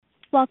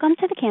Welcome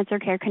to the Cancer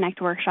Care Connect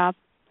workshop.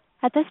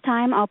 At this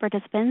time, all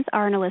participants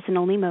are in a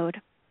listen-only mode.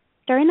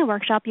 During the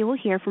workshop, you will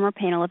hear from our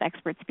panel of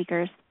expert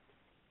speakers.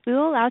 We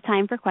will allow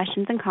time for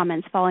questions and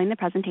comments following the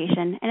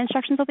presentation, and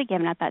instructions will be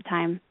given at that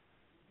time.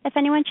 If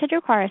anyone should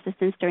require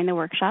assistance during the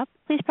workshop,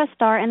 please press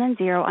star and then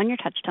 0 on your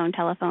touch-tone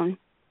telephone.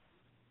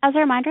 As a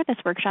reminder,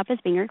 this workshop is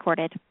being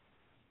recorded.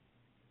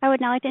 I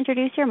would now like to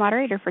introduce your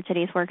moderator for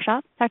today's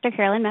workshop, Dr.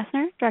 Carolyn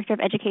Messner, Director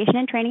of Education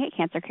and Training at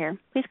Cancer Care.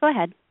 Please go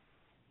ahead.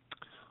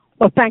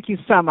 Well, thank you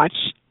so much,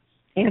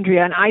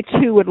 Andrea, and I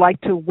too would like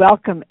to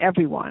welcome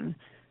everyone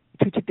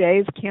to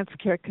today's Cancer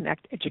Care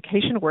Connect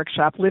education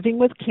workshop, Living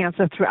with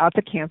Cancer Throughout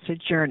the Cancer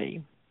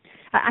Journey.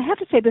 I have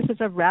to say this is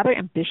a rather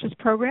ambitious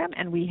program,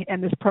 and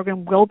this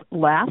program will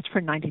last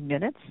for 90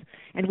 minutes,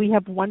 and we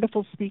have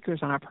wonderful speakers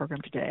on our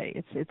program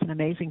today. It's an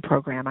amazing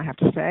program, I have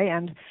to say,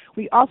 and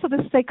this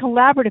is a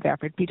collaborative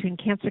effort between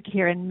Cancer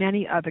Care and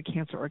many other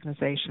cancer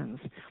organizations.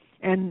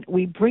 And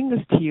we bring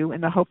this to you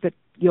in the hope that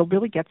you'll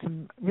really get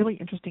some really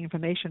interesting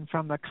information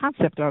from the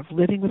concept of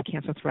living with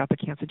cancer throughout the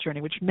cancer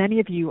journey, which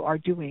many of you are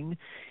doing.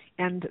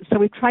 And so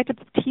we've tried to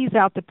tease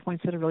out the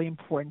points that are really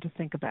important to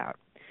think about.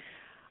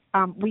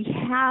 We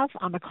have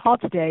on the call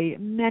today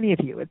many of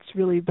you. It's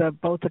really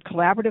both the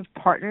collaborative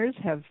partners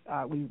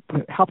we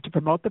helped to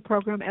promote the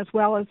program, as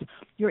well as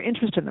your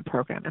interest in the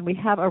program. And we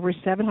have over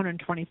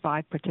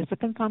 725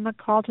 participants on the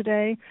call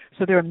today,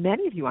 so there are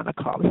many of you on the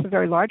call. This is a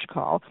very large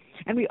call.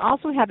 And we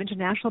also have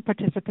international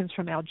participants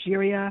from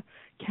Algeria,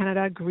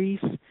 Canada,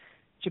 Greece,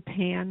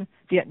 Japan,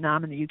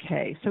 Vietnam, and the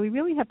UK. So we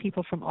really have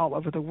people from all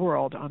over the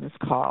world on this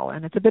call,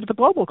 and it's a bit of a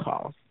global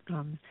call.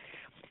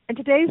 And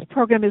today's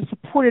program is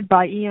supported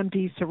by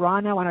EMD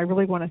Serrano, and I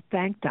really want to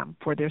thank them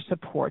for their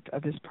support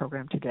of this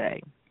program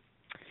today.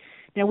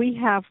 Now, we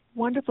have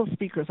wonderful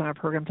speakers on our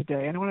program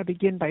today, and I want to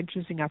begin by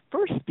introducing our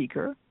first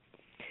speaker.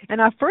 And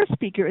our first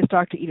speaker is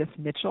Dr. Edith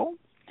Mitchell.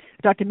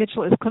 Dr.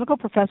 Mitchell is Clinical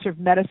Professor of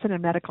Medicine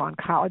and Medical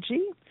Oncology,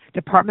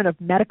 Department of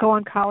Medical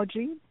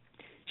Oncology.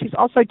 She's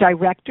also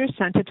Director,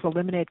 Center to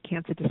Eliminate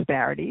Cancer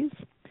Disparities.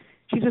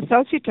 She's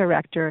Associate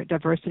Director,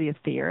 Diversity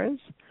Affairs,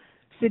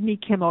 Sidney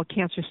Kimmel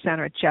Cancer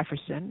Center at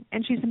Jefferson,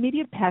 and she's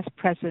immediate past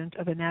president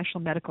of the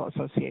National Medical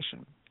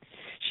Association.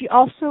 She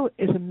also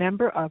is a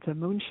member of the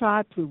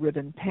Moonshot Blue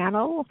Ribbon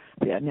Panel,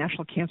 the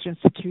National Cancer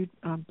Institute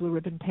Blue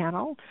Ribbon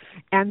Panel,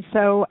 and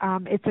so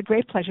it's a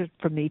great pleasure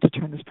for me to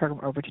turn this program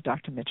over to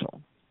Dr.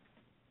 Mitchell.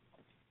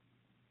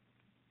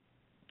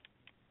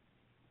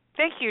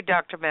 Thank you,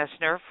 Dr.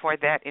 Messner, for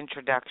that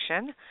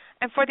introduction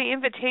and for the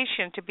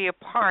invitation to be a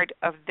part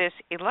of this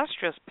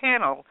illustrious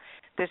panel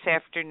this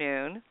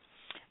afternoon.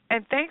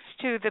 And thanks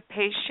to the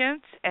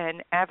patients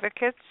and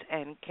advocates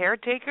and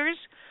caretakers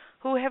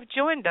who have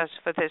joined us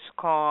for this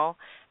call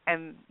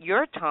and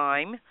your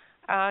time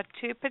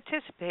to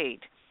participate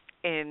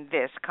in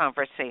this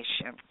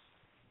conversation.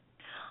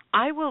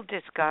 I will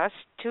discuss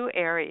two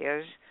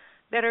areas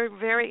that are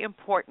very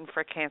important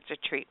for cancer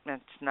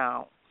treatments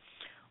now.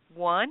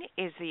 One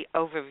is the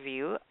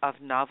overview of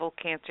novel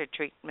cancer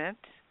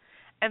treatments,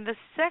 and the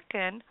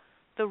second,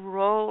 the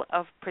role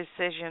of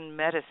precision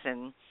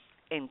medicine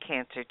in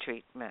cancer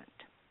treatment.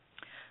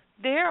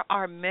 There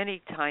are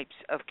many types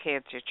of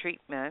cancer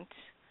treatments.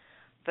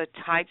 The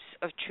types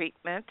of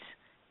treatments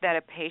that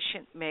a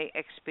patient may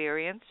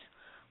experience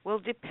will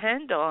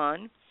depend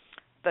on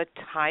the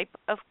type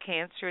of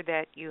cancer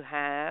that you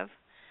have,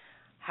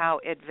 how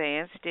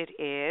advanced it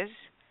is,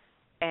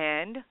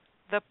 and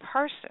the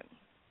person.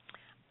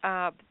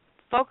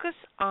 Focus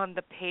on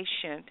the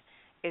patient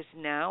is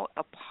now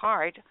a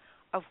part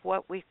of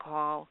what we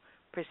call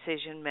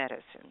precision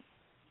medicine.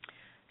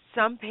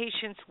 Some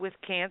patients with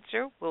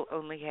cancer will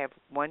only have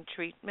one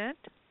treatment,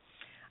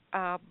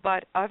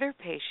 but other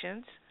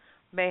patients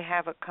may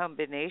have a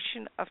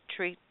combination of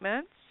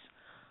treatments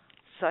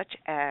such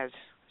as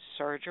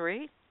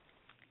surgery,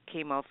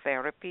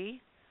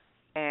 chemotherapy,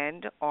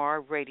 and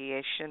or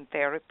radiation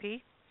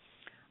therapy.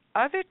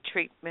 Other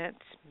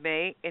treatments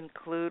may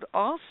include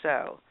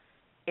also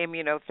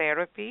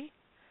immunotherapy,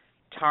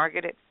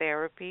 targeted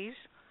therapies,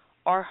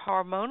 or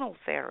hormonal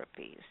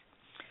therapies.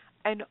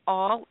 And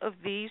all of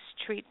these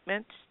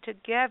treatments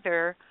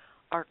together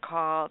are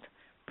called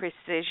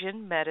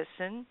precision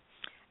medicine,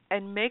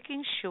 and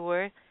making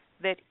sure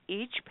that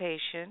each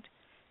patient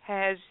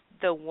has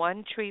the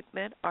one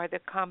treatment or the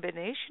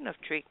combination of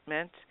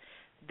treatments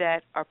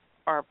that are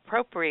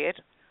appropriate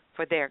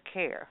for their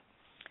care.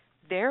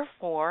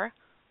 Therefore,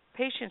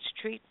 patients'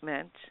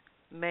 treatments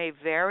may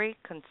vary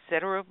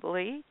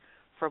considerably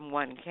from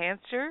one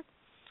cancer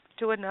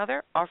to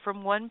another or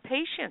from one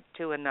patient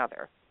to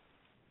another.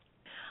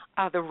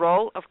 The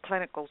role of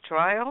clinical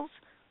trials,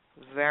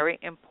 very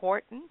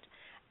important,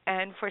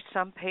 and for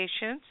some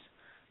patients,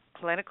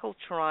 clinical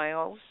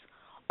trials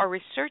or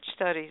research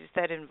studies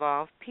that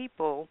involve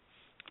people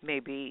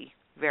may be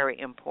very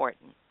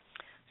important.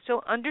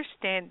 So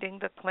understanding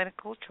the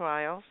clinical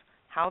trials,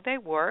 how they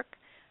work,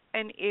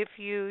 and if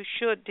you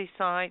should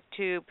decide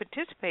to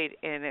participate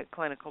in a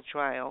clinical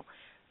trial,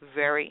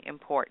 very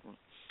important.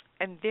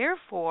 And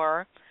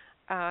therefore,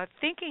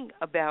 thinking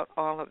about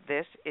all of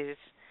this is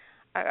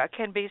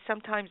can be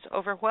sometimes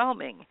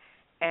overwhelming,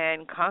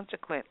 and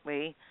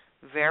consequently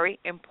very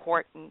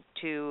important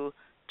to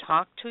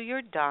talk to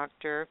your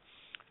doctor,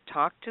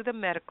 talk to the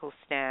medical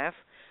staff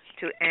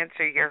to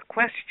answer your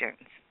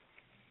questions.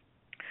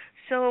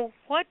 So,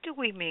 what do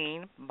we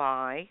mean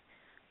by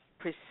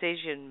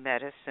precision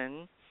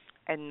medicine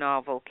and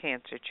novel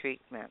cancer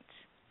treatments?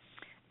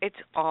 It's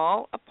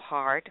all a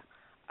part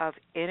of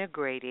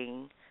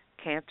integrating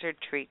cancer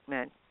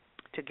treatment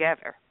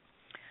together.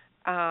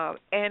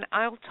 And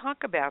I'll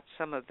talk about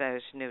some of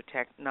those new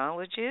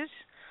technologies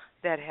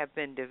that have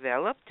been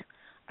developed.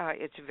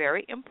 It's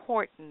very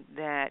important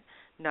that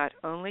not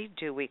only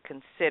do we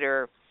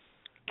consider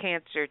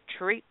cancer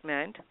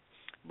treatment,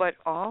 but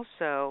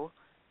also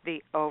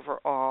the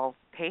overall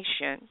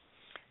patient,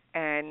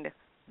 and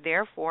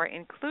therefore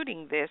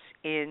including this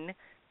in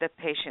the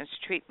patient's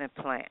treatment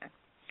plan.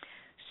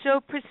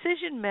 So,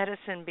 precision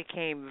medicine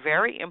became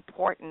very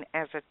important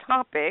as a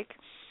topic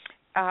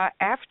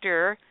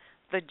after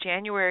the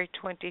January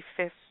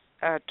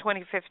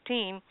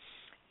 2015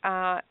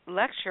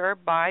 lecture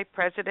by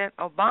President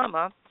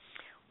Obama,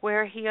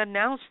 where he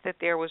announced that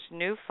there was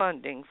new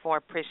funding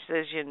for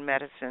precision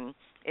medicine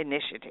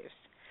initiatives.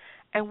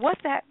 And what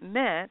that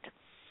meant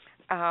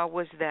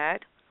was that,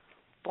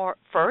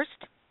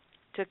 first,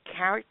 to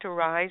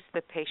characterize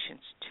the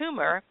patient's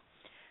tumor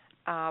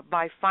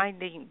by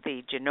finding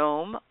the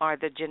genome or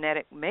the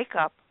genetic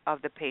makeup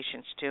of the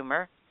patient's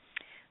tumor,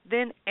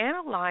 then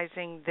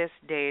analyzing this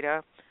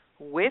data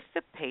with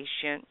the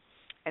patient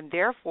and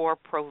therefore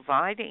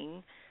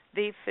providing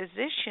the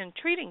physician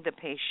treating the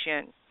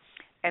patient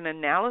an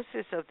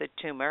analysis of the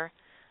tumor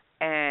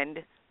and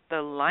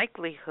the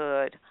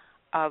likelihood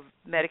of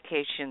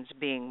medications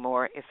being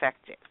more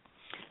effective.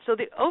 So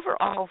the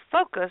overall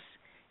focus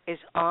is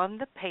on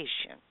the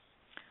patient.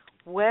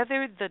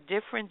 Whether the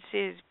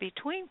differences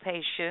between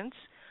patients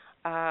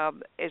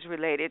is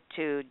related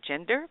to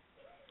gender,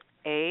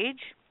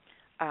 age,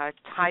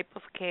 type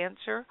of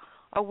cancer,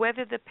 or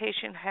whether the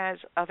patient has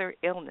other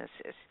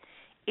illnesses.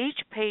 Each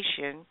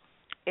patient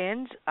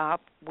ends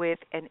up with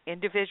an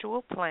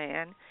individual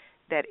plan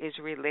that is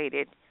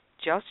related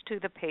just to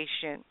the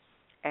patient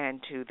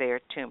and to their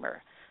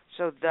tumor.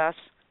 So thus,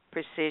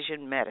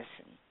 precision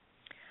medicine.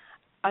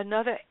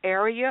 Another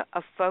area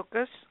of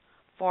focus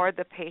for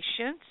the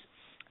patients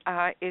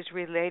is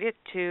related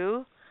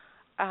to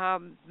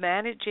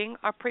managing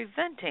or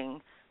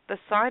preventing the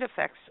side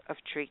effects of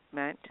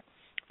treatment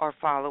or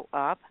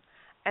follow-up,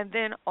 and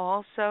then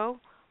also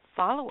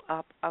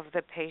follow-up of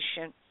the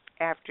patient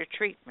after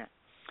treatment.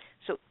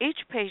 So each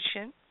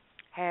patient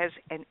has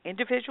an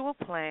individual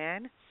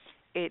plan.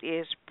 It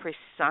is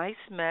precise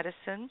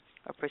medicine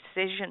or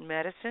precision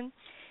medicine.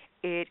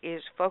 It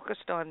is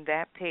focused on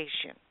that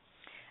patient.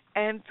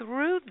 And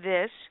through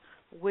this,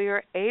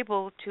 we're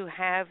able to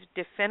have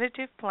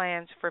definitive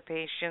plans for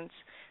patients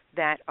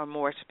that are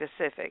more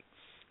specific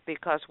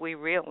because we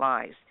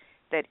realize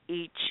that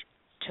each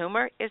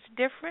tumor is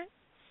different,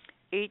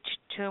 each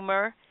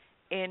tumor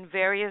in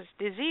various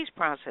disease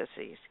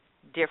processes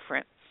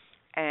different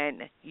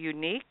and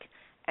unique,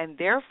 and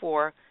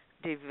therefore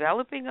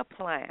developing a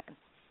plan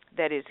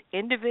that is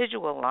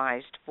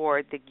individualized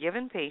for the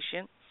given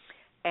patient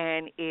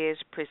and is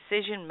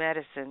precision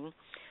medicine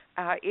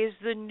is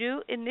the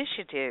new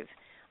initiative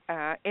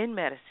in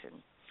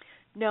medicine.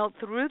 Now,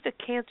 through the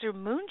Cancer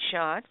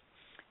Moonshot,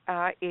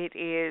 it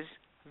is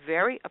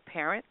very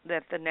apparent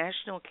that the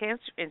National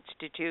Cancer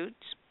Institute's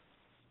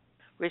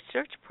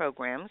research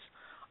programs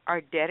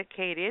are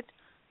dedicated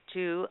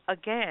to,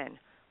 again,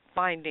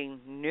 finding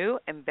new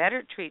and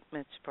better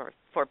treatments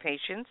for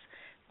patients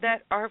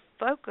that are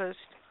focused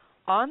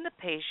on the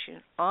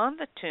patient, on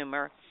the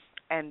tumor,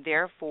 and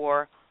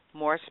therefore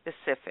more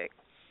specific.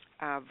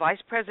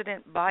 Vice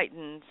President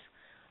Biden's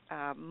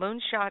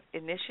Moonshot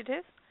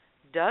initiative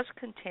does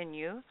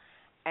continue,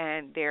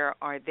 and there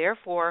are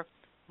therefore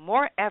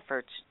more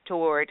efforts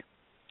toward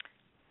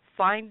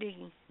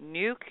finding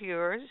new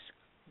cures,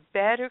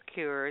 better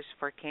cures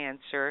for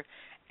cancer,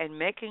 and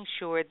making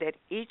sure that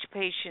each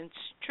patient's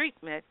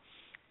treatment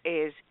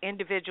is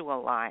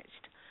individualized.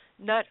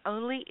 Not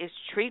only is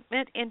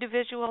treatment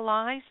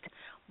individualized,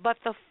 but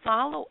the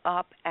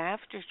follow-up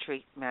after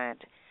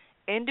treatment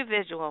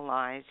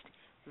individualized,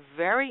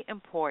 very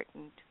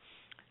important,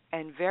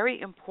 and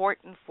very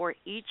important for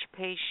each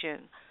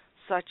patient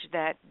such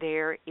that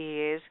there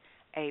is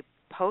a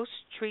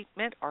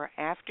post-treatment or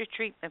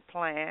after-treatment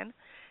plan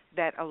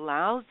that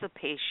allows the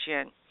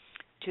patient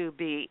to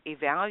be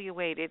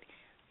evaluated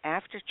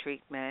after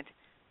treatment,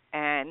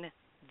 and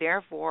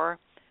therefore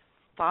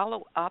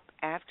follow-up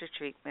after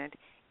treatment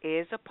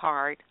is a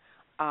part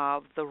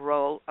of the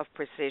role of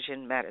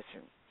precision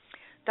medicine.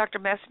 Dr.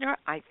 Messner,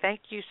 I thank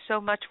you so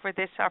much for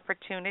this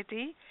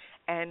opportunity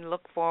and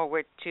look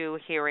forward to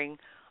hearing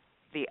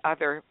the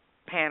other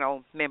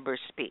panel members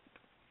speak.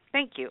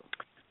 Thank you.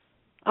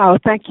 Oh,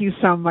 thank you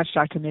so much,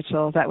 Dr.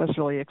 Mitchell. That was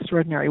really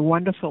extraordinary.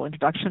 Wonderful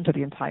introduction to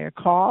the entire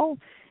call.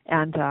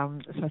 And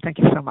so thank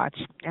you so much.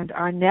 And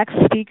our next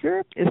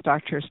speaker is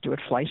Dr.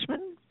 Stuart Fleischman.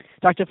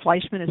 Dr.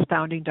 Fleischman is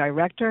founding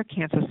director,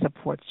 Cancer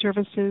Support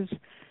Services,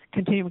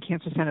 Continuum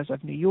Cancer Centers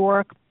of New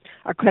York,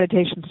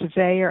 accreditation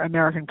surveyor,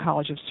 American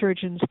College of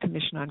Surgeons,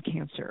 Commission on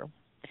Cancer.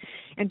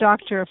 And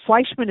Dr.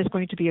 Fleischman is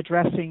going to be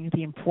addressing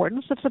the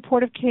importance of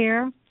supportive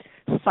care,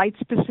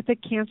 site-specific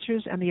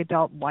cancers, and the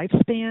adult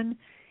lifespan,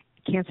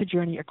 cancer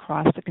journey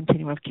across the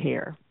continuum of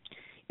care.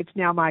 It's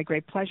now my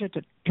great pleasure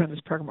to turn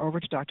this program over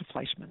to Dr.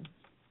 Fleischman.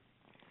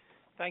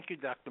 Thank you,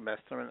 Dr.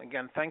 Mester. And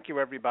again, thank you,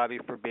 everybody,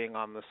 for being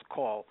on this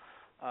call.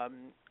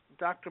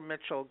 Dr.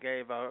 Mitchell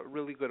gave a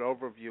really good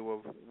overview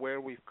of where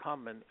we've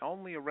come in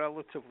only a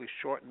relatively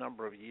short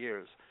number of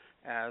years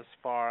as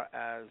far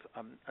as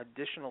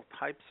additional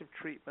types of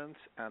treatments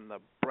and the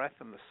breadth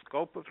and the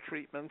scope of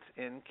treatments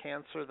in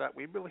cancer that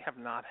we really have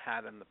not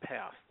had in the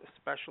past,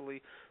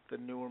 especially the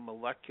newer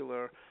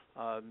molecular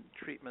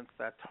treatments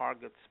that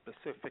target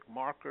specific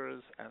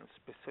markers and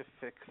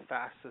specific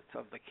facets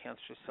of the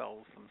cancer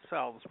cells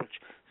themselves, which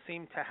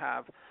seem to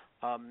have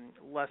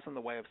less in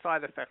the way of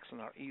side effects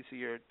and are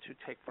easier to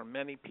take for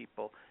many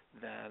people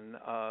than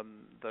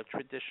the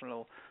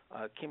traditional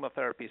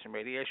chemotherapies and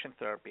radiation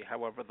therapy.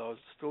 However, those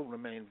still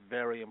remain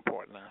very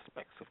important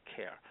aspects of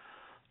care.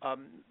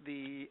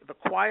 The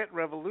quiet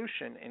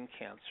revolution in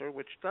cancer,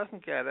 which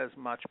doesn't get as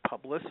much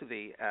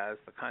publicity as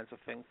the kinds of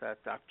things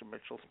that Dr.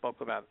 Mitchell spoke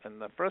about in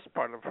the first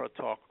part of her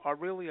talk, are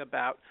really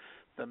about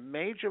the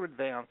major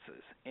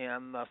advances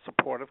in the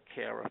supportive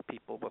care of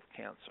people with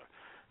cancer.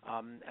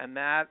 And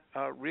that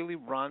really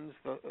runs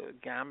the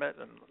gamut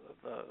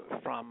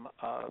from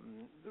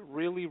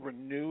really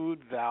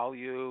renewed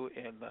value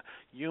in the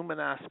human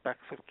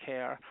aspects of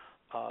care,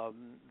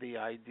 the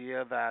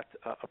idea that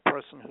a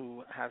person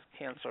who has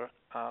cancer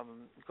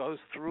goes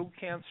through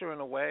cancer in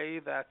a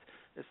way that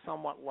is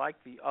somewhat like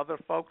the other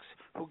folks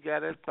who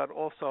get it, but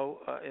also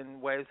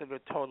in ways that are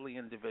totally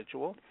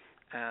individual,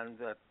 and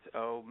that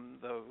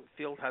the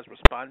field has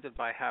responded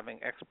by having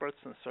experts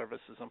and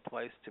services in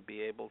place to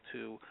be able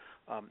to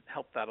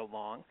help that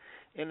along.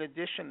 In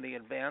addition, the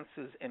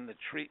advances in the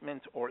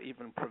treatment or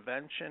even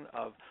prevention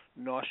of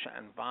nausea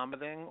and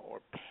vomiting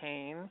or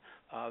pain,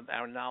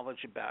 our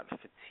knowledge about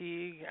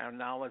fatigue, our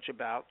knowledge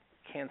about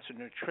cancer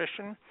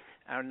nutrition,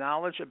 our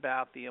knowledge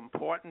about the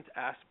important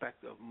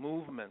aspect of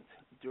movement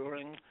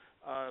during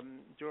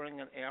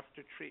and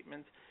after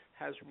treatment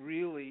has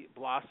really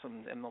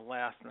blossomed in the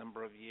last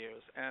number of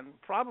years. And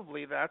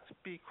probably that's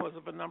because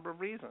of a number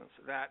of reasons.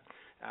 That,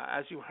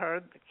 as you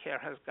heard, the care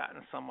has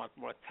gotten somewhat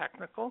more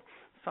technical.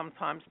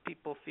 Sometimes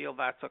people feel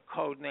that's a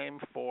code name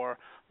for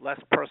less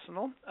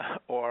personal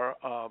or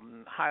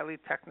highly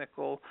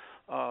technical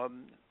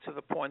to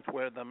the point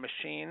where the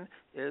machine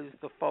is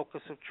the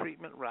focus of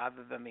treatment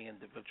rather than the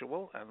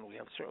individual, and we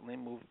have certainly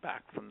moved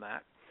back from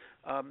that.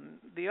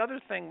 The other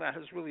thing that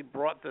has really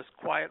brought this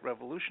quiet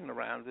revolution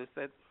around is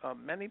that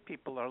many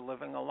people are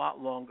living a lot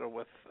longer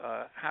with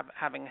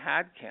having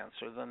had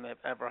cancer than they've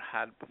ever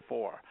had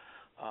before.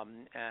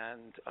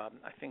 And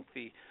I think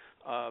the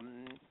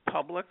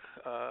public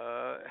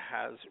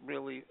has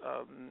really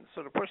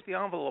sort of pushed the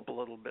envelope a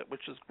little bit,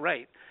 which is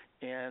great,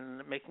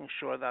 in making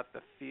sure that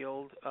the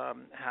field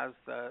has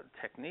the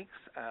techniques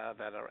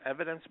that are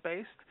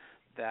evidence-based,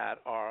 that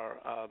are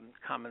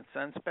common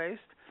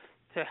sense-based,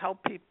 to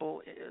help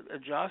people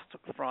adjust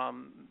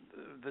from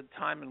the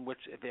time in which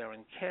they're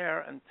in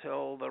care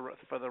until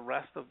for the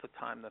rest of the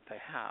time that they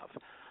have.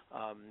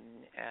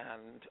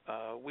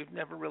 And we've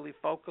never really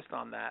focused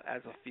on that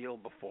as a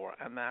field before,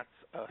 and that's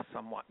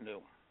somewhat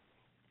new.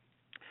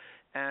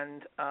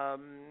 And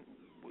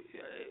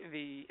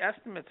the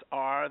estimates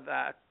are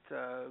that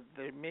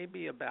there may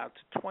be about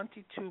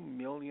 22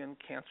 million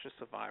cancer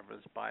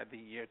survivors by the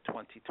year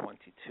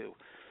 2022.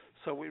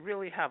 So we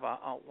really have a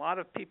lot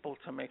of people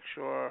to make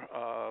sure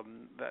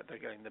that they're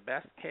getting the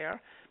best care,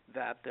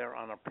 that they're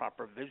on a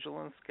proper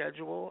vigilance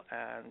schedule,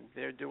 and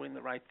they're doing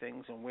the right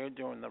things, and we're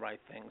doing the right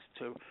things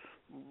to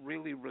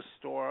really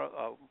restore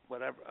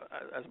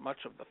as much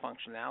of the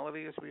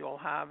functionality as we all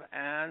have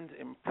and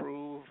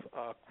improve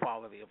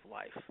quality of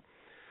life.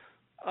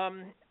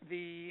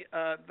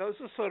 Those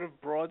are sort of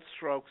broad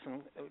strokes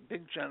and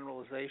big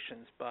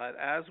generalizations, but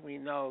as we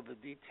know, the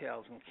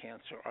details in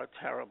cancer are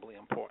terribly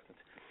important.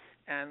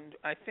 And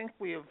I think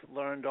we have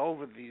learned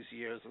over these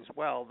years as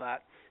well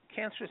that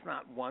cancer is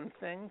not one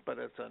thing, but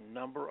it's a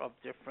number of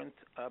different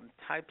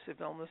types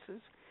of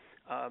illnesses.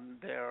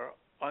 They're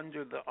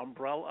under the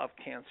umbrella of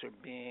cancer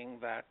being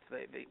that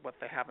what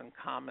they have in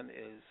common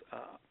is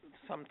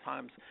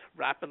sometimes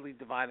rapidly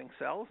dividing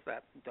cells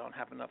that don't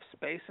have enough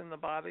space in the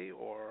body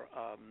or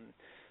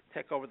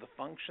take over the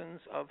functions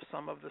of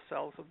some of the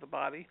cells of the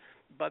body.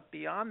 But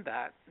beyond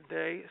that,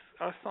 they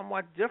are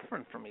somewhat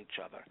different from each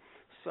other.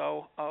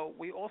 So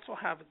we also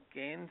have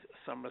gained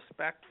some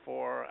respect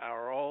for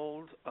our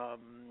old,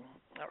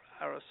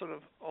 our sort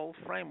of old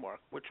framework,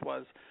 which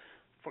was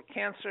for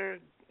cancer,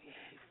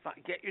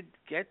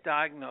 get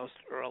diagnosed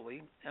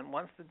early, and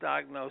once the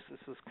diagnosis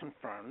is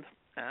confirmed,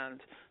 and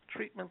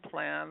treatment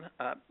plan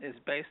is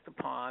based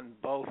upon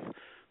both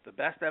the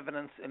best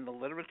evidence in the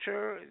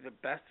literature, the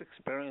best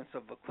experience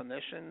of the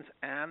clinicians,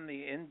 and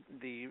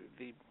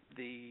the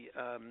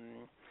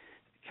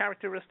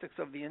characteristics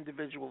of the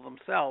individual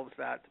themselves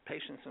that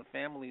patients and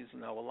families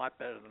know a lot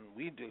better than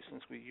we do,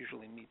 since we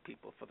usually meet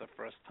people for the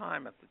first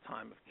time at the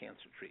time of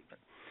cancer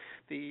treatment.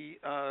 The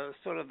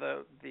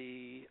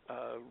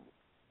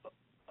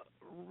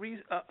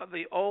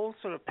old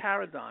sort of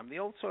paradigm, the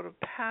old sort of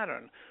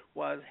pattern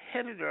was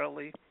hit it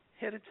early,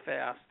 hit it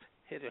fast,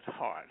 hit it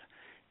hard,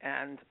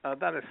 and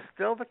that is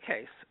still the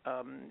case.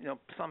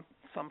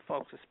 Some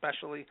folks,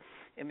 especially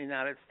in the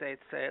United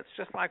States, say it's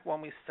just like when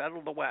we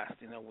settled the West.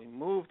 We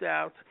moved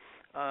out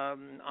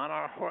on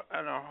our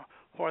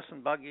horse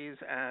and buggies,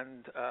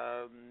 and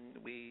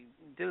we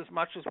did as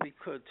much as we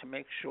could to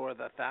make sure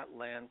that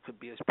land could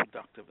be as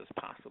productive as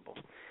possible.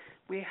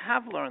 We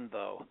have learned,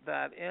 though,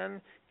 that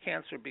in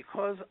cancer,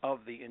 because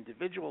of the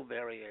individual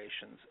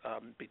variations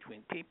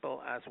between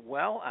people, as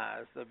well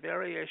as the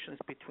variations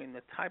between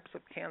the types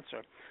of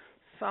cancer,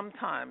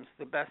 sometimes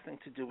the best thing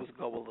to do is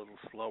go a little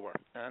slower.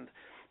 And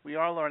we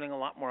are learning a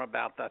lot more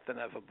about that than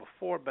ever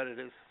before, but it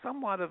is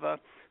somewhat of a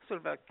sort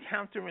of a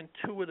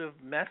counterintuitive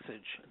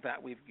message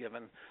that we've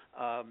given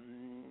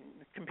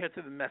compared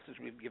to the message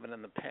we've given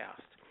in the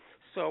past.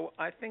 So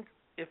I think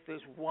if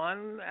there's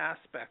one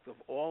aspect of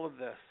all of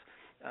this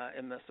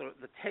in the sort of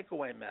the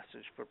takeaway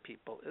message for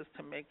people, is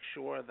to make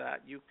sure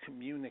that you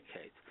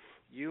communicate.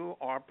 You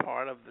are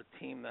part of the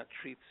team that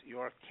treats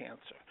your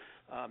cancer.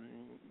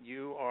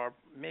 You are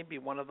maybe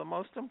one of the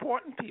most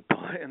important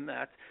people in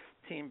that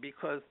team,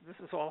 because this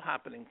is all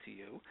happening to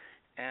you,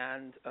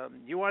 and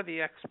you are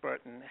the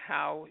expert in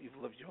how you've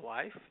lived your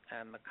life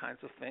and the kinds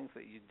of things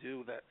that you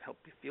do that help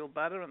you feel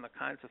better, and the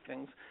kinds of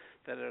things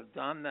that are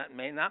done that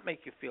may not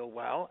make you feel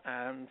well,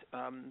 and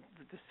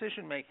the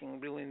decision making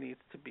really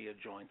needs to be a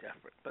joint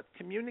effort. But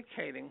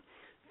communicating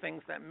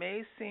things that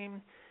may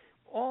seem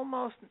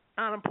almost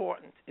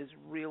unimportant is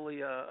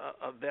really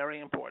a very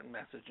important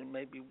message, and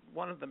maybe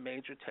one of the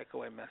major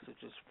takeaway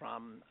messages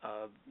from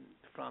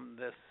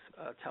this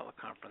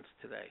teleconference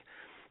today.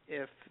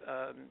 If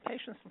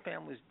patients and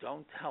families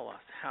don't tell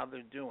us how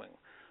they're doing,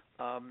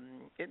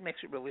 it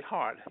makes it really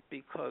hard,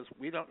 because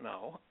we don't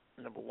know,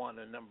 number one,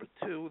 and number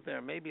two,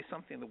 there may be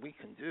something that we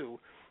can do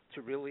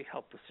to really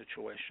help the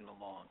situation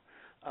along.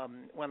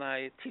 When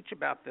I teach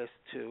about this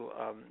to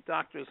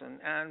doctors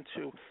and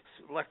to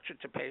lecture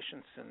to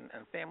patients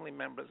and family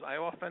members, I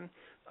often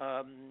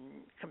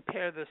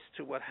compare this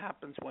to what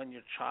happens when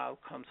your child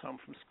comes home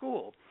from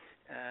school,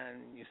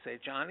 and you say,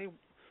 "Johnny,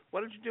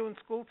 what did you do in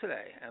school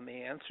today?" And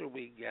the answer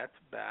we get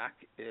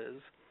back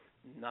is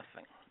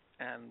nothing.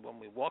 And when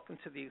we walk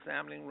into the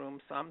examining room,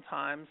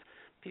 sometimes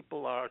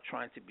people are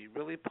trying to be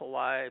really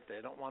polite.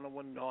 They don't want to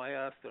annoy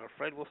us. They're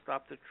afraid we'll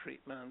stop the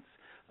treatments.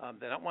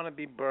 They don't want to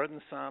be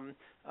burdensome.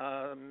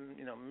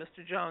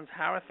 Mr. Jones,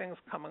 how are things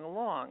coming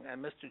along?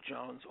 And Mr.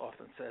 Jones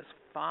often says,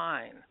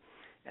 fine.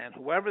 And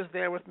whoever's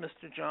there with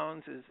Mr.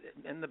 Jones is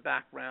in the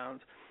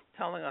background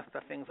telling us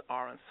that things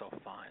aren't so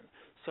fine.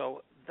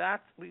 So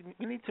that we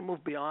need to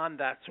move beyond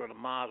that sort of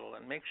model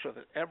and make sure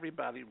that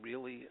everybody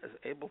really is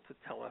able to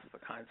tell us the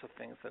kinds of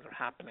things that are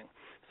happening.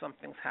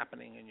 Something's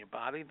happening in your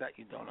body that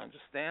you don't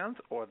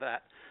understand, or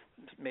that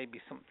may be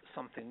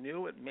something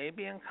new. It may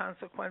be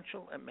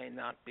inconsequential. It may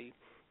not be.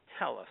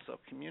 Tell us. So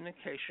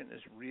communication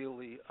is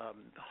really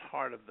the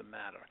heart of the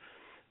matter.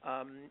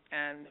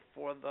 And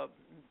for the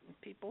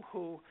people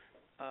who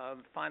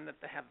find that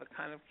they have the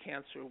kind of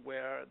cancer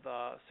where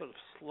the sort of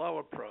slow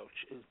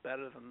approach is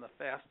better than the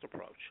fast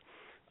approach.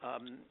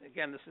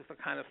 Again, this is the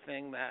kind of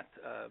thing that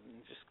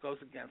just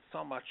goes against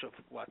so much of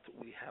what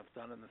we have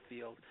done in the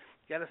field.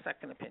 Get a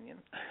second opinion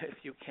if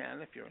you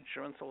can, if your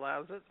insurance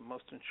allows it.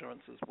 Most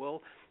insurances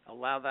will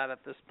allow that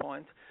at this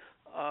point.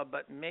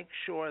 But make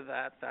sure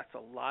that that's a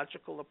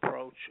logical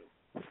approach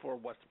for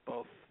what's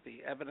both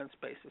the evidence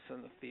basis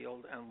in the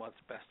field and what's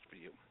best for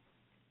you.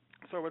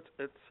 So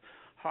it's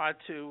hard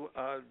to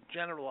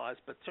generalize,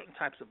 but certain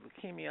types of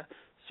leukemia,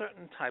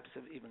 certain types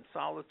of even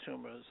solid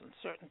tumors, and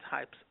certain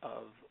types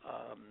of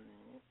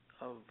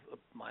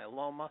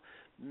myeloma,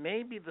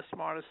 maybe the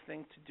smartest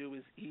thing to do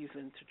is ease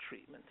into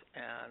treatment.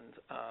 And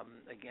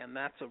again,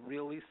 that's a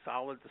really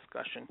solid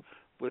discussion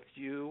with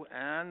you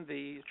and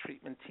the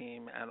treatment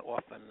team, and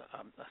often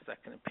a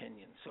second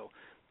opinion. So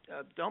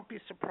don't be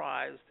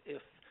surprised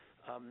if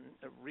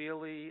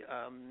really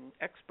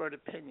expert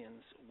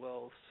opinions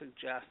will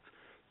suggest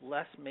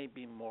less may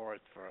be more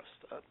at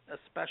first,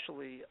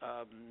 especially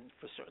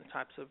for certain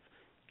types of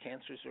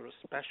cancers, or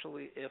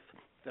especially if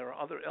there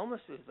are other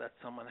illnesses that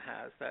someone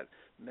has that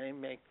may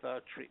make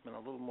the treatment a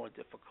little more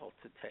difficult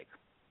to take.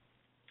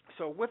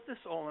 So with this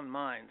all in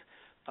mind,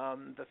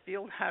 the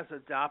field has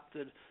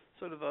adopted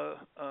sort of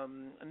a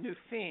new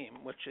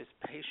theme, which is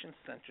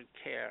patient-centered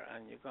care,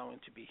 and you're going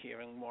to be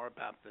hearing more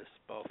about this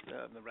both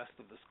in the rest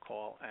of this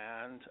call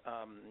and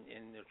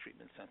in the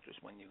treatment centers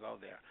when you go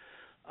there.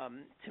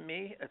 To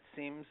me, it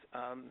seems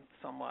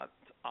somewhat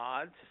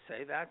odd to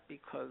say that,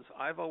 because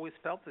I've always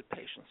felt that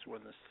patients were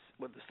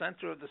the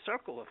center of the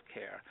circle of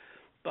care,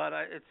 But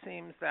it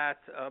seems that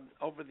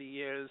over the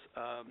years,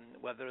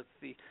 whether it's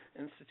the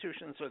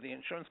institutions or the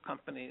insurance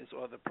companies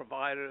or the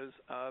providers,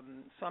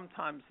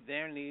 sometimes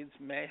their needs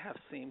may have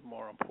seemed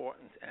more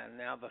important, and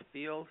now the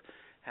field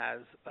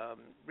has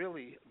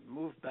really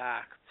moved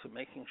back to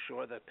making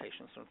sure that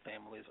patients and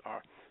families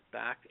are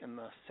back in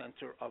the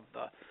center of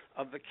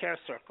the care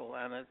circle,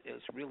 and it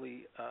is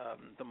really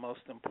the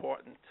most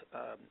important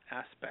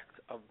aspect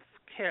of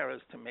care,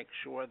 is to make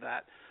sure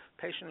that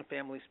patient and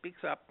family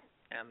speaks up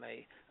and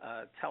they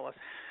tell us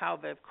how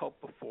they've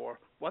coped before,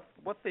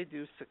 what they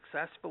do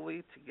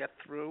successfully to get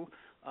through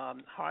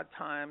hard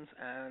times,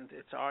 and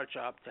it's our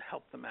job to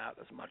help them out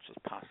as much as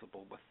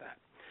possible with that.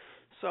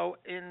 So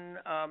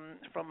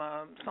from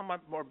a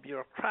somewhat more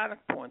bureaucratic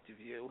point of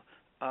view,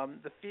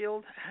 the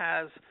field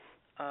has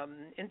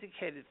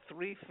indicated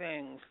three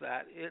things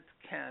that it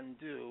can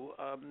do,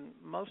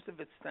 most of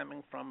it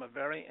stemming from a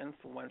very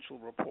influential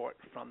report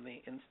from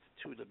the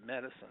Institute of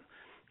Medicine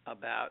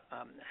about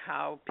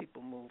how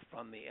people move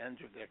from the end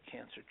of their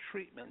cancer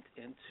treatment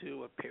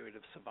into a period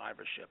of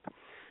survivorship.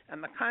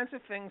 And the kinds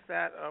of things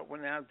that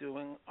we're now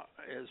doing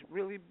is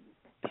really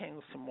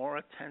paying some more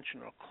attention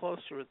or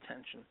closer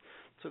attention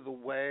to the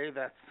way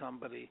that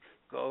somebody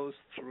goes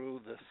through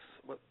this,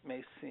 what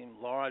may seem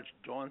large,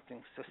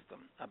 daunting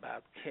system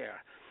about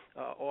care.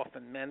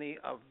 Often many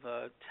of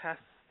the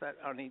tests that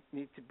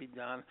need to be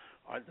done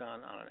are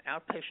done on an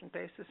outpatient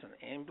basis, an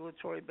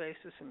ambulatory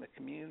basis in the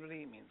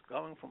community. It means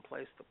going from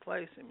place to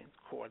place. It means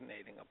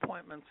coordinating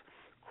appointments,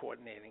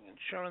 coordinating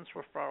insurance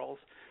referrals.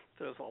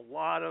 There's a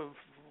lot of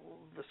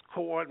this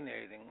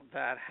coordinating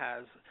that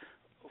has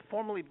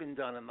formerly been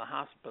done in the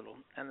hospital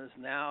and is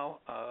now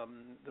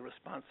the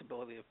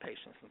responsibility of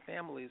patients and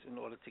families in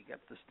order to get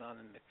this done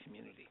in the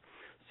community.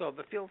 So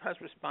the field has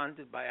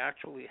responded by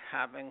actually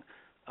having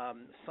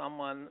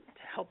someone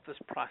to help this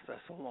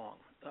process along.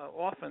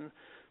 Often,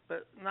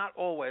 but not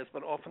always,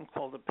 but often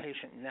called a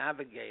patient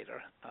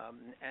navigator.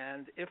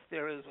 And if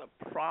there is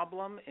a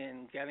problem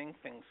in getting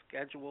things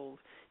scheduled,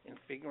 in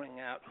figuring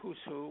out who's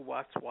who,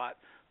 what's what,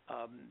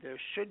 there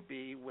should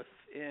be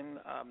within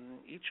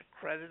each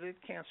accredited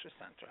cancer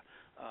center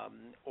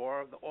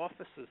or the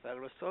offices that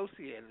are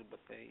associated with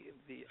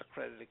the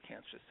accredited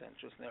cancer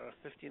centers, and there are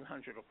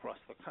 1,500 across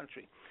the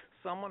country,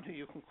 someone who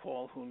you can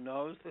call who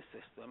knows the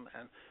system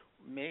and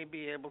may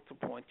be able to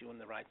point you in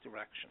the right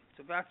direction.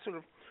 So that's sort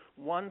of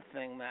one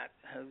thing that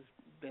has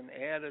been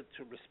added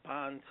to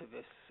respond to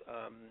this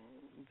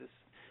this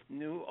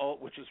new,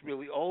 old, which is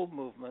really old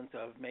movement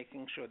of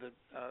making sure that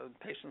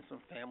patients and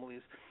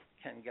families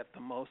can get the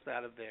most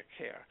out of their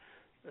care.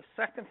 The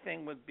second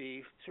thing would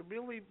be to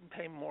really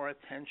pay more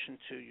attention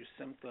to your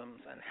symptoms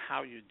and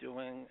how you're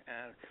doing,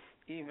 and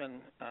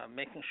even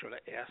making sure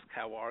to ask,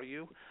 how are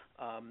you?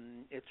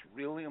 It's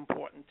really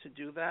important to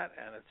do that,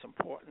 and it's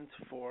important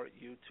for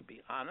you to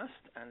be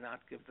honest and not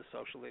give the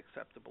socially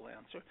acceptable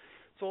answer.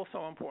 It's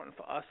also important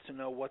for us to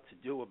know what to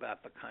do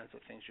about the kinds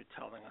of things you're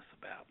telling us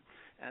about.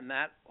 And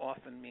that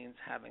often means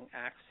having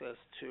access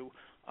to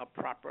a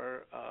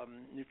proper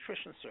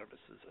nutrition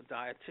services, a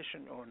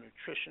dietitian or a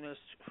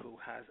nutritionist who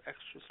has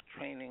extra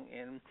training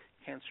in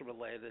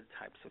cancer-related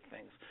types of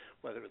things,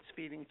 whether it's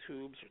feeding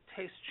tubes or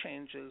taste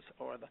changes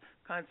or the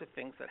kinds of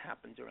things that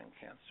happen during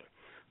cancer.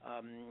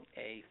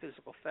 A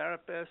physical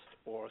therapist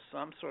or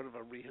some sort of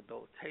a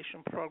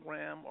rehabilitation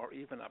program or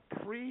even a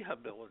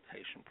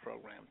prehabilitation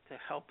program to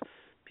help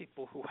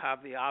people who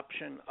have the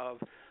option of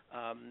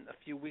a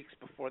few weeks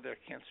before their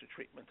cancer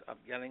treatment of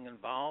getting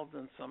involved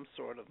in some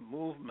sort of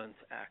movement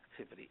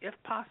activity, if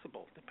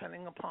possible,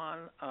 depending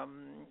upon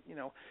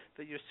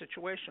your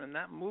situation. And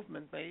that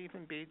movement may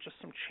even be just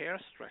some chair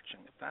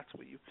stretching, if that's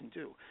what you can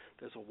do.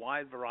 There's a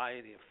wide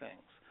variety of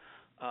things.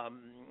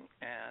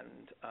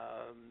 And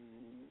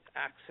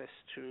access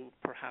to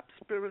perhaps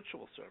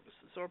spiritual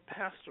services or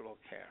pastoral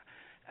care,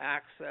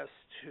 access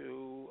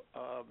to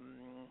a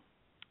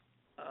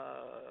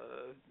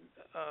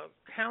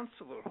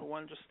counselor who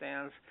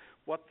understands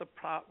what the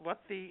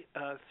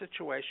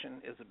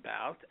situation is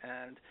about,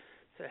 and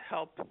to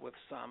help with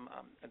some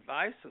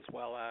advice as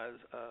well as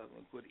a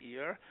good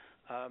ear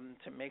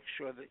to make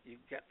sure that you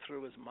get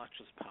through as much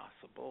as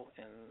possible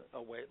in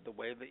the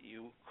way that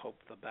you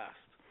cope the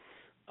best.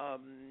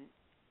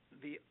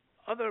 The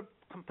other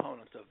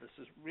component of this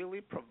is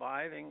really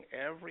providing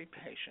every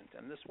patient,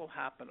 and this will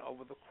happen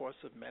over the course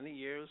of many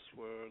years.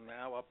 We're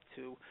now up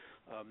to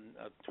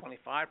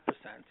 25%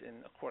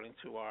 according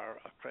to our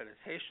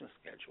accreditation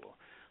schedule.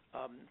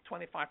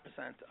 25%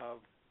 of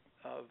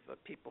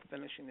people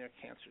finishing their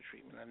cancer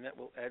treatment, and that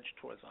will edge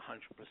towards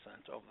 100%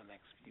 over the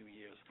next few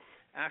years,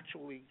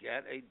 actually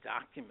get a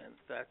document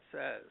that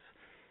says,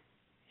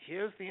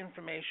 here's the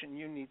information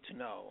you need to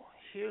know.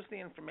 Here's the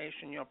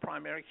information your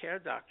primary care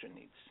doctor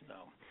needs to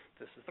know.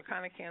 This is the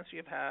kind of cancer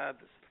you've had.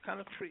 This is the kind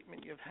of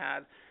treatment you've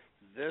had.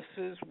 This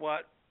is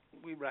what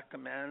we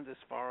recommend as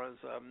far as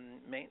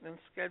maintenance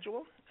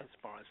schedule, as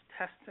far as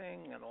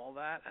testing and all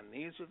that. And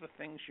these are the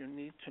things you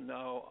need to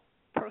know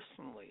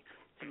personally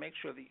to make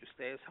sure that you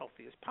stay as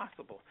healthy as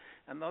possible.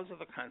 And those are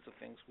the kinds of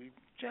things we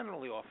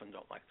generally often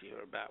don't like to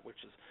hear about,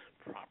 which is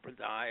proper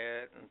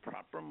diet and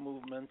proper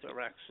movement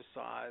or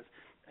exercise,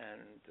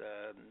 and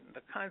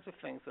the kinds of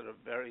things that are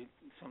very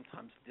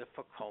sometimes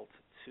difficult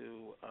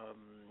to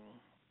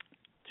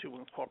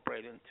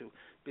incorporate into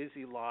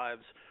busy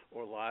lives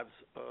or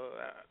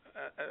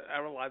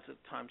our lives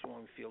at times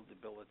when we feel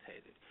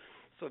debilitated.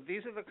 So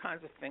these are the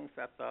kinds of things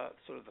that the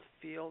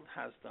field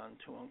has done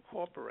to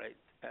incorporate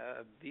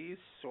these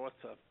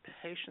sorts of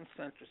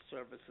patient-centered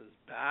services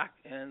back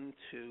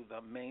into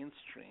the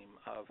mainstream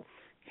of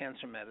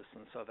cancer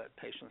medicine, so that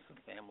patients and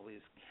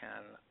families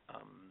can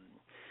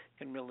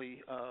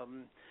really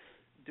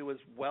do as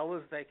well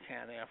as they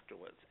can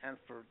afterwards. And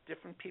for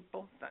different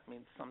people, that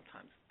means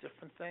sometimes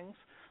different things.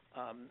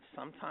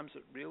 Sometimes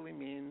it really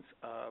means,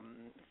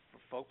 for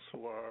folks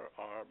who are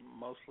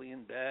mostly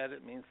in bed,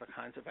 it means the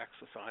kinds of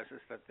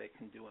exercises that they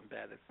can do in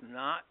bed. It's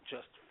not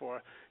just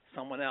for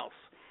someone else.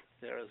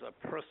 There is a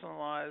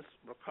personalized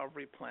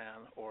recovery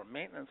plan or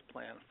maintenance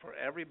plan for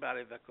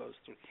everybody that goes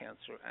through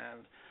cancer,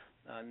 and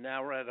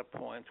now we're at a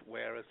point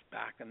where it's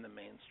back in the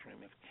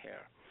mainstream of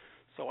care.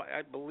 So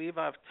I believe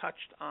I've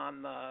touched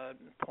on the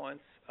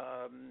points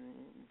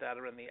that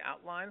are in the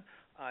outline.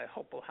 I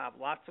hope we'll have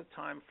lots of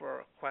time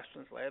for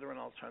questions later, and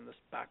I'll turn this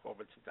back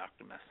over to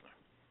Dr. Messner.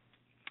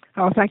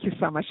 Oh, thank you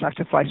so much,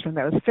 Dr. Fleischman.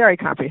 That was very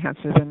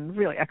comprehensive and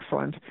really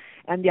excellent.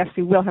 And yes,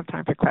 we will have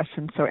time for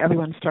questions, so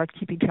everyone start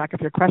keeping track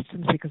of your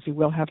questions, because we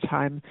will have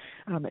time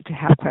to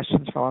have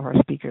questions for all of our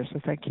speakers, so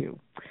thank you.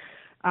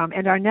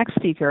 And our next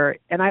speaker,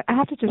 and I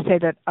have to just say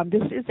that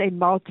this is a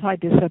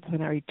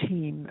multidisciplinary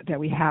team that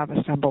we have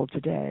assembled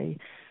today.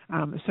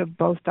 So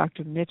both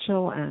Dr.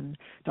 Mitchell and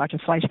Dr.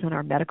 Fleischman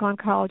are medical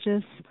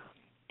oncologists,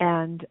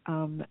 and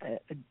I'm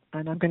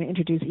going to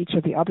introduce each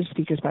of the other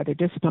speakers by their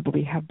discipline, but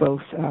we have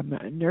both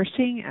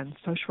nursing and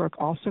social work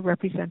also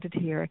represented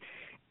here.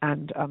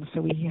 And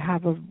so we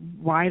have a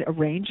wide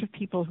range of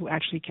people who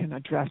actually can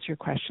address your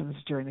questions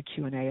during the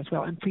Q&A as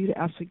well, and for you to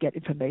actually get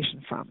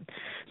information from.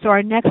 So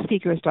our next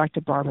speaker is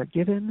Dr. Barbara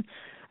Given.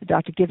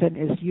 Dr. Given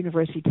is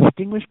University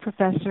Distinguished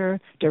Professor,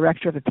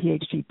 Director of the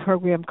PhD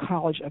Program,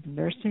 College of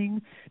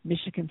Nursing,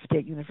 Michigan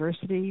State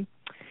University.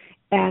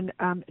 And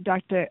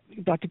Dr.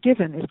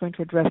 Given is going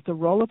to address the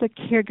role of the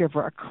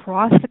caregiver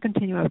across the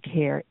continuum of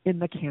care in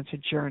the cancer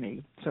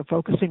journey. So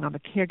focusing on the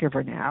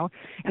caregiver now,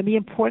 and the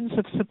importance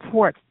of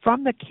support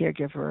from the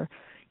caregiver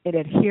in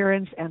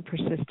adherence and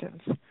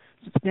persistence. So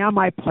it's now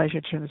my pleasure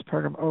to turn this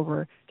program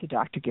over to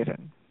Dr.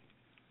 Given.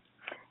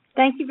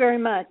 Thank you very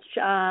much.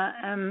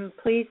 I'm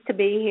pleased to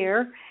be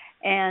here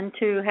and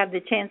to have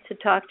the chance to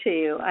talk to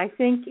you. I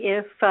think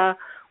if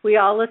we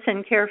all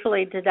listen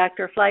carefully to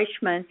Dr.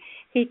 Fleischman,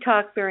 he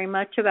talked very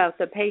much about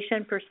the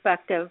patient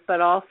perspective, but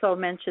also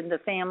mentioned the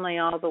family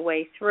all the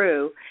way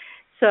through.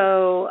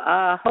 So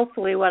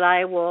hopefully what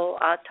I will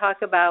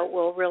talk about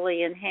will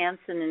really enhance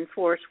and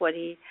enforce what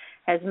he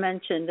has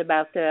mentioned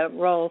about the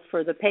role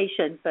for the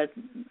patient, but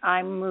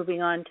I'm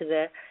moving on to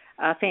the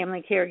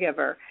family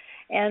caregiver.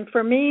 And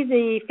for me,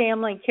 the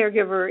family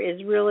caregiver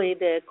is really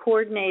the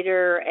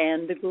coordinator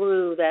and the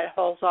glue that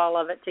holds all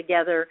of it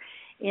together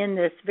in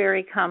this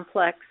very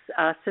complex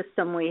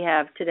system we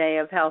have today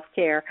of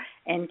healthcare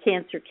and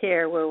cancer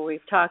care, where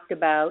we've talked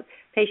about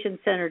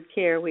patient-centered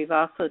care, we've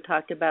also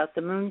talked about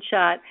the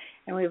moonshot,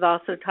 and we've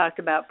also talked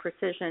about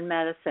precision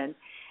medicine.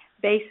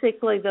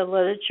 Basically, the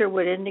literature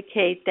would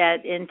indicate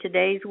that in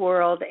today's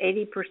world,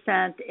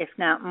 80%, if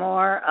not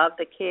more, of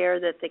the care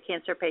that the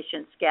cancer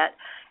patients get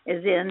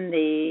is in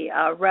the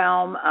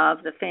realm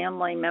of the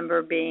family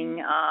member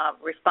being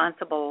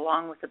responsible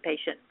along with the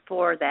patient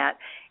for that.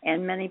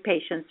 And many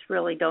patients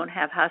really don't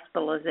have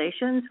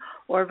hospitalizations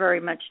or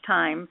very much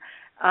time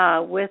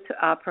with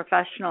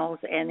professionals,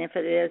 and if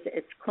it is,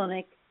 it's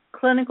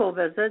clinical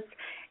visits.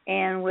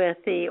 And with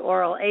the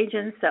oral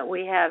agents that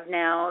we have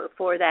now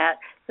for that,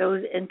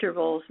 those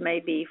intervals may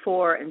be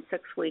 4 and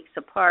 6 weeks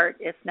apart,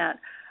 if not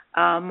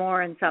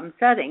more in some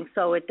settings.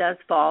 So it does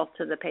fall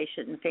to the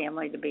patient and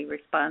family to be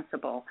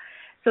responsible.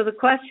 So the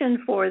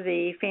question for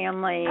the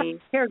family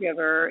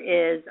caregiver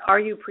is, are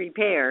you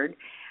prepared?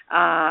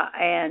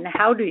 And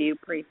how do you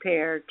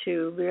prepare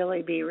to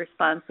really be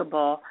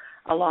responsible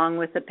along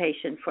with the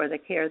patient for the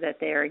care that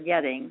they are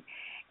getting?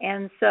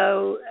 And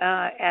so,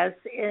 as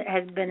it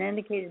has been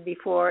indicated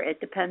before, it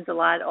depends a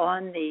lot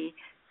on the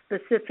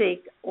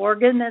specific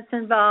organ that's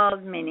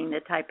involved, meaning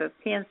the type of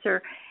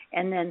cancer,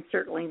 and then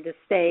certainly the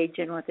stage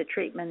and what the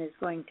treatment is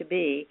going to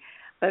be.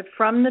 But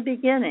from the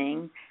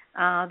beginning,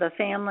 the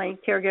family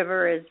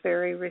caregiver is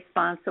very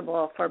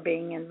responsible for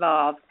being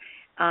involved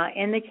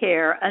in the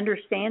care,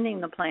 understanding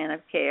the plan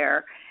of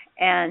care,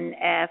 and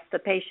if the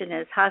patient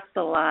is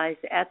hospitalized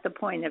at the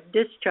point of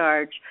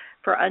discharge,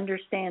 for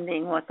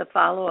understanding what the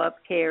follow-up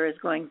care is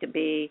going to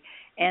be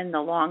and the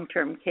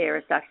long-term care,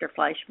 as Dr.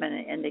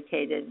 Fleischman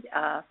indicated,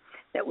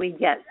 that we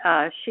get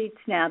sheets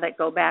now that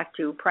go back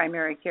to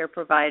primary care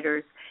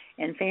providers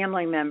and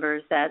family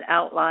members that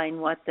outline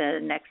what the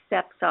next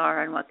steps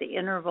are and what the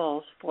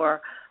intervals for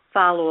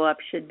follow-up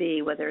should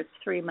be, whether it's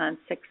 3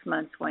 months, 6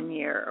 months, 1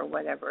 year, or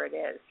whatever it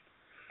is.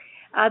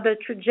 The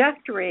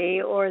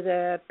trajectory or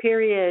the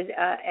period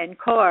and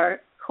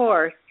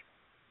course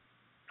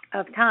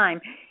of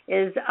time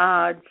is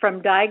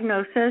from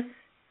diagnosis,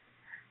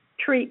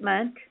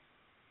 treatment,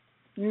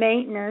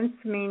 maintenance,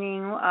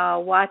 meaning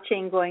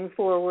watching going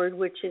forward,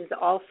 which is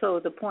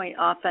also the point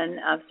often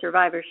of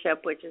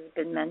survivorship, which has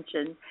been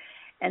mentioned,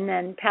 and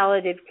then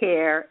palliative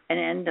care and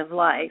end of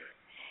life.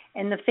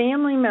 And the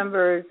family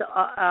members,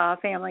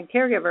 family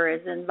caregiver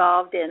is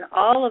involved in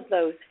all of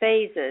those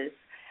phases,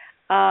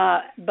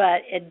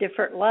 but at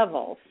different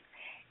levels.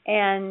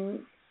 And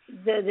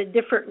the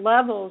different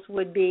levels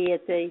would be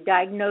at the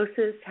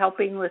diagnosis,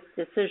 helping with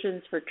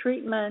decisions for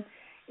treatment,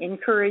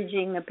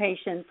 encouraging the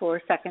patient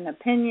for second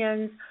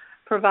opinions,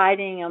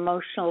 providing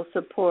emotional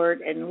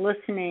support and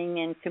listening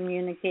and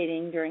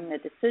communicating during the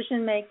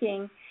decision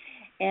making,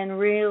 and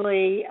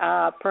really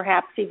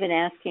perhaps even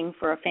asking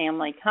for a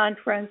family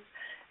conference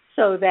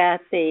so that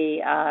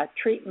the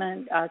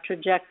treatment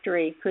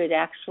trajectory could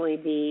actually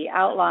be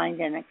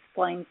outlined and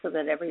explained so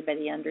that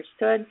everybody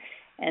understood.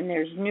 And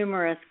there's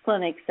numerous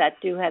clinics that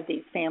do have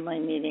these family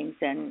meetings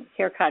and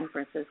care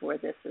conferences where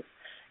this is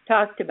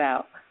talked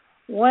about.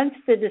 Once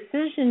the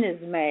decision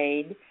is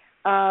made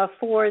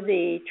for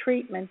the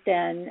treatment,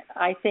 then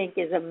I think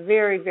is a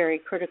very, very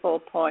critical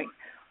point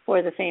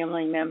for the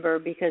family member,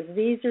 because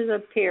these are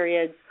the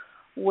periods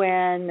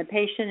when the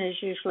patient is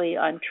usually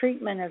on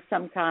treatment of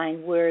some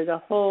kind, where the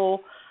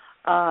whole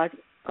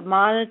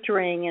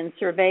monitoring and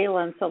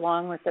surveillance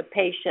along with the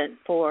patient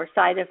for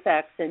side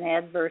effects and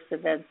adverse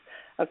events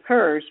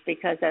occurs,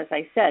 because as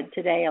I said,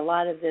 today a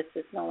lot of this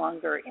is no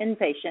longer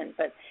inpatient,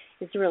 but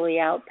it's really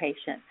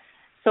outpatient.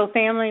 So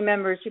family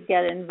members who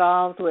get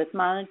involved with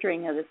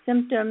monitoring of the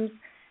symptoms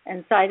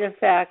and side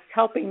effects,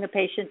 helping the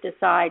patient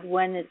decide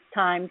when it's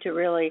time to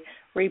really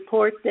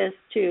report this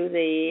to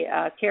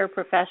the care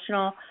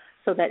professional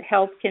so that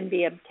help can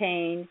be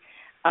obtained,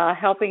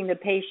 helping the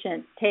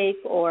patient take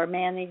or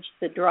manage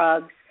the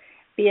drugs,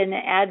 be an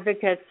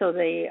advocate so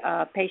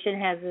the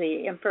patient has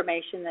the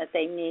information that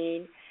they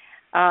need,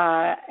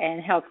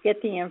 and help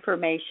get the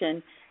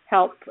information,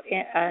 help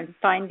in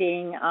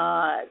finding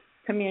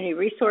community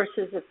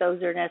resources if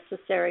those are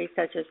necessary,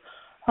 such as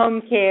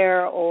home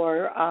care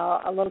or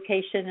a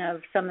location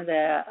of some of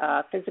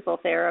the physical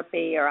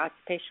therapy or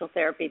occupational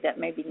therapy that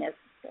may be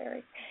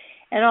necessary.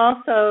 And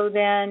also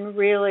then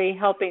really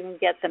helping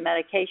get the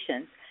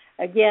medications.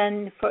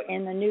 Again,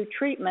 in the new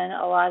treatment,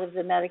 a lot of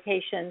the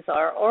medications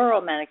are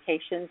oral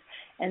medications,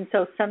 and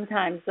so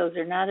sometimes those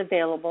are not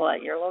available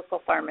at your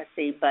local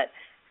pharmacy, but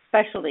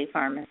specialty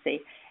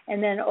pharmacy.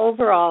 And then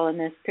overall in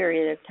this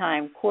period of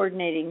time,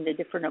 coordinating the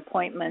different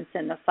appointments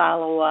and the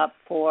follow-up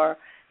for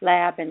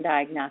lab and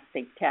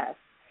diagnostic tests.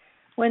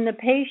 When the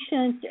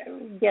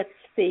patient gets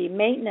the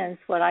maintenance,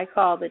 what I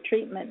call the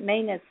treatment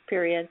maintenance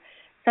period,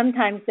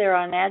 sometimes they're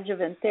on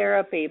adjuvant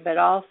therapy, but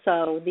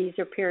also these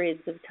are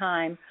periods of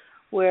time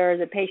where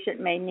the patient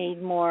may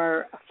need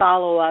more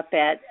follow-up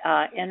at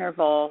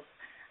intervals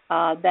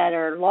that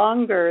are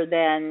longer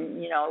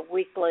than,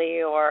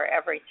 weekly or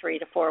every 3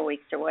 to 4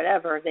 weeks or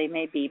whatever. They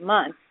may be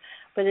months,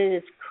 but it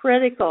is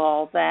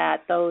critical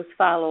that those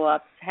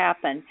follow-ups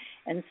happen.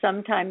 And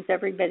sometimes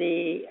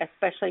everybody,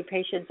 especially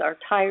patients, are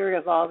tired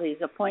of all these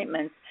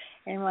appointments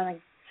and want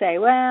to say,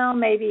 well,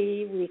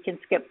 maybe we can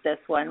skip this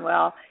one.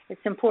 Well,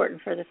 it's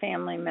important for the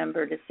family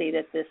member to see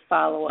that this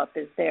follow-up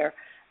is there,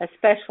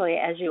 especially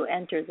as you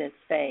enter this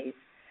phase.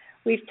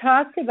 We've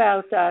talked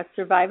about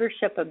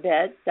survivorship a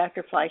bit.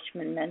 Dr.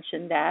 Fleischman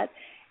mentioned that.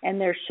 And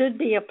there should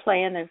be a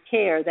plan of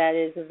care that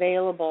is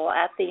available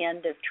at the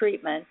end of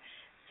treatment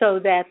so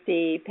that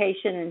the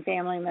patient and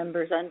family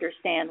members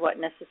understand what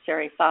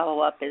necessary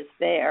follow-up is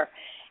there.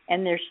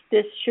 And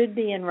this should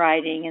be in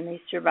writing, and these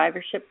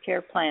survivorship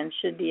care plans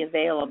should be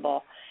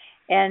available.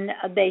 And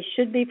they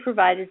should be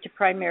provided to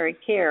primary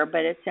care,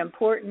 but it's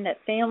important that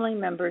family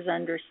members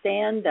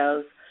understand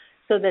those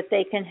so that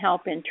they can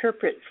help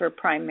interpret for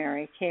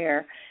primary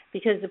care,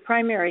 because the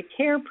primary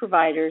care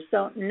providers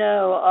don't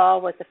know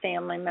all what the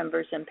family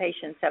members and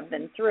patients have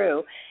been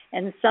through,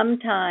 and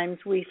sometimes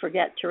we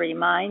forget to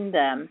remind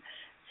them,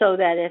 so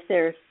that if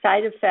there's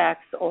side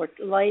effects or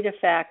late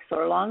effects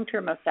or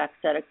long-term effects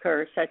that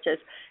occur, such as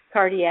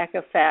cardiac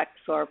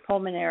effects or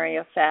pulmonary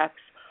effects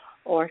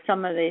or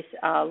some of these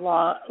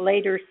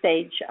later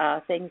stage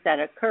things that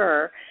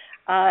occur,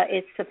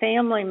 it's the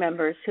family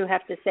members who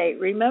have to say,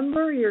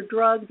 remember your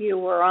drug you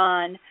were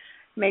on,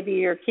 maybe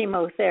your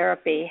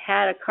chemotherapy,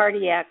 had a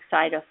cardiac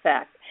side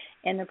effect.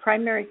 And the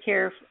primary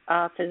care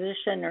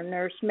physician or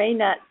nurse may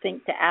not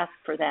think to ask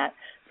for that.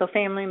 So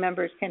family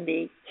members can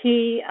be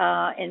key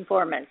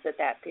informants at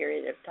that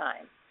period of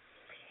time.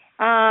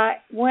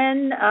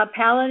 When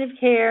palliative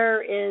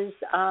care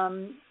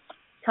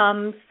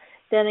comes,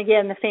 then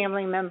again the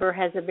family member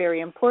has a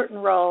very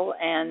important role,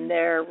 and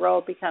their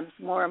role becomes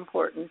more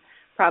important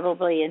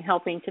probably in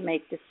helping to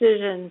make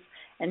decisions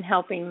and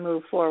helping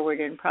move forward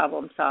in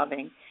problem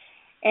solving.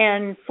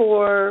 And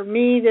for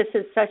me, this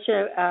is such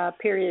a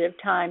period of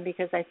time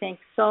because I think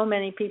so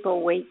many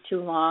people wait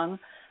too long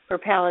for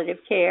palliative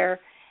care.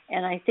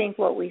 And I think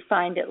what we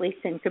find, at least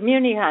in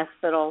community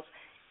hospitals,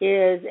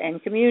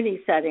 and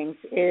community settings,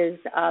 is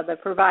the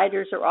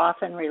providers are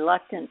often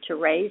reluctant to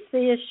raise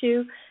the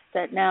issue,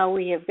 that now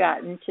we have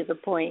gotten to the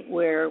point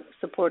where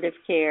supportive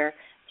care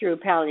through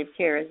palliative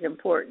care is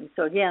important.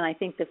 So again, I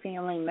think the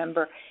family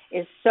member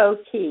is so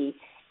key.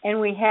 And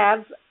we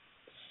have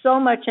so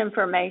much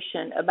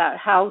information about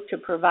how to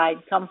provide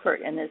comfort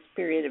in this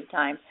period of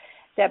time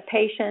that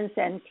patients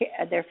and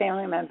their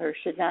family members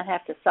should not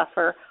have to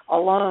suffer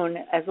alone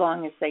as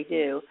long as they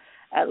do,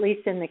 at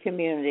least in the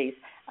communities.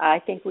 I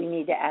think we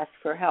need to ask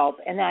for help.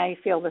 And I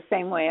feel the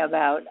same way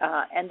about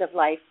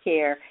end-of-life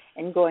care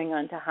and going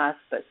on to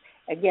hospice.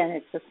 Again,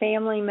 it's the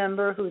family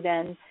member who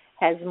then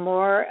has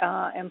more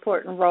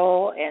important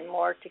role and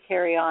more to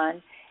carry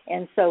on,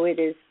 and so it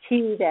is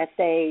key that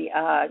they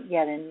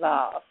get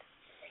involved.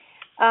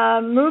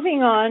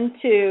 Moving on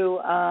to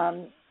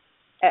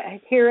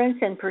adherence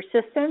and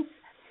persistence,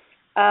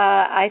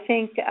 I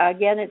think,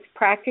 again, it's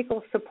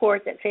practical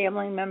support that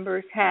family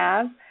members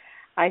have.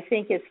 I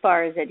think as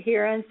far as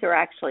adherence or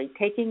actually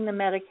taking the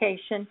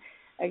medication,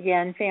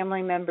 again,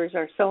 family members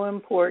are so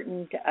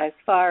important as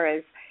far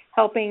as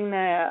helping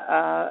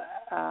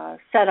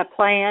set a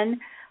plan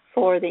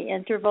for the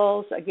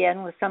intervals,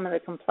 again, with some of the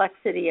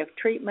complexity of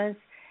treatments.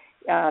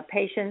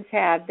 Patients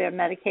have their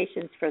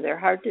medications for their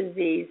heart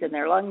disease and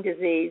their lung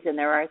disease and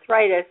their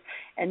arthritis,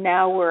 and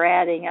now we're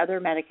adding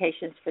other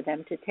medications for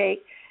them to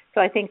take.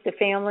 So I think the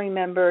family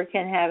member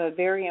can have a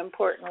very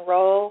important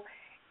role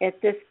at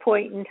this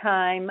point in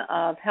time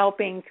of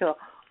helping to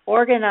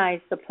organize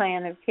the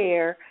plan of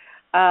care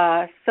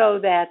so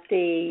that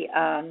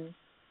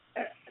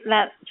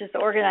not just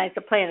organize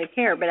the plan of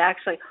care, but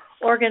actually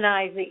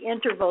organize the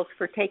intervals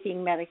for taking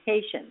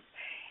medications.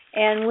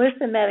 And with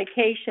the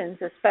medications,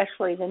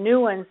 especially the new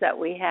ones that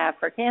we have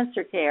for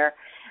cancer care,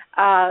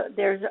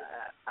 there's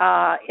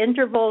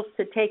intervals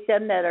to take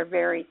them that are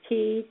very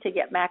key to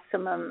get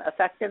maximum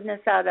effectiveness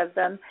out of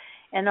them,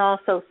 and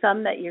also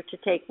some that you're to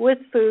take with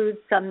foods,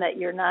 some that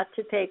you're not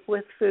to take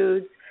with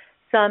foods,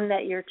 some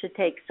that you're to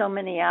take so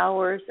many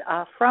hours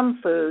from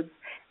foods.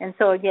 And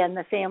so, again,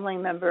 the family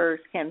members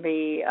can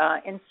be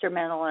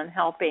instrumental in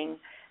helping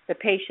the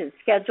patient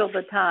schedule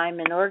the time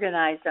and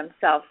organize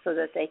themselves so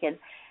that they can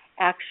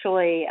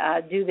actually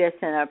do this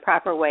in a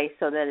proper way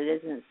so that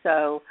it isn't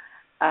so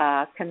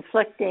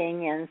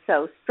conflicting and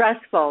so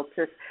stressful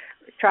to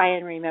try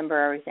and remember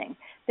everything.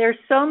 There's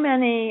so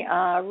many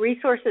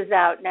resources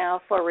out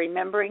now for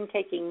remembering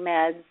taking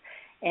meds,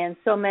 and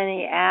so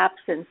many apps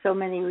and so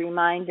many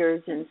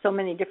reminders and so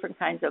many different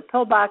kinds of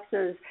pill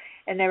boxes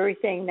and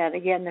everything that,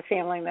 again, the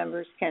family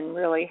members can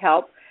really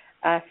help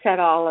set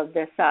all of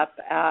this up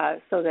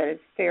so that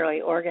it's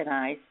fairly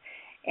organized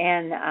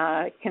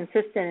and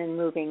consistent in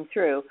moving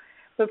through.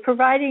 But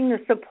providing the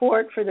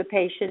support for the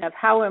patient of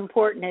how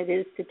important it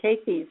is to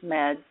take these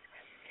meds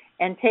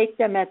and take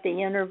them at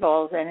the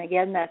intervals, and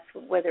again, that's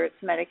whether it's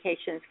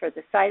medications for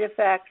the side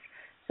effects,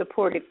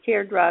 supportive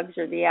care drugs,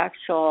 or the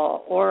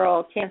actual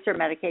oral cancer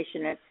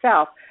medication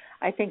itself.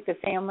 I think the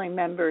family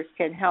members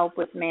can help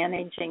with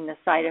managing the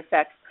side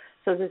effects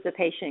so that the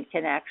patient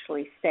can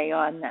actually stay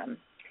on them.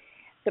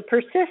 The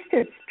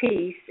persistence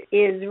piece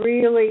is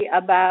really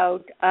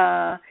about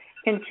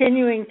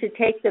continuing to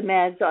take the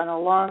meds on a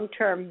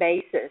long-term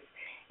basis.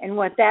 And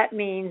what that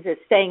means is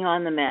staying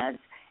on the meds,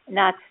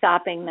 not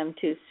stopping them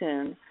too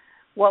soon.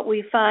 What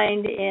we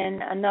find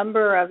in a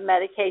number of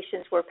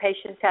medications where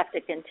patients have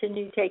to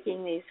continue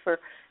taking these for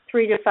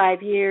 3 to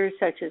 5 years,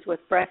 such as with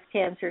breast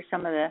cancer,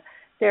 some of the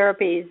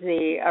therapies,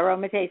 the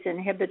aromatase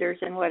inhibitors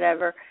and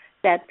whatever,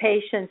 that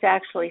patients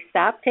actually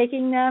stop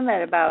taking them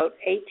at about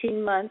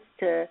 18 months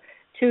to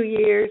 2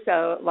 years.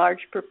 A large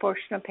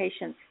proportion of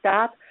patients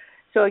stop.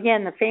 So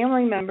again, the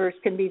family members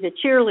can be the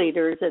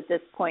cheerleaders at this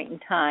point in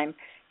time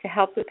to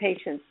help the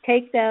patients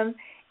take them,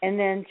 and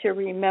then to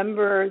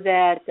remember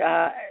that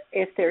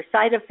if there are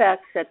side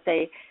effects, that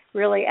they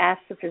really ask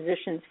the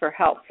physicians for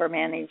help for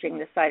managing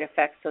the side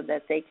effects so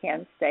that they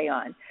can stay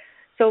on.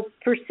 So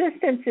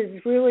persistence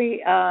is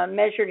really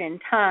measured in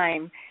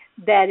time,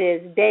 that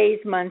is days,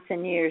 months,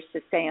 and years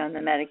to stay on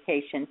the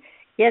medication,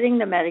 getting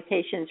the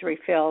medications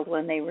refilled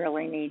when they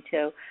really need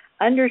to,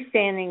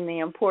 understanding the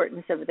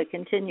importance of the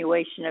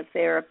continuation of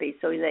therapy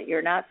so that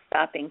you're not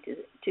stopping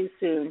too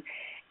soon,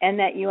 and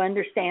that you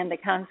understand the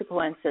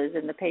consequences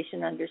and the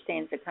patient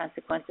understands the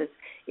consequences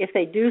if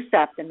they do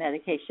stop the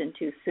medication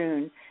too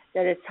soon,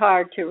 that it's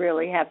hard to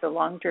really have the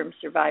long-term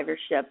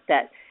survivorship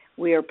that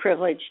we are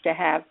privileged to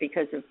have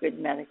because of good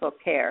medical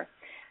care.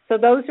 So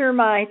those are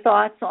my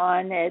thoughts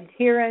on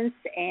adherence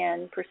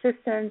and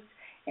persistence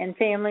and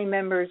family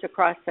members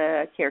across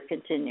the care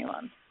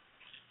continuum.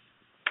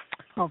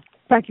 Oh,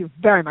 thank you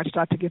very much,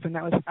 Dr. Given.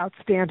 That was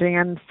outstanding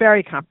and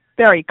very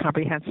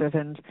comprehensive,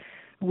 and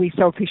we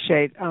so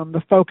appreciate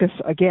the focus,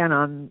 again,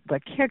 on the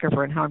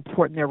caregiver and how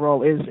important their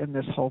role is in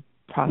this whole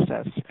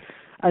process.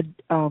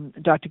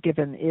 Dr.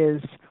 Given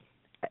is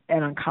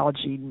an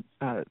oncology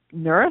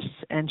nurse,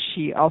 and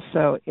she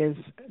also is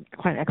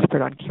quite an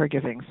expert on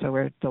caregiving, so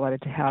we're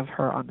delighted to have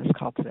her on this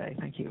call today.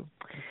 Thank you.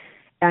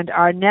 And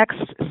our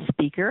next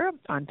speaker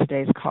on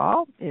today's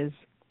call is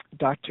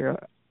Dr.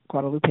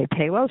 Guadalupe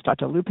Palos.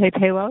 Dr. Lupe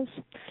Palos.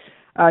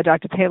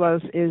 Dr.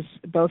 Palos is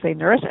both a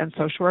nurse and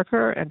social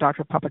worker and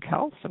doctor of public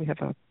health, so we have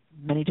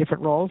many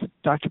different roles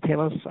Dr.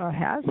 Palos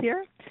has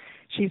here.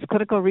 She's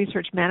Clinical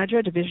Research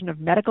Manager, Division of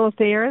Medical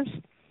Affairs,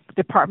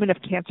 Department of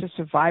Cancer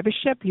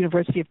Survivorship,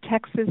 University of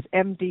Texas,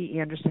 MD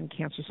Anderson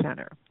Cancer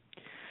Center.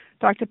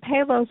 Dr.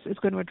 Palos is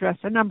going to address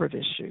a number of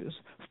issues: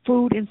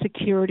 food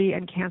insecurity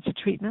and cancer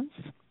treatments,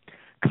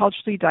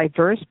 culturally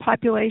diverse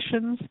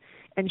populations,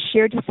 and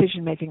shared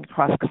decision-making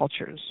across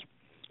cultures.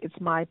 It's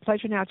my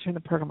pleasure now to turn the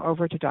program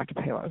over to Dr.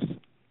 Palos.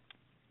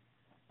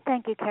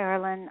 Thank you,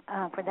 Carolyn,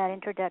 for that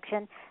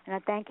introduction, and a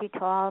thank you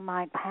to all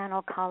my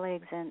panel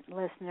colleagues and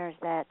listeners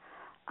that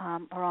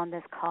are on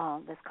this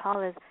call. This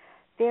call is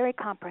very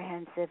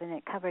comprehensive, and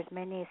it covers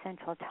many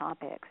essential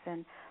topics,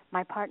 and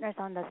my partners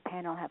on this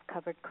panel have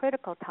covered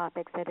critical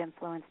topics that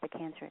influence the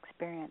cancer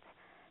experience.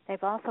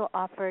 They've also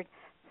offered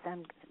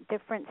some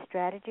different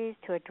strategies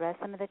to address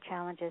some of the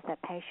challenges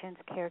that patients,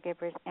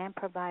 caregivers, and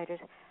providers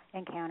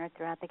encounter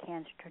throughout the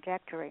cancer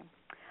trajectory.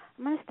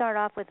 I'm going to start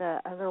off with a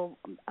little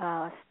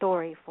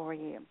story for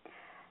you.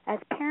 As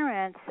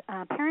parents,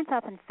 parents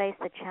often face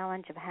the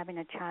challenge of having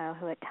a child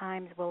who at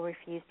times will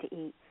refuse to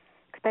eat,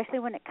 especially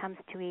when it comes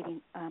to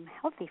eating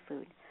healthy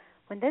food.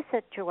 When this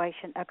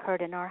situation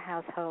occurred in our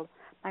household,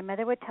 my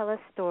mother would tell us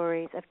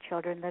stories of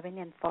children living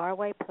in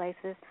faraway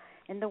places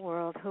in the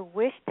world who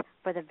wished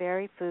for the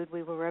very food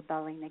we were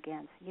rebelling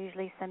against,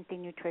 usually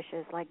something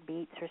nutritious like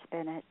beets or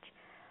spinach.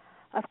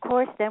 Of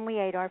course, then we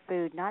ate our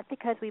food, not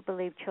because we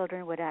believed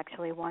children would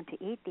actually want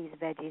to eat these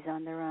veggies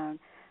on their own,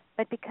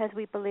 but because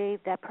we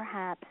believed that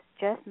perhaps,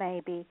 just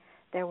maybe,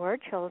 there were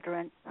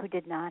children who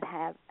did not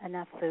have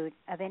enough food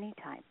of any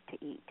type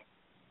to eat.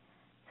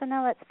 So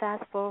now let's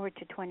fast forward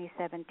to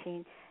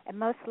 2017, and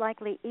most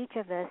likely each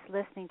of us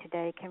listening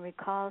today can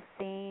recall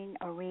seeing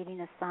or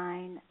reading a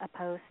sign, a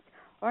post,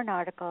 or an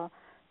article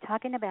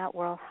talking about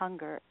world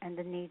hunger and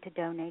the need to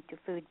donate to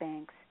food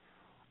banks.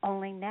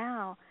 Only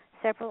now,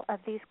 several of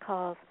these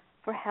calls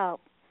for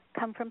help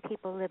come from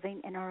people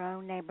living in our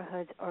own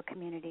neighborhoods or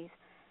communities,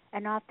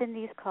 and often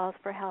these calls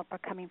for help are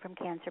coming from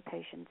cancer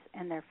patients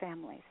and their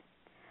families.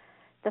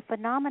 The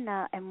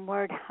phenomena and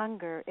word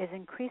hunger is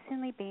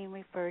increasingly being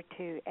referred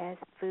to as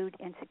food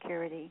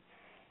insecurity.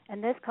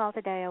 In this call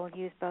today, I will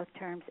use both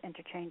terms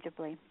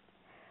interchangeably.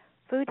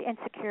 Food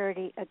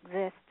insecurity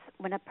exists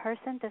when a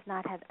person does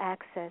not have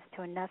access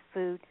to enough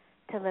food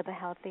to live a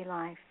healthy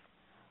life.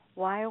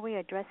 Why are we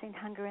addressing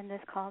hunger in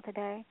this call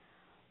today?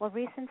 Well,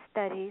 recent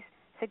studies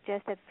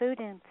suggest that food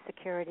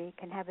insecurity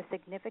can have a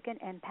significant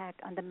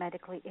impact on the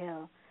medically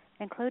ill,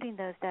 including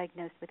those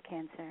diagnosed with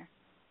cancer.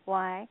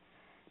 Why?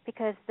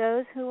 Because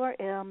those who are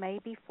ill may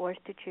be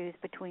forced to choose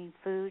between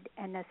food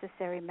and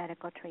necessary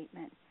medical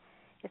treatment.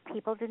 If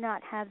people do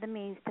not have the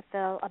means to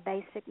fill a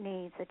basic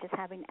need, such as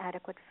having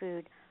adequate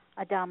food,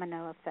 a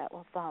domino effect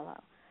will follow.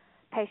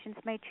 Patients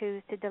may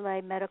choose to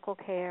delay medical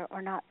care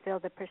or not fill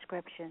the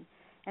prescription.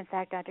 In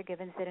fact, Dr.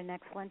 Givens did an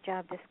excellent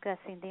job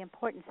discussing the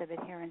importance of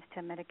adherence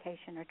to a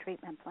medication or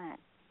treatment plan.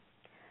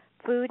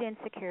 Food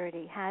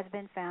insecurity has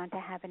been found to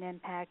have an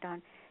impact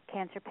on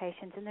cancer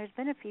patients, and there's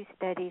been a few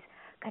studies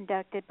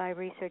conducted by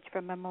research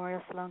from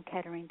Memorial Sloan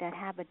Kettering that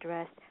have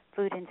addressed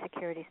food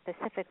insecurity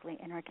specifically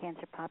in our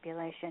cancer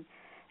population,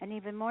 and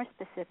even more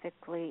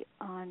specifically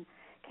on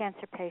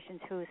cancer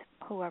patients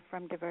who are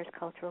from diverse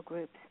cultural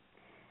groups.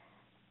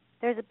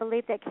 There's a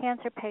belief that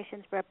cancer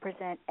patients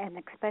represent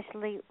an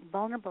especially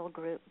vulnerable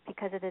group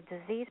because of the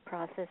disease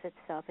process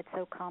itself. It's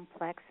so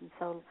complex and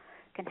so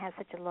can have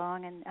such a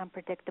long and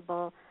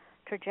unpredictable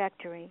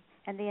trajectory.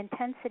 And the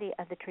intensity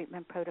of the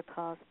treatment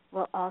protocols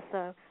will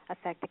also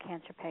affect the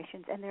cancer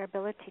patients and their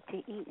ability to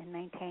eat and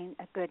maintain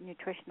a good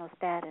nutritional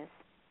status.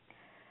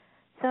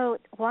 So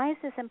why is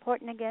this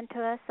important again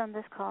to us on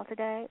this call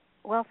today?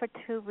 Well, for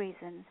two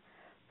reasons.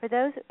 For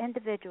those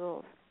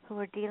individuals who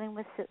are dealing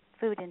with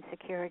food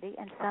insecurity,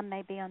 and some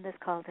may be on this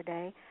call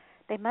today,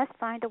 they must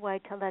find a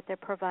way to let their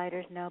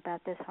providers know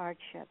about this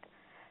hardship.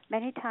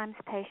 Many times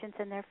patients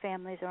and their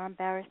families are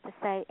embarrassed to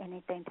say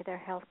anything to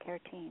their healthcare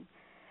team.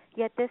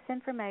 Yet this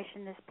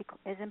information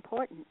is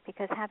important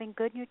because having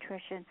good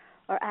nutrition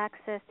or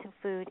access to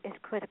food is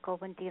critical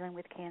when dealing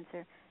with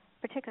cancer,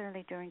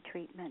 particularly during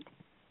treatment.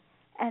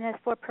 And as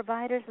for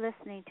providers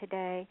listening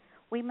today,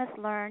 we must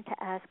learn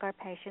to ask our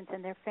patients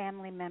and their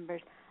family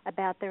members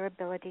about their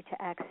ability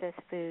to access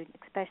food,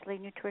 especially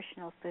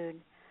nutritional food.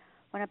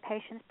 When a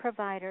patient's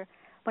provider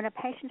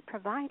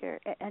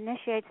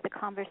initiates the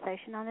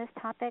conversation on this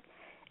topic,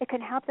 it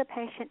can help the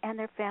patient and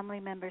their family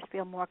members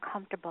feel more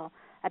comfortable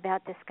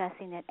about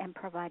discussing it and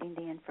providing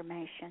the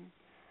information.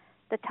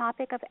 The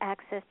topic of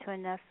access to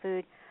enough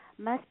food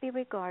must be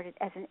regarded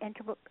as an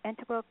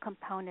integral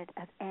component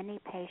of any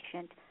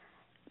patient,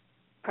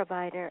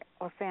 provider,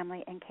 or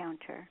family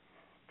encounter.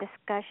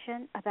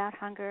 Discussion about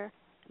hunger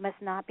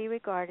must not be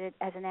regarded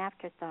as an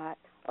afterthought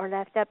or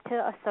left up to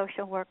a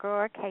social worker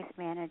or a case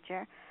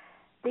manager.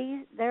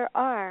 There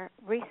are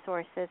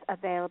resources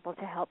available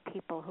to help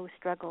people who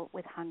struggle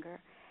with hunger.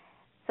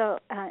 So,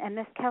 and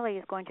Ms. Kelly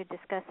is going to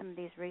discuss some of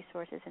these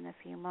resources in a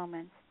few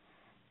moments.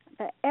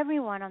 But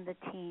everyone on the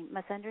team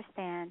must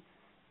understand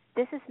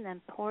this is an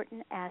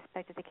important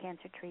aspect of the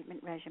cancer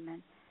treatment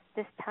regimen.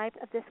 This type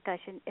of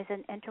discussion is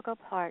an integral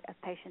part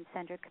of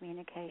patient-centered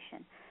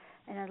communication.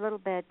 In a little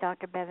bit,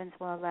 Dr. Bevans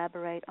will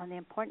elaborate on the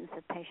importance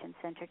of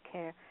patient-centered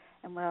care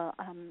and will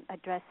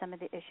address some of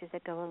the issues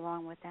that go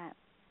along with that.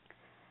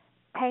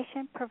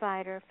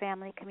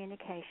 Patient-provider-family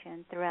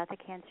communication throughout the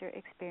cancer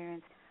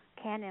experience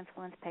can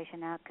influence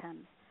patient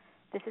outcomes.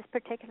 This is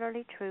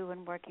particularly true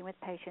when working with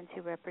patients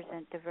who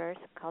represent diverse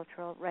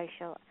cultural,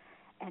 racial,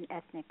 and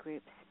ethnic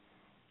groups.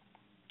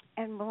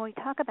 And when we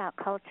talk about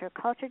culture,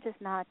 culture does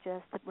not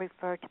just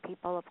refer to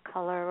people of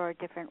color or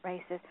different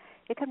races.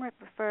 It can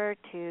refer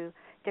to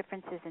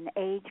differences in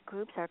age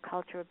groups, our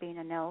culture of being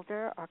an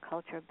elder, our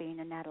culture of being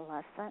an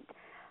adolescent.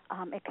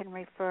 It can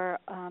refer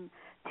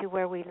to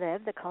where we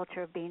live, the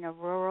culture of being a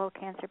rural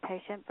cancer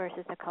patient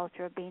versus the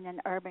culture of being an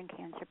urban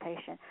cancer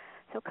patient.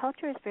 So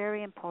culture is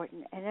very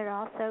important, and it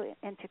also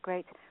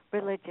integrates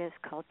religious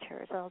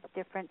cultures, all the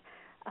different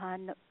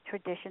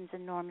traditions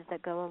and norms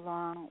that go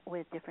along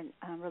with different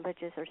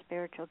religious or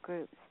spiritual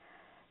groups.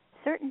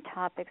 Certain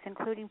topics,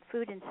 including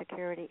food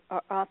insecurity,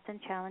 are often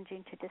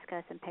challenging to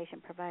discuss in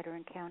patient-provider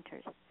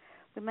encounters.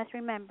 We must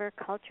remember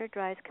culture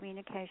drives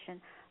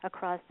communication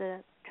across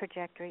the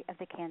trajectory of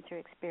the cancer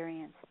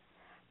experience.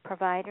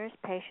 Providers,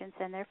 patients,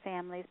 and their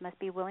families must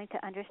be willing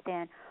to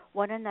understand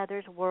one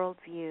another's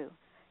worldview.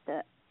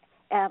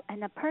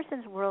 And a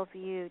person's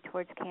worldview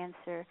towards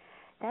cancer,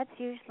 that's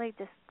usually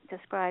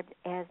described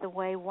as the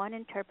way one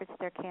interprets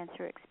their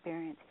cancer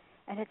experience,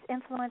 and it's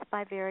influenced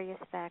by various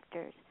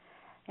factors,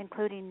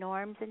 including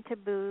norms and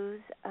taboos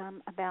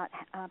about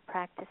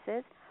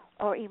practices,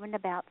 or even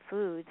about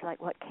foods,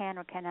 like what can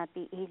or cannot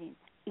be eaten.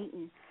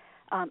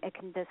 It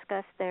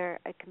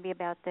can be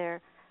about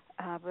their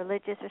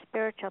religious or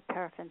spiritual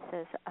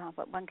preferences,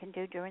 what one can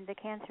do during the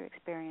cancer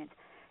experience.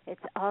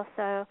 It's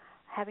also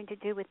having to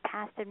do with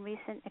past and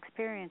recent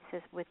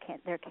experiences with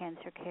their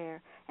cancer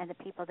care and the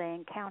people they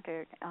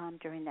encountered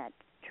during that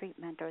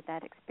treatment or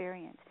that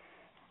experience.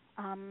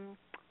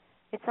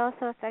 It's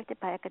also affected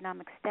by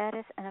economic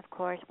status and, of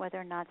course, whether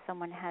or not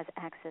someone has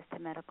access to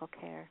medical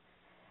care.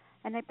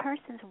 And a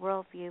person's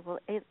worldview will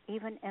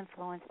even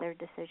influence their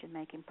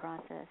decision-making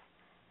process.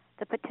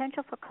 The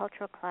potential for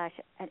cultural clash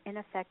and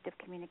ineffective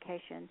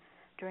communication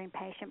during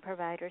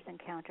patient-providers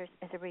encounters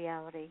is a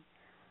reality.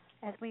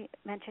 As we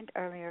mentioned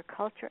earlier,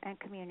 culture and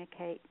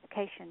communication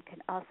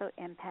can also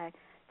impact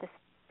the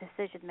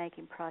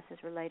decision-making process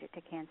related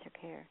to cancer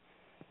care.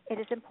 It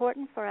is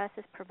important for us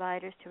as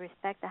providers to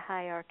respect the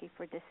hierarchy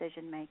for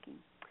decision-making.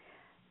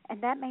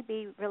 And that may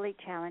be really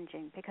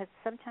challenging because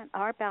sometimes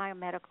our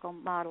biomedical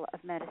model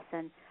of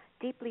medicine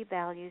deeply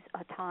values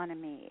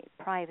autonomy,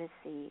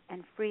 privacy,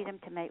 and freedom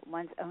to make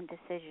one's own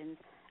decisions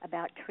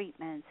about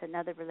treatments and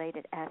other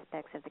related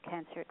aspects of the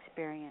cancer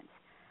experience.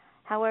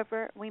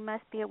 However, we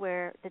must be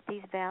aware that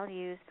these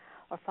values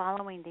or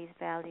following these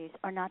values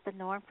are not the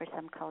norm for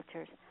some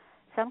cultures.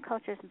 Some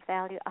cultures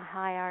value a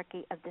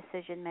hierarchy of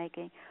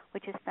decision-making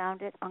which is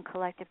founded on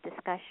collective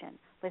discussion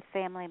with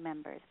family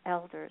members,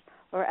 elders,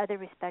 or other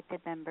respected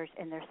members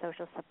in their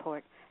social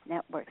support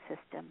network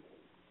system.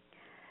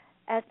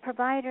 As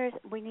providers,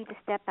 we need to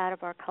step out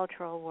of our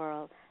cultural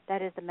world,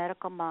 that is the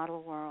medical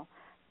model world.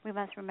 We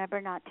must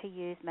remember not to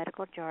use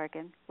medical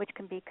jargon, which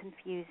can be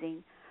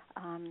confusing,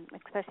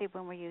 especially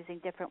when we're using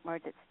different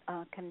words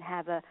that can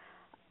have a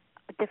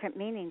different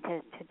meaning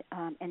to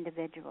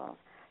individuals.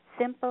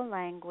 Simple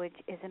language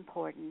is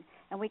important,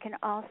 and we can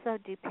also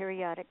do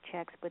periodic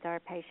checks with our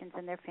patients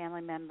and their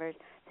family members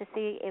to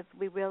see if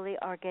we really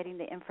are getting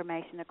the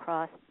information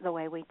across the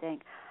way we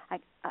think.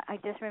 I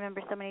just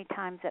remember so many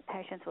times that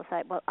patients will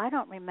say, well, I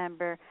don't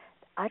remember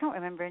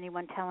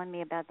anyone telling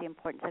me about the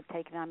importance of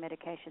taking our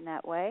medication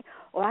that way,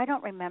 or I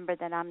don't remember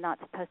that I'm not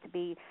supposed to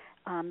be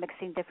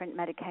mixing different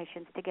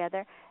medications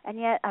together. And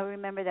yet I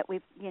remember that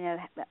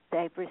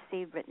they've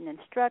received written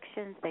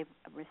instructions, they've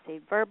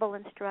received verbal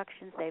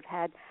instructions, they've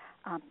had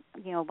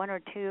one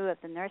or two of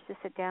the nurses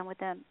sit down with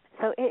them.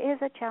 So it is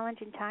a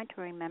challenging time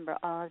to remember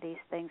all of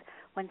these things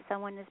when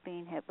someone is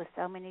being hit with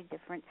so many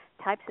different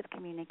types of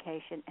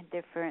communication and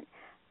different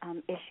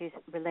issues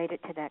related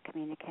to that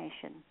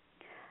communication.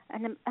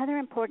 And the other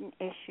important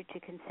issue to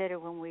consider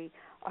when we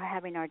are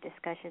having our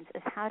discussions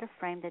is how to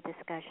frame the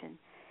discussion,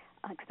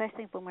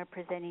 especially when we're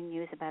presenting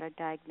news about a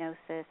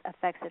diagnosis,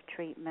 effects of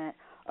treatment,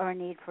 or a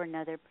need for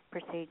another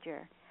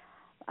procedure.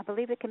 I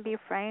believe it can be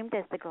framed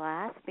as the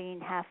glass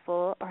being half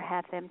full or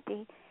half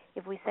empty.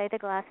 If we say the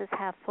glass is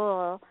half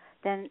full,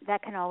 then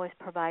that can always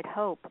provide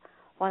hope,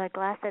 while a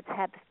glass that's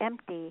half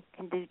empty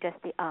can do just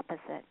the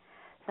opposite.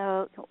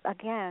 So,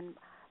 again,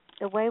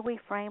 the way we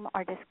frame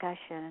our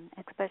discussion,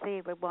 especially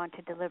if we want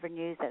to deliver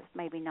news that's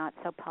maybe not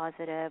so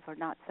positive or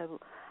not so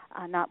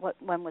not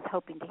what one was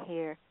hoping to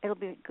hear. It'll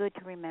be good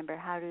to remember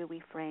how do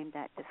we frame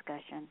that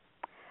discussion.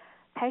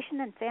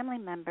 Patient and family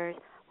members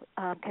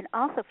can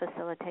also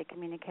facilitate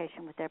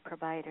communication with their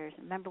providers.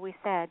 Remember, we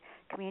said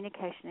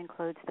communication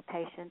includes the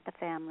patient, the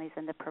families,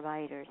 and the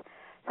providers.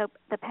 So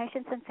the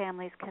patients and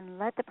families can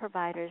let the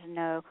providers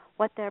know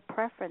what their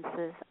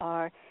preferences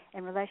are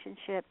in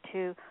relationship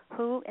to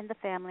who in the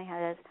family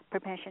has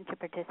permission to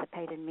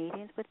participate in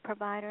meetings with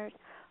providers,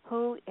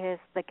 who is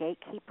the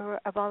gatekeeper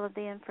of all of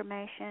the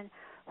information,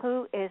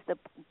 who is the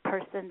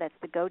person that's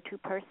the go-to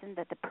person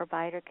that the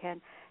provider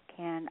can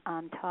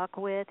talk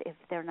with if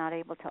they're not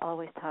able to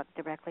always talk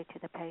directly to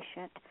the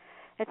patient.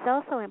 It's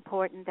also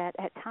important that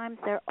at times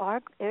there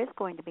is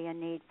going to be a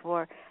need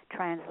for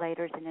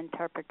translators and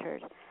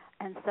interpreters.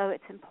 And so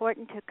it's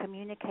important to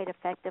communicate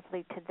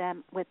effectively to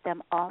them with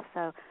them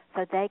also,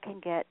 so they can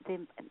get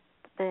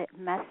the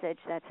message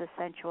that's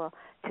essential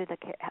to the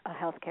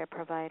healthcare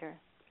provider.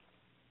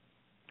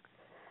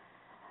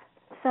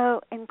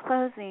 So in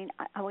closing,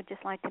 I would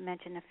just like to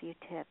mention a few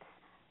tips.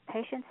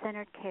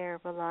 Patient-centered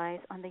care relies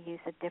on the use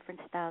of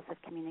different styles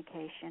of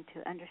communication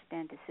to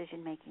understand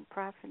decision-making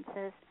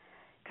preferences,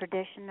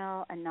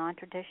 traditional and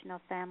non-traditional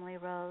family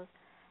roles,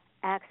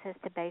 access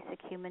to basic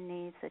human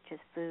needs such as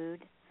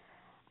food.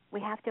 We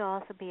have to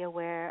also be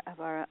aware of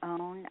our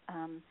own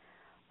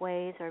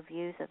ways or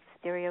views of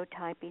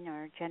stereotyping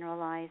or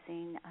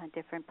generalizing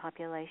different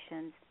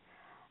populations.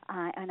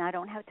 And I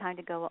don't have time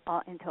to go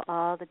into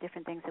all the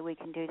different things that we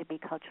can do to be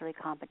culturally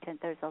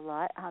competent. There's a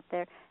lot out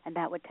there, and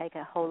that would take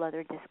a whole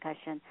other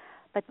discussion.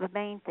 But the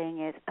main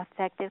thing is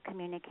effective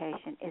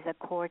communication is a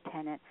core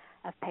tenet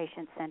of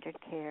patient-centered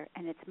care,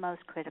 and it's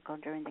most critical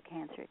during the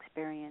cancer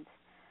experience.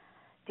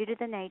 Due to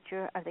the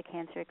nature of the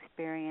cancer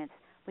experience,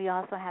 we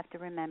also have to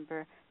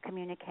remember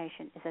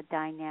communication is a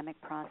dynamic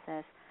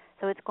process,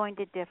 so it's going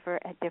to differ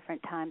at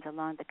different times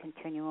along the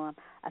continuum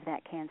of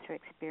that cancer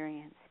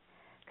experience.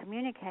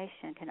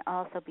 Communication can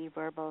also be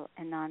verbal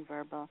and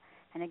nonverbal.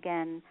 And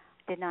again,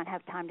 did not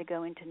have time to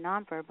go into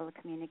nonverbal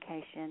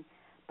communication,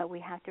 but we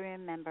have to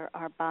remember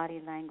our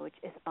body language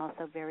is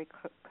also very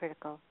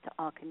critical to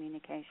all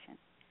communication.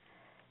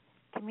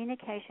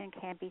 Communication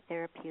can be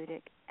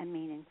therapeutic and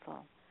meaningful.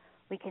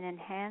 We can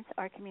enhance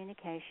our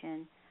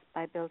communication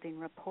by building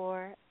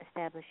rapport,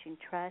 establishing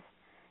trust,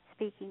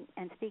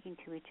 speaking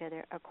to each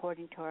other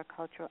according to our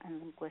cultural and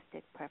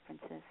linguistic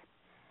preferences.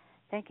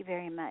 Thank you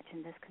very much,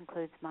 and this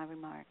concludes my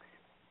remarks.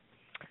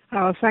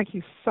 Oh, thank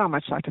you so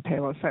much, Dr.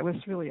 Palos. That was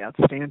really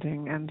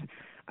outstanding,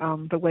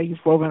 and the way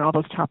you've woven all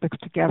those topics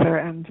together,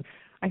 and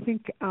I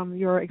think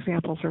your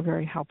examples are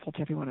very helpful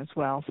to everyone as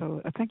well.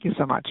 So thank you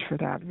so much for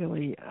that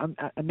really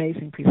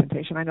amazing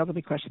presentation. I know there'll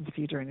be questions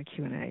for you during the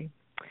Q&A.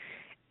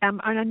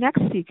 Our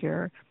next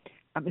speaker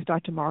is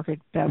Dr.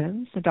 Margaret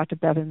Bevans. And Dr.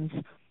 Bevans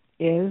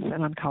is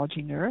an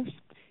oncology nurse.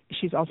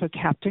 She's also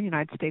Captain,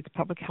 United States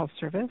Public Health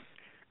Service,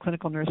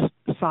 clinical nurse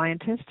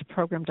scientist,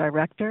 program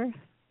director,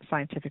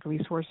 scientific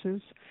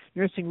resources,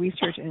 nursing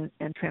research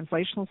and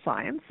translational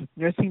science,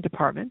 nursing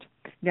department,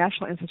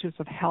 National Institutes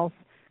of Health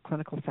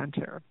Clinical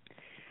Center.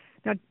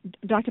 Now,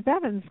 Dr.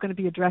 Bevans is going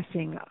to be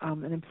addressing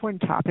an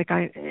important topic.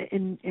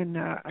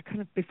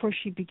 Before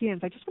she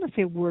begins, I just want to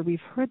say a word. We've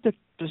heard the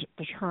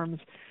terms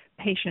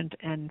patient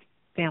and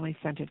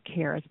family-centered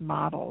care as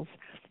models,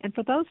 and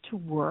for those to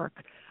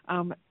work,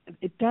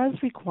 it does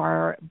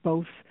require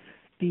both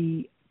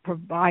the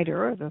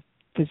provider, the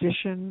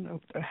physician,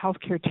 the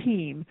healthcare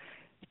team,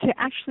 to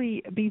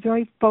actually be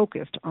very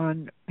focused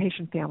on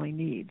patient-family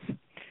needs.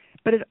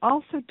 But it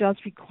also does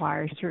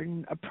require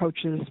certain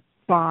approaches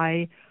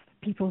by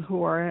people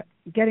who are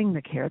getting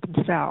the care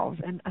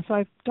themselves. And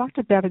so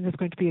Dr. Bevans is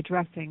going to be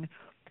addressing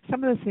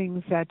some of the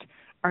things that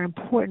are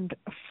important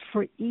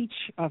for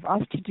each of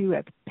us to do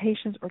as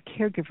patients or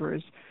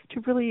caregivers to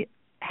really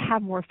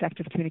have more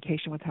effective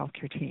communication with the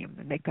healthcare team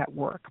and make that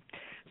work.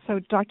 So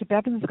Dr.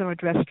 Bevans is going to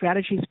address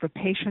strategies for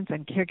patients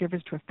and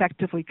caregivers to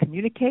effectively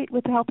communicate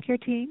with the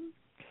healthcare team,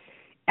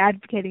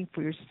 advocating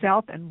for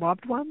yourself and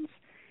loved ones,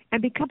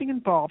 and becoming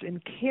involved in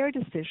care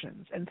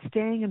decisions and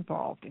staying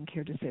involved in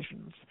care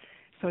decisions.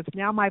 So it's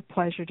now my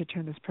pleasure to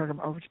turn this program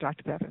over to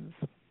Dr. Bevans.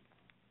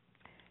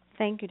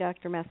 Thank you,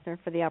 Dr. Messner,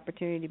 for the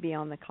opportunity to be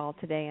on the call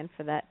today and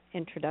for that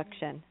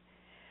introduction.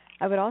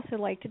 I would also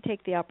like to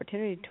take the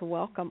opportunity to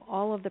welcome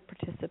all of the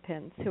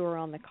participants who are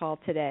on the call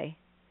today.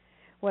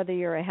 Whether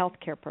you're a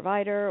healthcare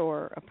provider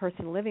or a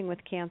person living with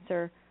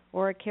cancer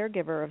or a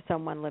caregiver of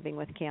someone living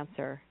with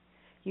cancer,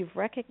 you've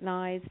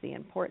recognized the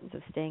importance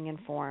of staying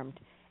informed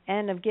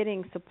and of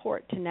getting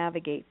support to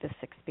navigate this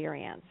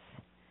experience.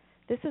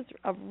 This is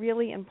a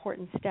really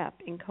important step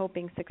in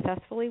coping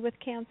successfully with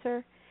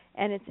cancer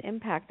and its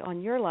impact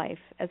on your life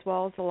as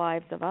well as the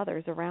lives of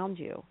others around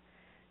you.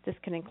 This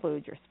can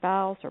include your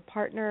spouse or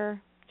partner,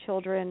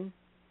 children,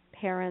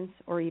 parents,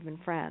 or even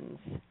friends.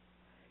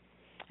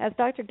 As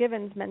Dr.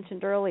 Givens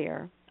mentioned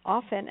earlier,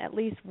 often at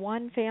least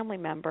one family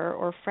member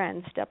or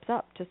friend steps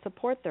up to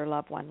support their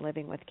loved one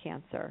living with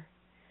cancer.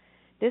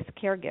 This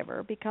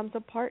caregiver becomes a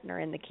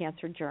partner in the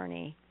cancer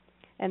journey,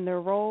 and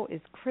their role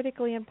is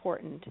critically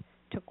important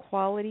to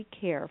quality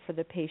care for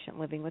the patient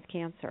living with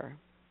cancer.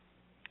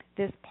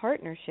 This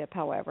partnership,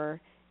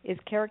 however, is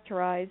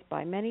characterized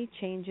by many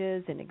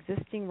changes in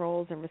existing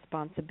roles and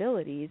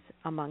responsibilities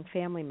among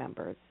family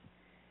members.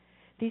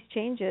 These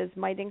changes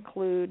might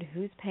include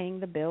who's paying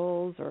the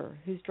bills, or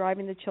who's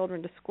driving the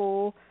children to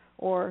school,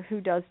 or who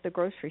does the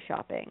grocery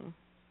shopping.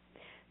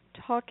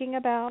 Talking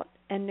about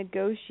and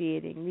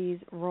negotiating these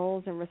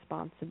roles and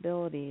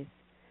responsibilities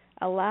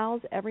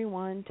allows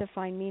everyone to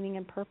find meaning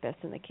and purpose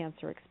in the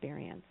cancer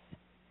experience.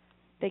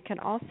 They can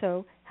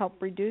also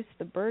help reduce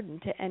the burden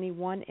to any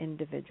one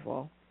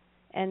individual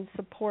and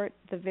support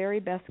the very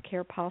best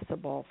care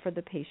possible for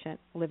the patient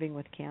living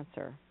with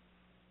cancer.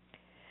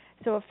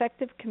 So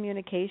effective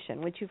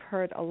communication, which you've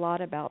heard a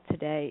lot about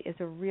today, is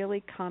a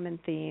really common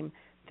theme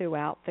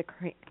throughout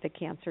the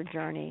cancer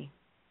journey.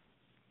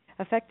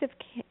 Effective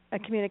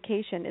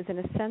communication is an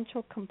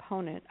essential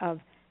component of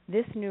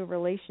this new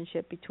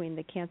relationship between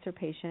the cancer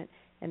patient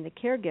and the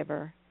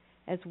caregiver,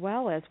 as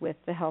well as with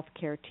the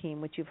healthcare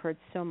team, which you've heard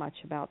so much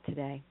about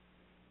today.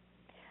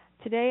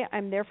 Today,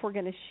 I'm therefore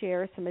going to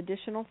share some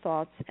additional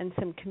thoughts and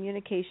some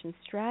communication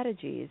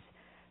strategies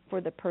for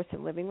the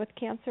person living with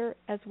cancer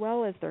as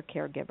well as their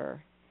caregiver,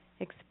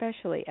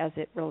 especially as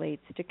it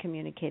relates to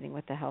communicating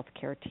with the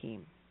healthcare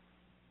team.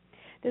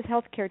 This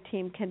healthcare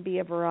team can be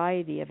a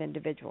variety of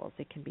individuals.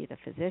 It can be the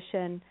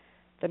physician,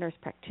 the nurse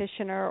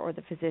practitioner or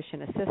the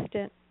physician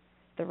assistant,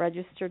 the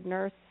registered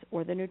nurse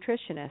or the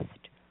nutritionist,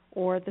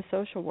 or the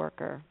social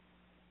worker.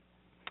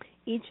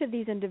 Each of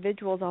these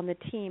individuals on the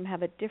team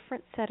have a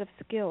different set of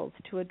skills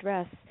to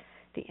address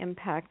the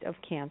impact of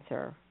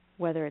cancer,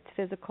 whether it's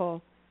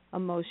physical,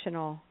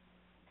 emotional,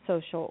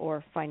 social,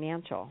 or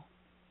financial.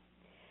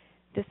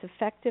 This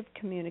effective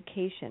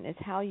communication is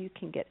how you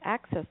can get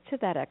access to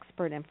that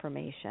expert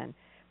information,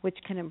 which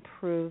can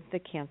improve the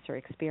cancer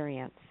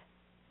experience.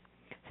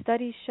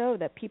 Studies show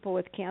that people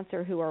with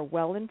cancer who are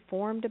well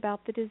informed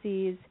about the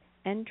disease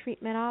and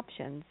treatment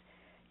options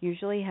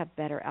usually have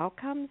better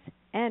outcomes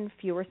and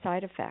fewer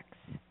side effects.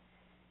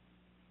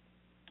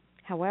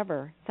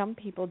 However, some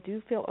people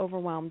do feel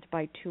overwhelmed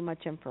by too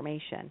much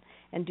information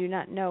and do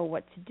not know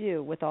what to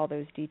do with all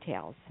those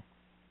details.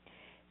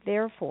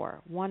 Therefore,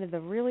 one of the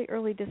really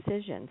early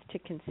decisions to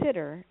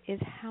consider is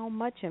how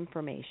much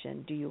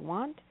information do you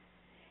want,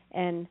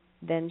 and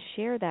then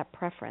share that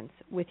preference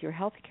with your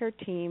healthcare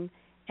team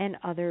and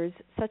others,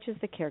 such as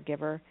the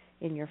caregiver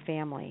in your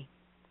family.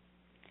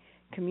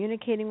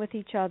 Communicating with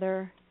each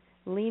other,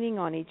 leaning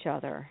on each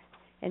other,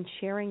 and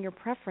sharing your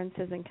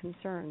preferences and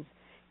concerns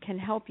can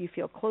help you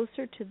feel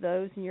closer to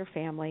those in your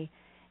family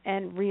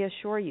and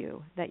reassure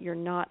you that you're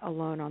not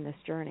alone on this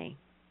journey.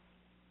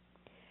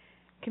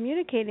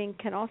 Communicating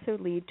can also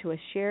lead to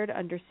a shared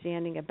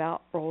understanding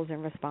about roles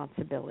and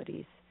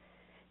responsibilities.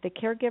 The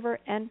caregiver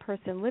and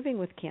person living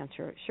with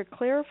cancer should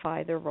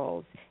clarify their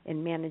roles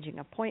in managing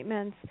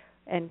appointments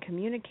and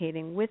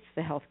communicating with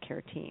the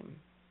healthcare team.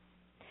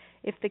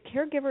 If the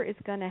caregiver is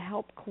going to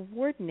help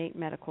coordinate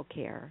medical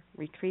care,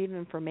 retrieve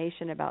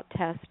information about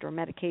tests or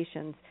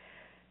medications,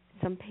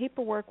 some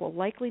paperwork will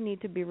likely need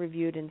to be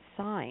reviewed and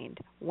signed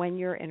when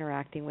you're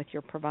interacting with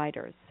your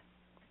providers.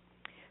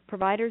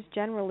 Providers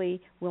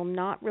generally will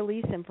not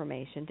release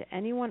information to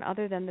anyone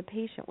other than the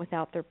patient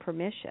without their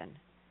permission.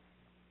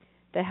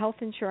 The Health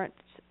Insurance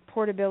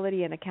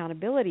Portability and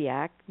Accountability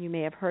Act, you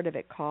may have heard of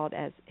it called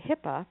as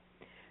HIPAA,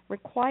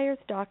 requires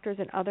doctors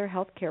and other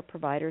healthcare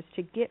providers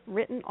to get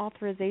written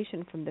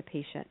authorization from the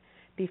patient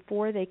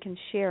before they can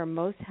share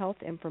most health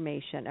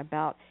information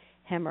about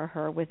him or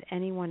her with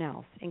anyone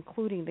else,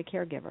 including the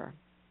caregiver.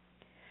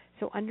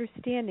 So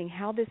understanding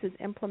how this is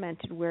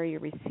implemented where you're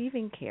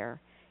receiving care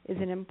is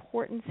an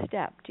important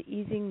step to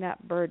easing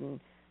that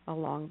burden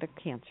along the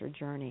cancer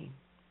journey.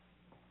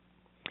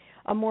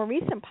 A more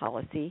recent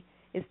policy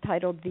is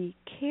titled the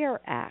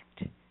CARE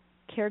Act,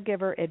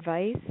 Caregiver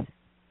Advice,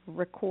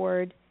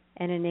 Record,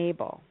 and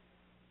Enable.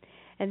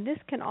 And this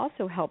can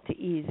also help to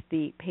ease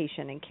the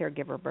patient and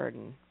caregiver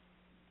burden.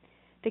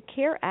 The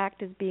CARE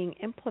Act is being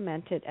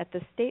implemented at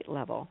the state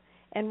level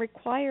and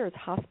requires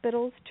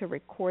hospitals to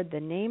record the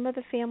name of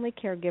the family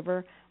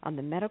caregiver on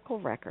the medical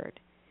record.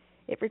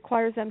 It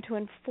requires them to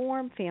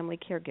inform family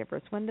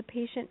caregivers when the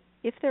patient,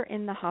 if they're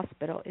in the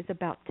hospital, is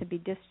about to be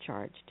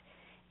discharged,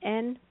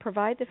 and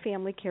provide the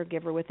family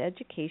caregiver with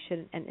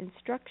education and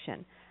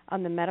instruction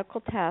on the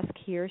medical task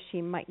he or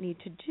she might need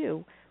to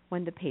do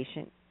when the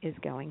patient is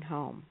going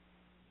home.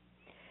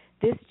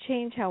 This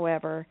change,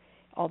 however,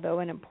 although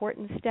an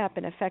important step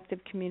in effective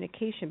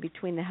communication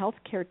between the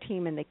healthcare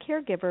team and the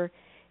caregiver,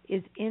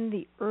 is in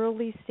the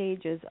early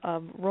stages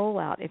of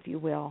rollout, if you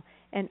will,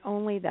 and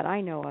only that I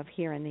know of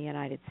here in the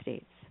United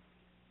States.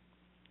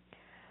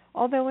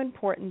 Although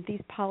important,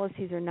 these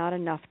policies are not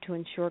enough to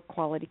ensure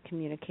quality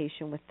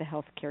communication with the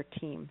healthcare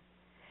team.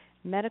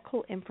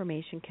 Medical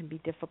information can be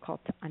difficult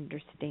to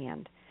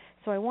understand,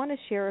 so I want to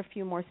share a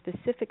few more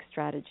specific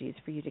strategies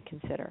for you to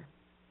consider.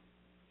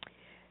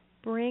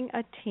 Bring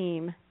a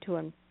team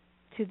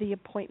to the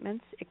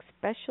appointments,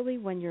 especially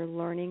when you're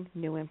learning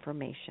new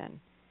information.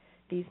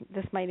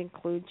 This might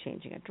include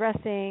changing a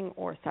dressing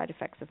or side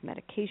effects of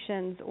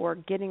medications or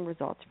getting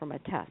results from a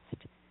test.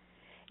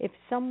 If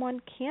someone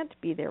can't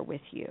be there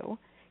with you,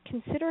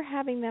 consider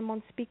having them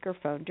on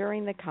speakerphone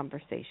during the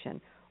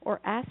conversation or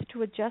ask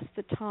to adjust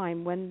the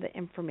time when the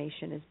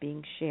information is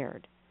being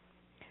shared.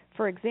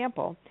 For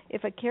example,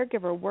 if a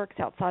caregiver works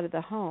outside of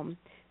the home,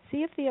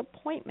 see if the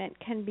appointment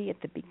can be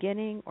at the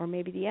beginning or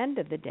maybe the end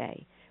of the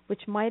day,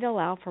 which might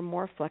allow for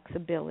more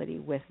flexibility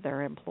with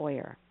their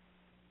employer.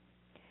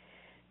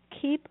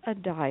 Keep a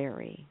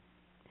diary.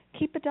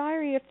 Keep a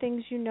diary of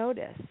things you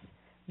notice,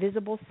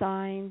 visible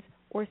signs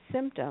or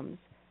symptoms,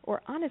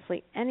 or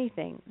honestly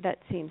anything that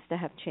seems to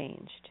have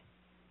changed.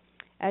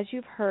 As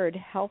you've heard,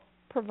 health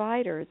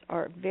providers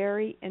are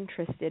very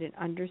interested in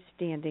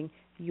understanding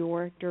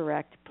your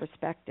direct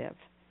perspective.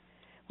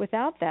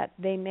 Without that,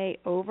 they may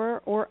over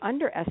or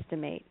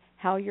underestimate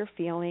how you're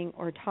feeling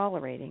or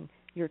tolerating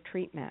your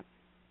treatment.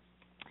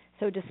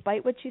 So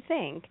despite what you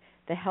think,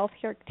 the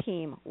healthcare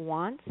team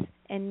wants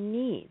and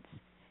needs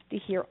to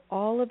hear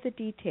all of the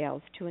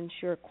details to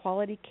ensure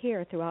quality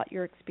care throughout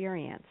your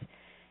experience.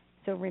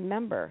 So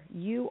remember,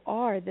 you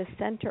are the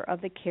center of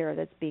the care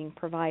that's being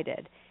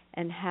provided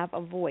and have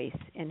a voice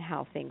in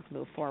how things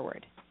move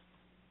forward.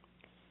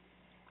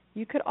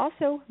 You could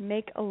also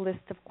make a list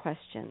of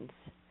questions.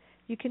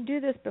 You can do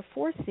this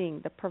before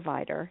seeing the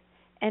provider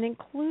and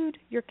include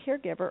your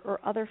caregiver or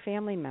other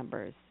family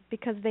members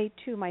because they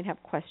too might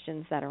have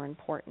questions that are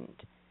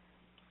important.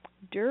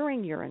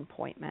 During your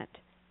appointment,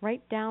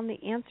 write down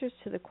the answers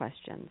to the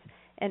questions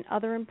and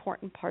other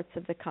important parts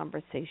of the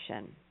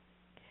conversation.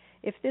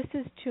 If this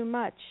is too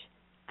much,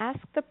 ask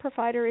the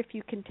provider if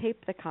you can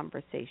tape the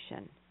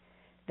conversation.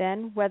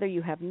 Then, whether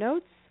you have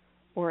notes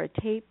or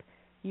a tape,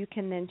 you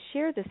can then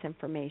share this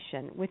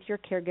information with your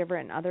caregiver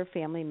and other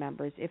family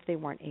members if they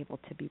weren't able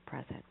to be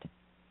present.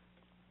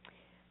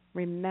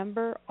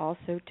 Remember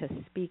also to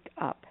speak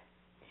up.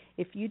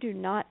 If you do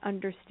not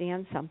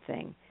understand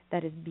something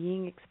that is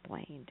being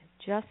explained,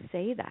 just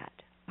say that.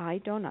 I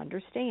don't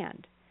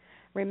understand.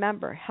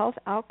 Remember, health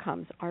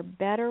outcomes are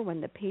better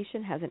when the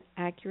patient has an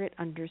accurate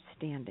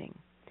understanding.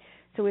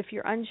 So if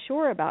you're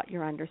unsure about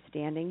your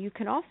understanding, you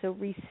can also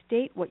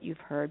restate what you've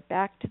heard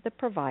back to the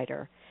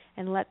provider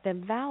and let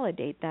them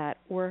validate that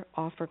or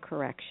offer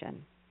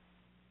correction.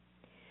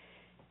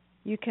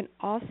 You can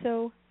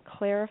also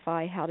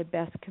clarify how to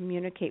best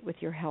communicate with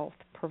your health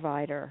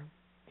provider,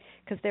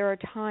 because there are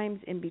times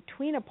in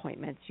between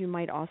appointments you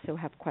might also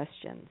have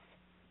questions.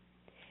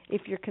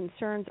 If your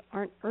concerns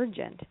aren't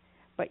urgent,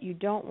 but you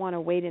don't want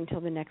to wait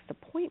until the next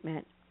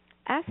appointment,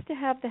 ask to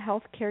have the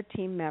healthcare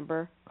team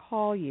member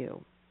call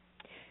you.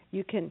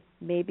 You can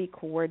maybe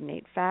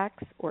coordinate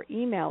fax or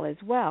email as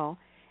well,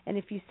 and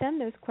if you send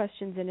those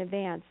questions in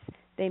advance,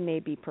 they may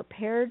be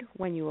prepared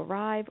when you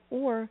arrive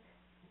or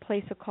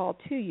place a call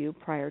to you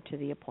prior to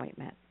the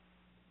appointment.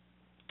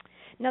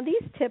 Now,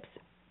 these tips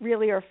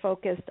really are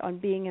focused on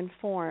being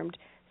informed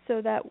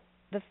so that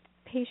the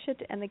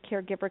patient and the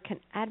caregiver can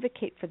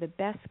advocate for the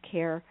best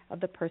care of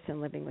the person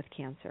living with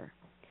cancer.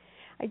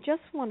 I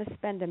just want to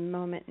spend a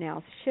moment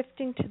now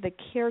shifting to the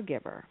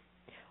caregiver.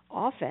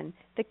 Often,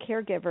 the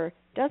caregiver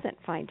doesn't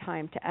find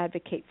time to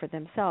advocate for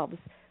themselves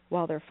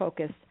while they're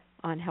focused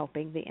on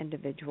helping the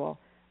individual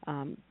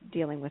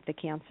dealing with the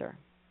cancer.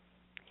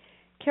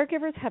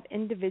 Caregivers have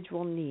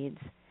individual needs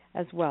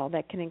as well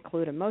that can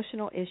include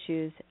emotional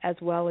issues as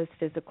well as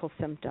physical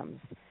symptoms.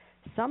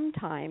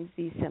 Sometimes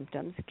these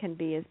symptoms can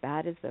be as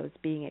bad as those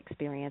being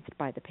experienced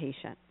by the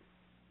patient.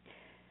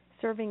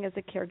 Serving as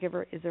a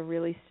caregiver is a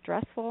really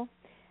stressful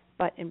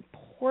but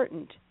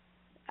important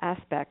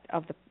aspect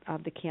of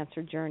the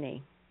cancer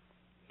journey.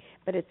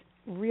 But it's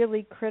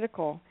really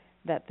critical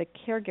that the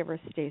caregiver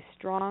stays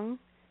strong,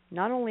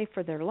 not only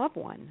for their loved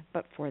one,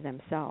 but for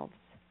themselves.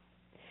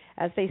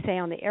 As they say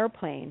on the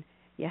airplane,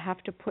 you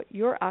have to put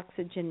your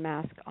oxygen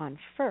mask on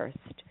first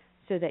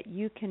so that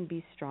you can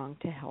be strong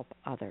to help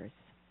others.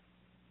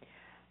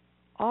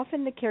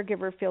 Often the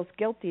caregiver feels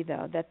guilty,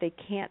 though, that they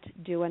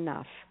can't do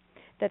enough,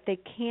 that they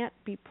can't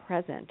be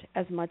present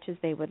as much as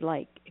they would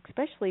like,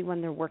 especially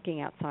when they're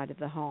working outside of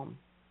the home.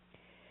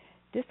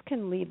 This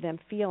can leave them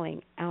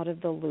feeling out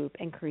of the loop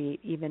and create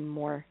even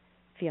more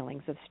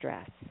feelings of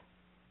stress.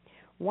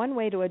 One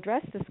way to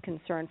address this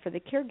concern for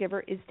the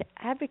caregiver is to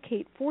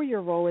advocate for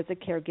your role as a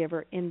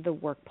caregiver in the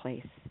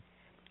workplace.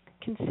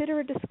 Consider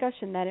a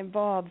discussion that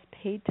involves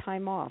paid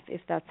time off,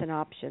 if that's an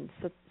option,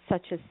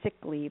 such as sick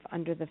leave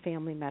under the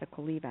Family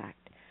Medical Leave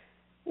Act,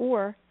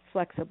 or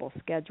flexible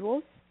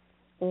schedules,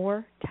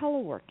 or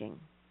teleworking.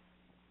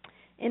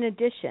 In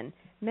addition,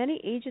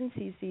 many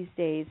agencies these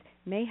days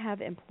may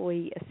have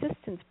employee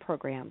assistance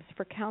programs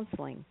for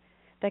counseling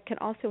that can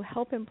also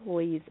help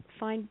employees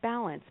find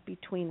balance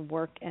between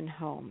work and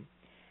home,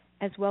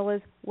 as well as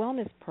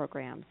wellness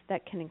programs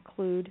that can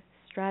include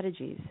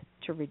strategies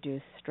to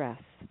reduce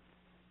stress.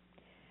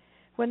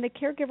 When the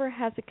caregiver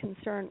has a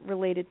concern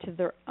related to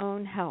their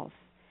own health,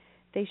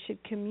 they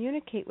should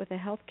communicate with a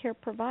healthcare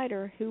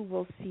provider who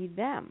will see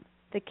them,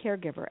 the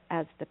caregiver,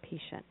 as the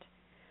patient.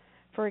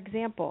 For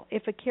example,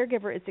 if a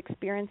caregiver is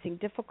experiencing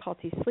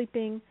difficulty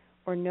sleeping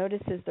or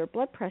notices their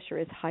blood pressure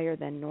is higher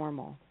than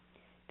normal,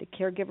 the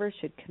caregiver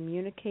should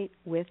communicate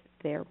with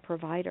their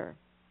provider.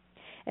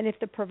 And if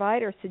the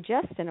provider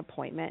suggests an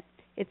appointment,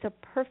 it's a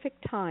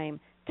perfect time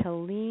to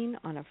lean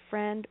on a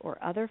friend or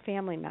other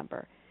family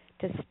member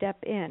to step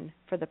in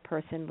for the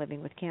person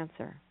living with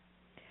cancer.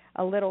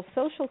 A little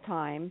social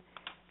time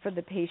for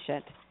the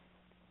patient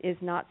is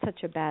not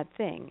such a bad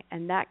thing,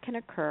 and that can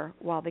occur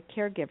while the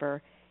caregiver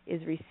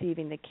is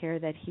receiving the care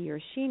that he or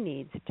she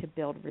needs to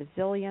build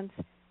resilience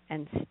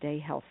and stay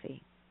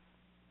healthy.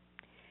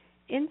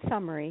 In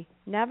summary,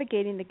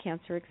 navigating the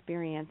cancer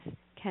experience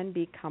can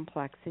be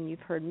complex, and you've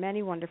heard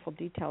many wonderful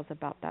details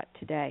about that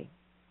today.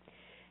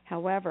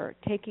 However,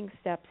 taking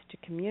steps to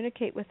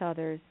communicate with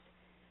others,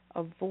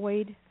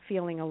 avoid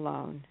feeling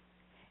alone,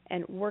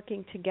 and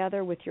working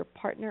together with your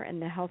partner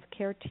and the health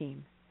care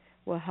team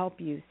will help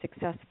you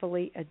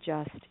successfully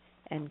adjust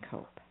and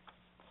cope.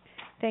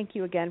 Thank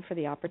you again for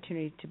the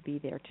opportunity to be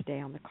there today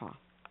on the call.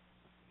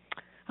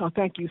 Oh,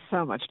 thank you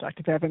so much,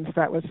 Dr. Bevins.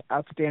 That was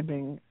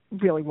outstanding,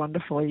 really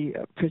wonderfully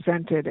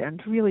presented,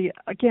 and really,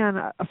 again,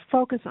 a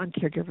focus on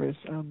caregivers,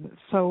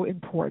 so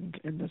important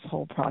in this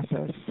whole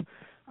process,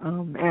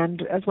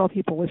 and as well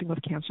people living with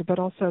cancer, but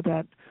also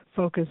that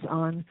focus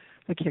on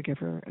the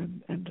caregiver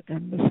and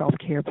the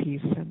self-care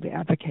piece and the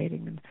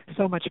advocating and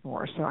so much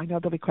more. So I know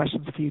there'll be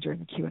questions for you during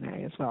the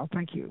Q&A as well.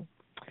 Thank you.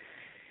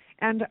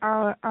 And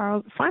our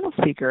final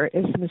speaker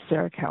is Ms.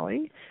 Sarah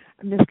Kelly.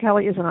 Ms.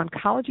 Kelly is an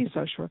oncology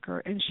social worker,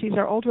 and she's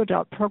our older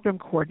adult program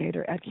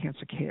coordinator at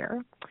Cancer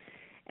Care.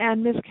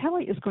 And Ms.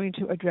 Kelly is going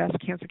to address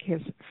Cancer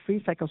Care's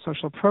free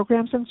psychosocial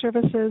programs and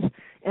services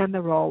and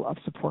the role of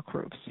support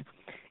groups.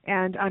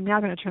 And I'm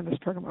now going to turn this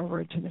program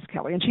over to Ms.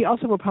 Kelly. And she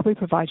also will probably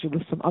provide you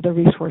with some other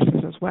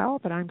resources as well,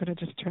 but I'm going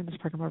to just turn this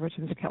program over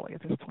to Ms. Kelly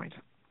at this point.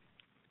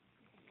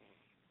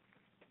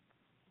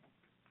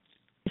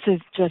 This has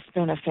just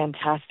been a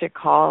fantastic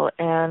call,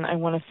 and I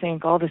want to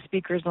thank all the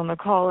speakers on the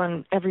call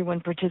and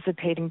everyone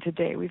participating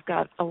today. We've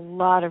got a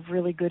lot of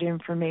really good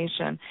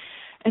information.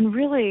 And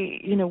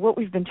really, what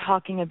we've been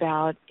talking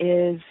about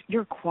is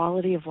your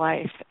quality of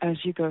life as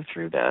you go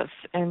through this.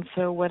 And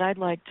so what I'd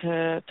like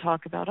to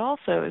talk about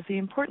also is the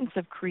importance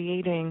of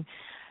creating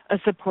a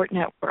support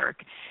network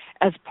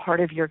as part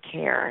of your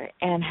care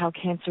and how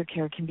Cancer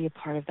Care can be a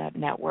part of that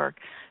network.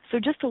 So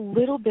just a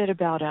little bit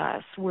about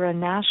us. We're a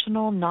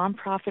national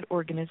nonprofit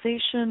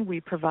organization. We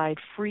provide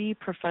free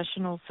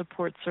professional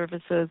support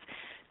services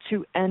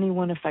to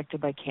anyone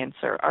affected by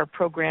cancer. Our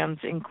programs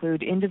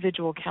include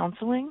individual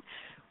counseling.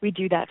 We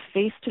do that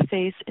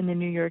face-to-face in the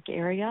New York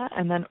area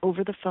and then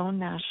over the phone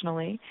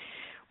nationally.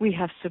 We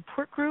have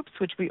support groups,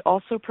 which we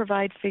also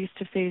provide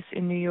face-to-face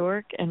in New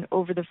York and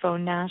over the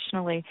phone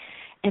nationally,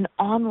 and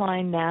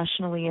online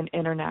nationally and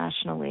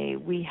internationally.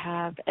 We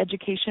have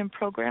education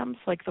programs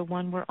like the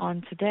one we're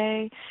on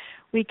today.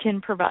 We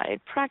can provide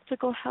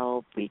practical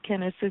help. We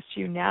can assist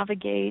you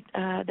navigate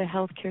the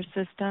healthcare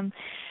system.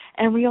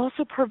 And we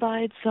also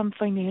provide some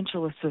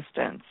financial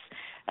assistance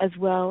as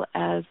well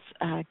as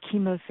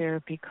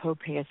chemotherapy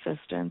copay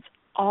assistance.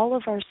 All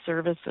of our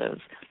services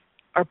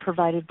are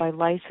provided by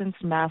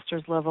licensed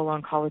master's level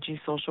oncology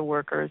social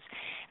workers,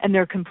 and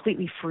they're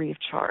completely free of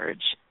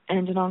charge.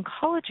 And an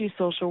oncology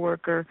social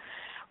worker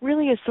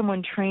really is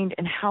someone trained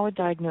in how a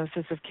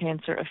diagnosis of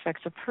cancer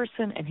affects a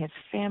person and his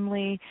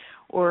family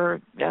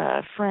or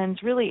friends,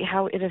 really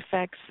how it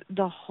affects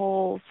the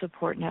whole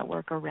support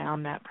network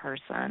around that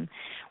person.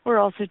 We're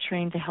also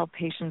trained to help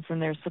patients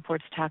and their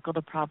supports tackle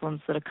the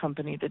problems that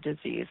accompany the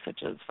disease,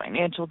 such as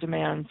financial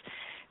demands,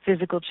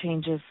 physical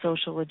changes,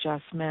 social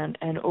adjustment,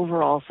 and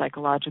overall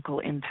psychological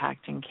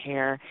impact in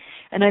care.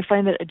 And I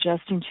find that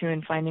adjusting to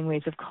and finding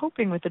ways of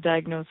coping with the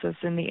diagnosis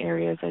in the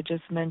areas I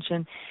just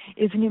mentioned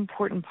is an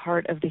important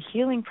part of the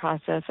healing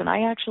process, and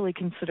I actually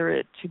consider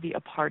it to be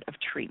a part of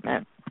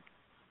treatment.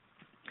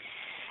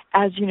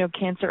 As you know,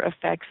 cancer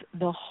affects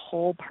the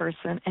whole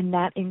person, and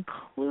that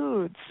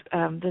includes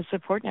the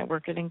support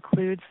network. It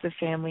includes the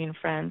family and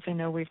friends. I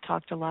know we've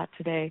talked a lot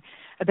today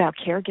about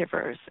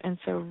caregivers, and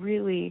so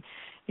really,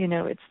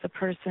 it's the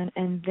person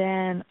and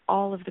then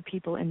all of the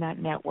people in that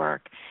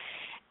network.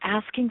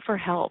 Asking for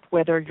help,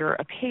 whether you're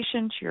a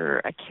patient, you're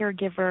a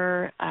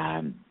caregiver,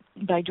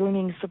 by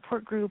joining a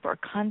support group or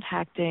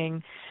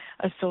contacting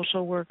a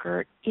social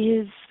worker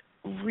is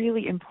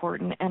really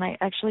important, and I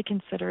actually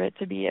consider it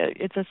to be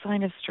it's a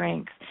sign of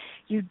strength.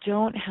 You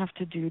don't have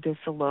to do this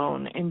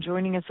alone. In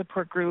joining a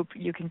support group,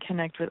 you can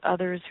connect with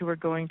others who are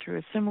going through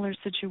a similar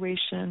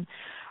situation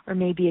or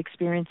maybe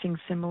experiencing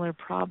similar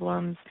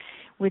problems.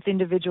 With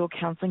individual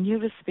counseling, you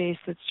have a space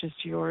that's just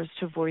yours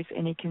to voice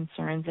any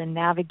concerns and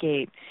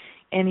navigate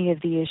any of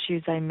the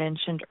issues I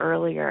mentioned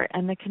earlier,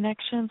 and the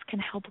connections can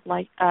help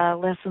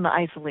lessen the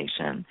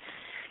isolation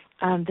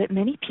that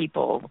many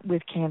people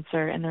with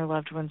cancer and their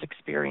loved ones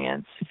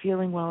experience.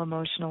 Feeling well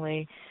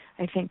emotionally,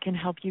 I think, can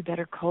help you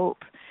better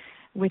cope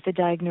with the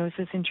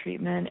diagnosis and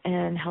treatment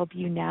and help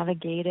you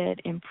navigate it,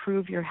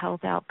 improve your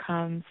health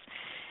outcomes,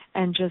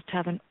 and just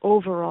have an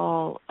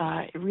overall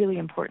really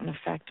important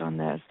effect on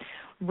this.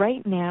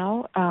 Right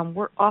now,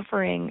 we're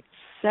offering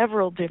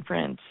several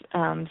different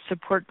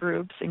support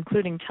groups,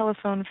 including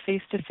telephone,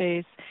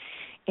 face-to-face,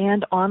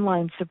 and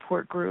online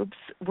support groups.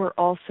 We're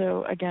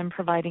also, again,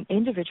 providing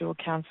individual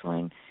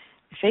counseling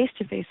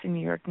face-to-face in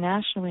New York,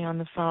 nationally on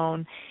the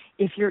phone.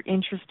 If you're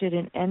interested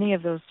in any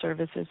of those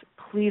services,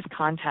 please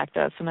contact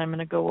us, and I'm going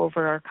to go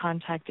over our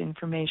contact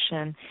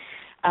information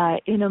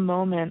in a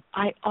moment.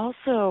 I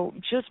also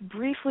just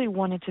briefly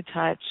wanted to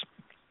touch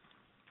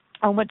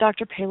on what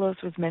Dr. Palos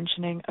was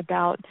mentioning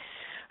about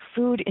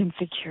food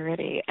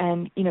insecurity.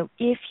 And,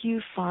 if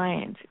you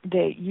find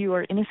that you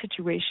are in a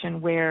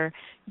situation where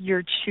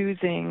you're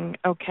choosing,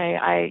 okay,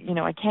 I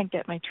can't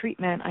get my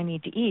treatment, I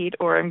need to eat,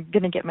 or I'm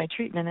going to get my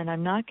treatment and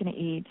I'm not going to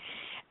eat.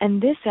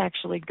 And this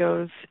actually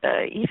goes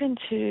even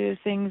to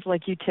things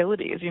like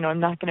utilities. I'm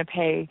not going to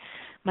pay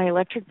my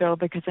electric bill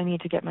because I need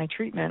to get my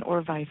treatment,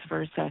 or vice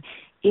versa.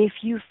 If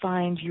you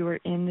find you are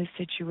in this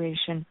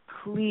situation,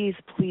 please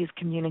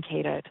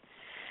communicate it.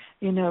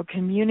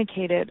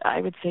 Communicate it,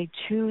 I would say,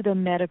 to the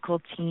medical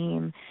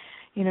team.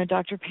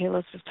 Dr.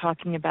 Palos was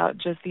talking about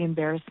just the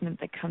embarrassment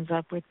that comes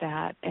up with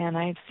that, and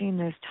I've seen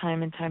this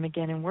time and time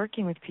again in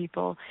working with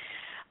people.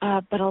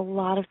 But a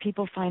lot of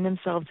people find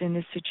themselves in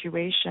this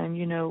situation,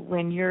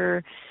 when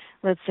your,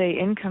 let's say,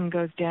 income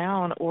goes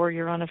down, or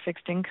you're on a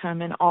fixed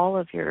income and all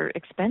of your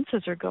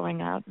expenses are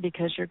going up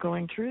because you're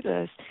going through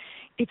this.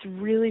 It's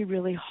really,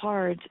 really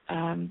hard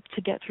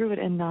to get through it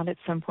and not at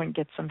some point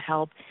get some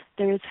help.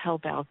 There is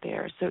help out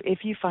there. So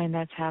if you find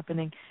that's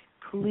happening,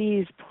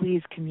 please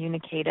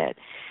communicate it.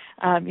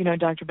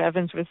 Dr.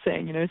 Bevans was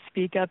saying,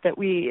 speak up, that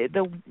we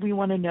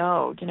want to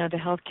know, the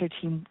healthcare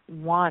team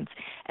wants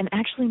and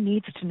actually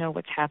needs to know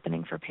what's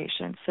happening for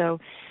patients. So,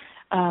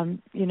 I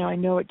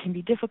know it can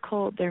be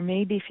difficult. There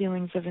may be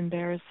feelings of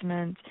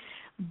embarrassment,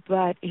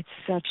 but it's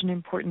such an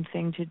important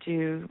thing to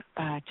do,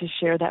 to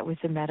share that with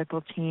the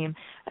medical team.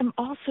 I'm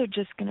also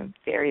just going to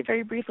very,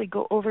 very briefly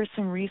go over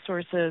some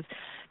resources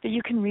that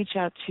you can reach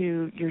out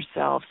to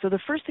yourself. So the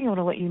first thing I want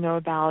to let you know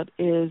about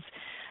is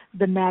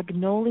the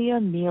Magnolia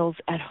Meals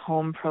at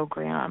Home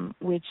program,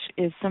 which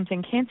is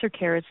something Cancer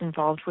Care is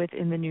involved with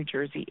in the New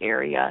Jersey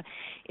area.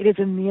 It is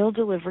a meal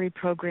delivery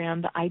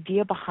program. The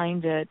idea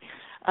behind it,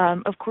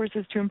 of course,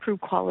 is to improve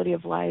quality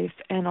of life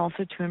and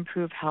also to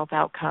improve health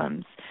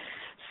outcomes.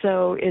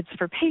 So it's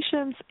for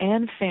patients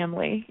and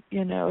family,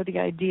 the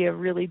idea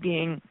really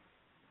being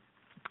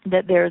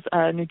that there's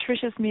a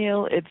nutritious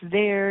meal, it's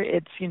there,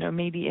 it's,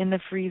 maybe in the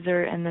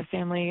freezer, and the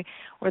family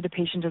or the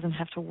patient doesn't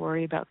have to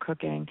worry about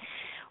cooking.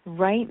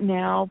 Right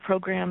now,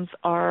 programs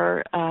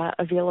are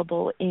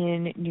available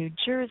in New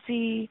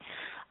Jersey,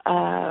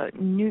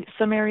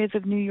 some areas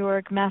of New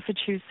York,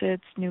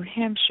 Massachusetts, New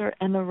Hampshire,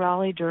 and the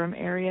Raleigh-Durham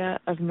area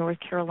of North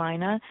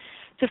Carolina.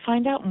 To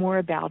find out more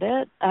about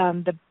it,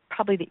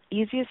 probably the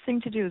easiest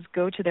thing to do is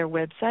go to their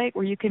website,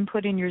 where you can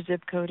put in your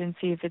zip code and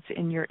see if it's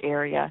in your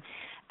area.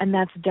 And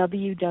that's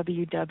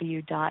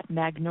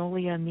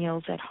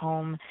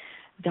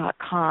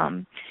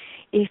www.magnoliamealsathome.com.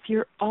 If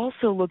you're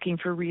also looking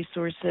for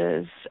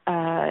resources,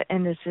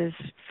 and this is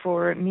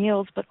for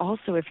meals, but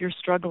also if you're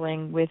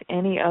struggling with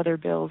any other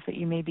bills that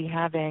you may be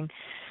having,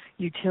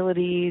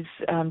 utilities,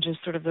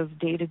 just sort of those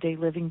day-to-day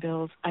living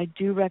bills, I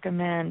do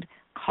recommend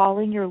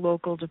calling your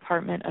local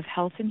Department of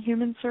Health and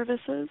Human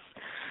Services.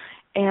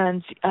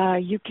 And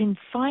you can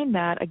find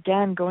that,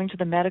 again, going to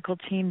the medical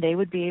team. They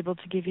would be able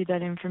to give you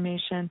that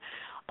information.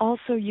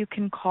 Also, you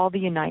can call the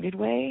United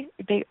Way.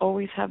 They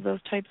always have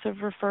those types of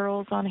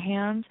referrals on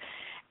hand.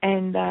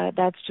 And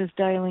that's just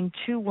dialing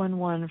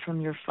 211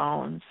 from your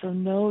phone. So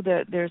know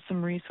that there's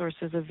some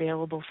resources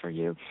available for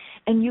you.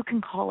 And you can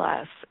call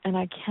us. And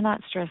I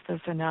cannot stress this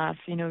enough.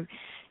 You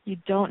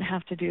don't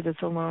have to do this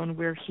alone.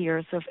 We're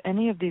here. So if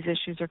any of these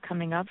issues are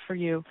coming up for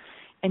you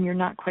and you're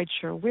not quite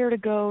sure where to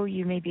go,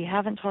 you maybe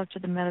haven't talked to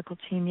the medical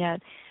team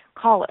yet,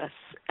 call us.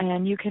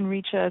 And you can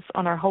reach us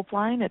on our Hope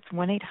line. It's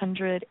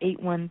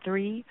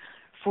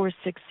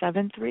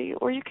 1-800-813-4673.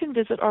 Or you can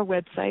visit our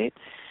website,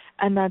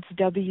 and that's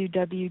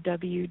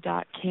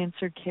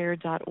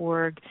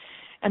www.cancercare.org.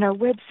 And our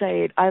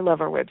website, I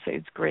love our website.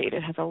 It's great.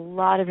 It has a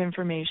lot of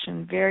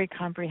information, very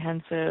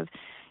comprehensive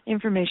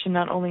information,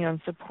 not only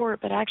on support,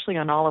 but actually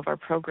on all of our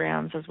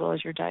programs, as well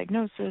as your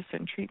diagnosis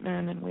and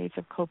treatment and ways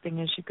of coping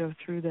as you go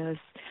through this.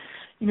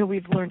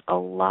 We've learned a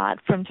lot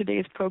from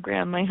today's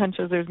program. My hunch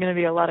is there's going to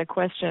be a lot of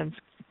questions.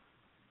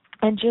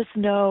 And just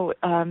know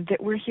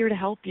that we're here to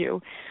help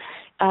you.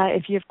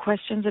 If you have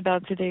questions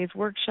about today's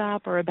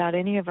workshop or about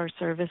any of our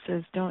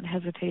services, don't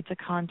hesitate to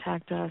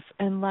contact us.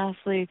 And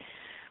lastly,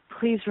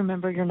 please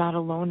remember you're not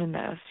alone in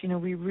this.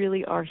 We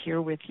really are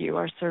here with you.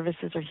 Our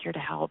services are here to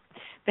help.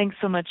 Thanks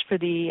so much for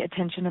the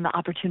attention and the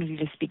opportunity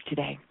to speak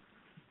today.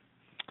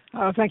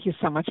 Oh, thank you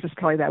so much, Ms.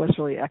 Kelly. That was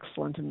really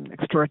excellent and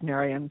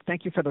extraordinary. And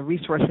thank you for the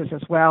resources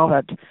as well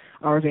that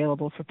are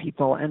available for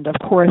people. And, of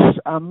course,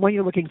 when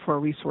you're looking for a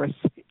resource,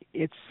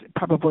 it's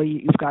probably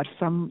you've got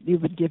some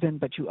you've been given,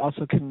 but you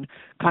also can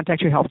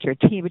contact your healthcare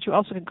team, but you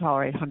also can call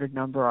our 800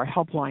 number, our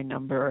helpline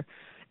number,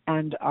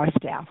 and our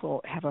staff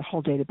will have a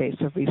whole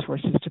database of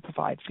resources to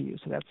provide for you.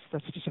 So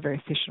that's just a very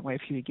efficient way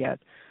for you to get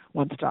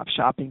one-stop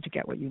shopping to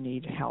get what you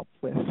need help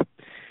with.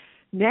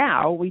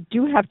 Now, we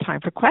do have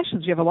time for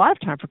questions. We have a lot of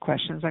time for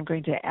questions. I'm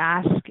going to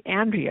ask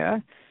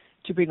Andrea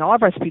to bring all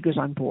of our speakers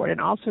on board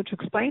and also to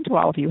explain to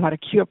all of you how to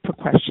queue up for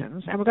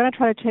questions. And we're going to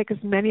try to take as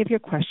many of your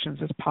questions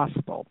as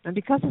possible. And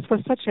because this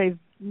was such a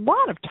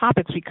lot of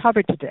topics we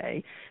covered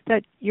today,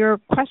 that your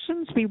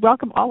questions, we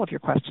welcome all of your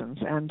questions.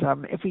 And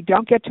if we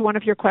don't get to one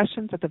of your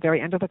questions at the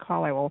very end of the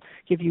call, I will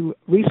give you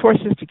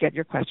resources to get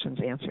your questions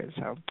answered.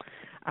 So,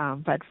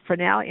 but for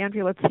now,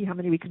 Andrea, let's see how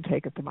many we can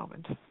take at the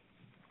moment.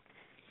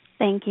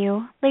 Thank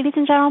you. Ladies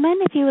and gentlemen,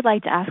 if you would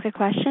like to ask a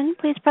question,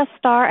 please press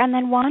star and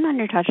then 1 on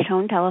your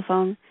touch-tone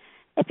telephone.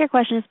 If your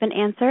question has been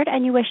answered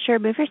and you wish to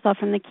remove yourself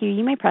from the queue,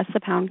 you may press the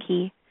pound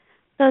key.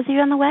 Those of you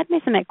on the web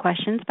may submit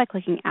questions by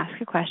clicking Ask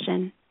a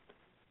Question.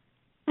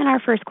 And our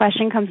first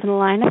question comes from the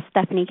line of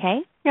Stephanie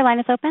K. Your line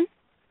is open.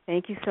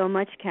 Thank you so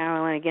much,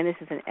 Caroline. Again, this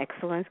is an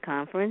excellent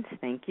conference.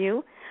 Thank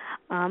you.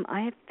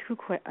 I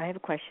have a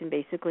question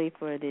basically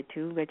for the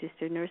 2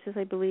 registered nurses,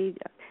 I believe.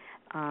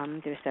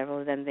 There's several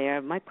of them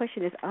there. My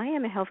question is, I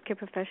am a healthcare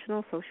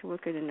professional, social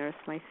worker and a nurse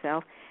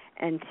myself,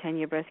 and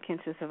 10-year breast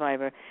cancer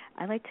survivor.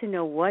 I'd like to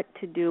know what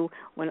to do.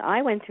 When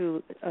I went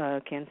through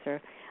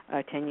cancer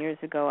 10 years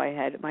ago, I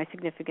had my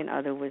significant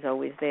other was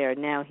always there.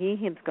 Now he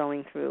is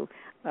going through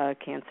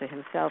cancer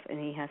himself, and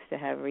he has to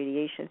have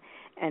radiation,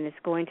 and it's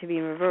going to be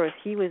in reverse.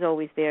 He was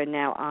always there.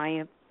 Now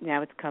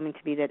it's coming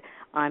to be that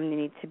I'm going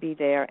to need to be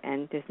there,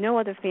 and there's no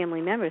other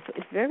family members. So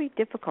it's very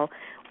difficult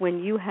when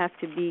you have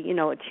to be,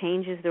 it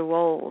changes the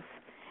roles.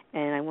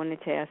 And I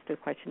wanted to ask the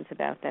questions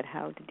about that,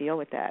 how to deal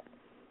with that.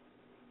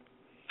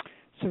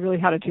 So really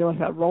how to deal with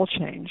that role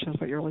change is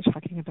what you're really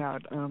talking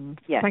about.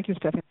 Yes. Thank you,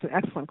 Stephanie. It's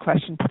an excellent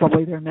question.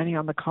 Probably there are many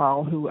on the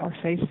call who are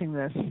facing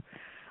this.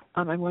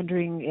 I'm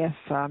wondering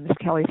if, Ms.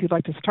 Kelly, if you'd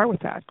like to start with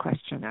that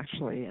question,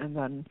 actually, and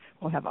then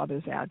we'll have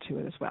others add to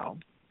it as well.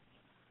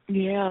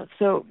 Yeah,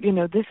 so,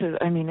 this is,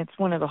 it's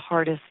one of the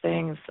hardest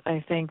things,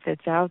 I think,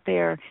 that's out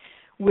there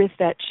with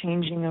that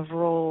changing of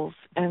roles.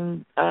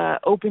 And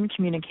open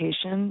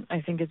communication,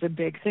 I think, is a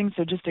big thing.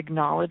 So just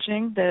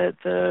acknowledging that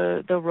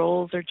the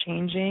roles are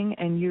changing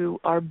and you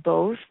are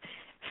both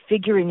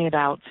figuring it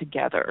out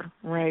together,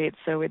 right?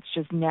 So it's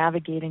just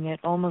navigating it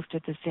almost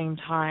at the same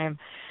time.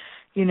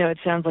 It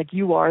sounds like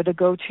you are the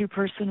go-to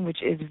person,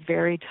 which is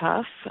very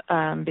tough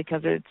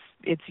because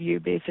it's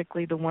you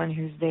basically the one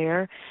who's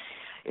there.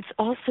 It's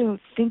also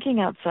thinking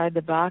outside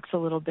the box a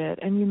little bit,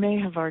 and you may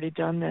have already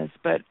done this,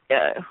 but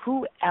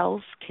who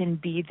else can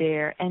be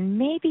there and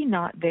maybe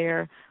not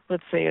there,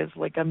 let's say, as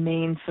like a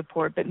main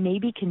support, but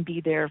maybe can be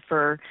there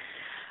for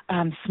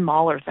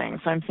smaller things.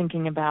 So I'm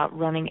thinking about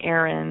running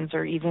errands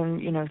or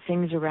even,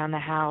 things around the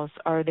house.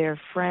 Are there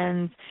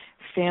friends,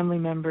 family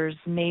members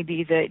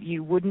maybe that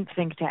you wouldn't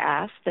think to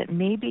ask that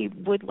maybe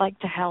would like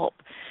to help?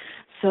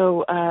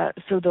 So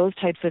those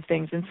types of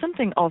things. And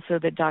something also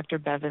that Dr.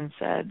 Bevan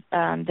said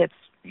that's,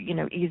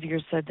 easier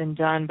said than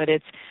done, but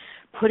it's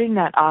putting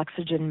that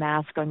oxygen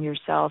mask on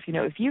yourself.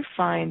 If you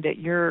find that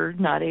you're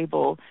not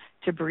able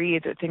to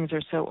breathe, that things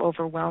are so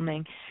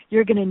overwhelming,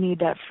 you're going to need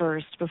that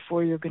first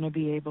before you're going to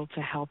be able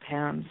to help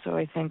him. So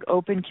I think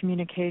open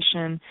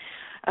communication,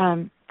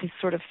 just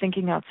sort of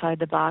thinking outside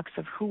the box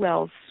of who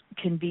else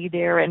can be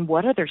there and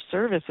what other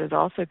services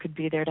also could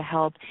be there to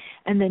help,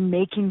 and then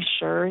making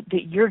sure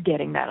that you're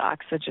getting that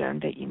oxygen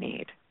that you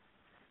need.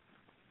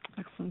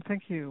 Excellent.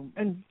 Thank you.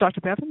 And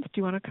Dr. Bevans, do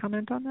you want to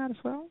comment on that as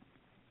well?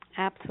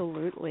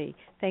 Absolutely.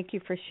 Thank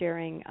you for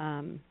sharing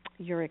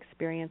your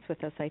experience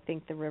with us. I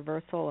think the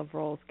reversal of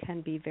roles can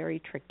be very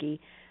tricky.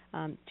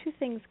 2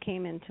 things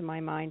came into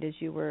my mind as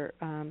you were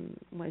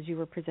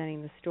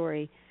presenting the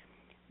story.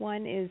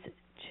 One is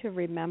to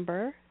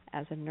remember,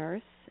 as a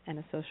nurse and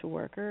a social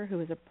worker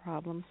who is a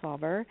problem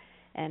solver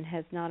and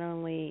has not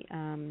only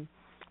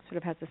sort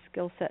of has a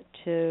skill set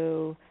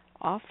to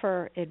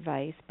offer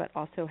advice, but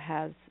also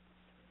has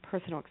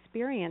personal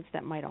experience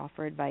that might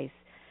offer advice,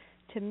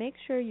 to make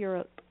sure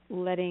you're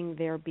letting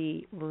there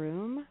be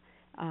room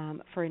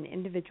for an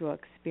individual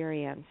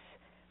experience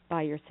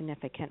by your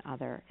significant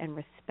other and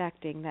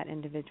respecting that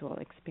individual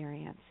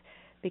experience,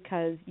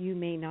 because you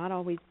may not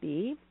always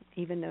be,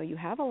 even though you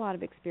have a lot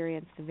of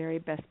experience, the very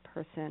best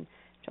person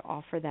to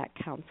offer that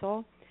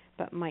counsel,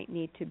 but might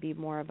need to be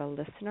more of a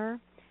listener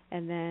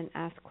and then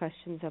ask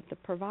questions of the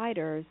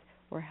providers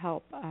or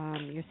help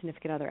your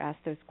significant other ask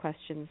those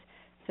questions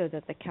so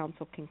that the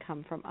counsel can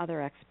come from other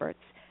experts,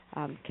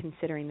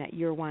 considering that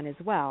you're one as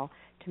well,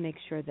 to make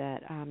sure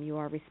that you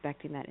are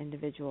respecting that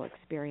individual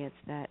experience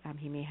that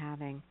he may be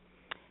having.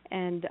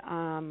 And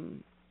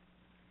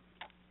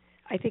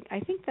I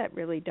think that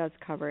really does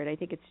cover it. I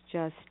think it's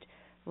just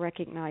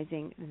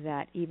recognizing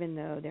that even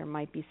though there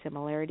might be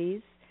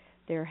similarities,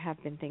 there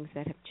have been things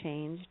that have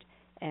changed,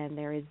 and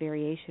there is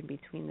variation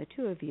between the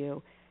 2 of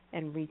you,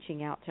 and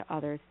reaching out to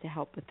others to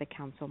help with the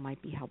counsel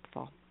might be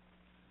helpful.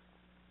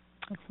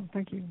 Excellent,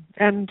 thank you.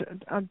 And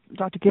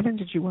Dr. Given,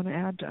 did you want to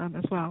add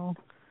as well?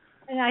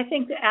 And I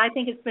think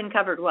it's been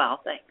covered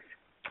well. Thanks.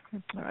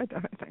 All right,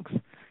 thanks.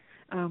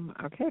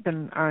 Okay,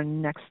 then our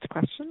next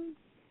question.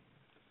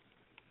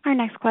 Our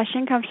next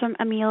question comes from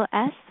Emil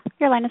S.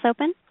 Your line is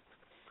open.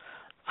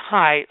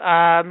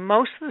 Hi.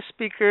 Most of the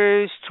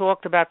speakers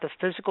talked about the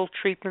physical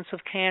treatments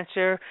of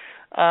cancer.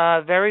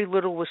 Very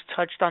little was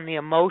touched on the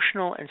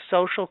emotional and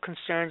social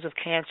concerns of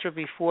cancer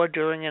before,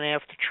 during, and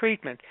after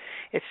treatment.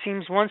 It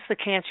seems once the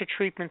cancer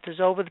treatment is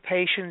over, the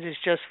patient is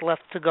just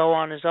left to go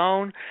on his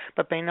own,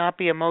 but may not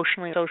be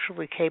emotionally and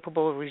socially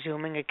capable of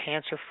resuming a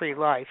cancer-free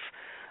life.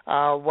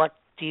 What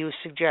do you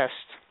suggest?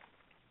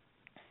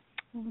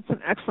 Well,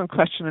 that's an excellent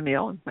question,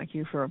 Emil, and thank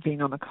you for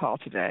being on the call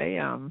today.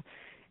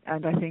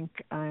 And I think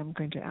I'm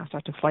going to ask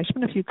Dr.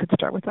 Fleischman if you could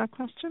start with that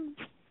question.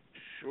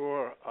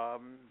 Sure.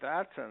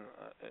 That's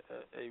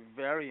a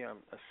very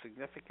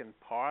significant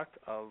part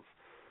of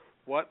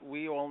what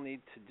we all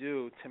need to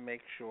do to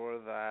make sure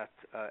that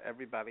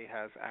everybody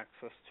has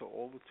access to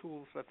all the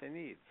tools that they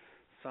need.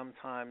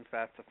 Sometimes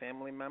that's a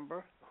family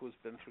member who's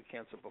been through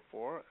cancer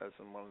before, as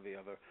in one of the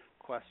other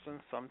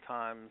questions.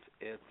 Sometimes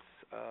it's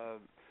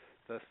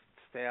the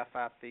staff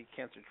at the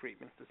cancer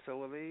treatment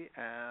facility,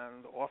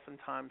 and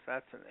oftentimes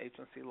that's an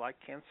agency like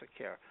Cancer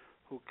Care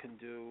who can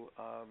do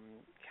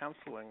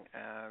counseling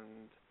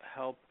and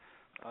help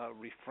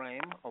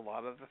reframe a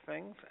lot of the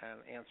things and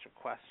answer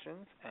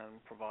questions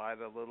and provide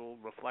a little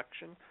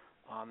reflection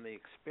on the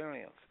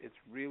experience. It's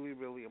really,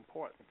 really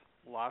important.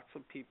 Lots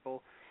of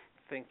people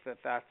think that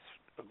that's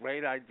a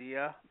great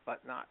idea, but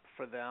not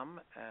for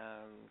them.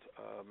 And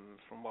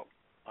from what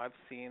I've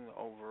seen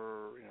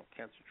over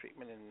cancer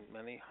treatment in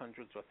many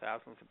hundreds or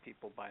thousands of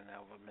people by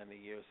now over many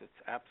years,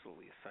 it's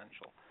absolutely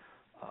essential.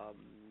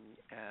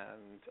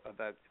 And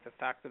that the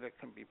fact that it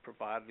can be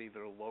provided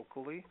either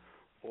locally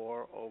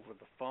or over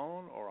the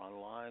phone or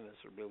online is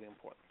a really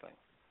important thing.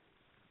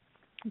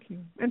 Thank you.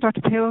 And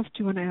Dr. Palos, do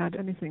you want to add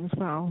anything as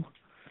well?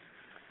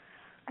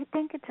 I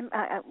think it's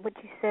what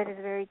you said is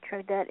very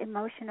true. That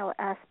emotional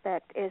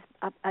aspect is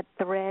a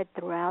thread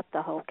throughout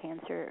the whole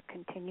cancer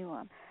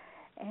continuum.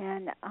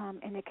 And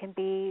it can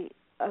be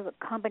a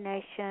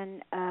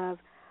combination of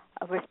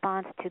a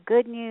response to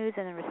good news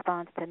and a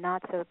response to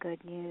not so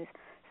good news.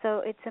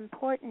 So it's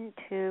important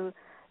to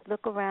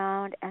look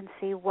around and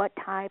see what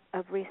type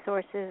of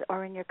resources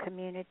are in your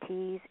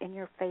communities, in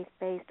your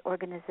faith-based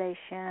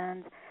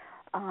organizations,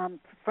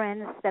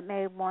 friends that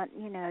may want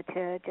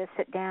to just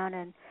sit down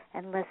and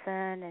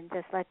listen and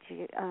just let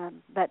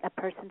a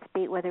person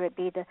speak, whether it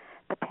be the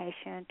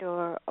patient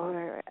or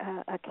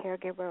a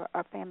caregiver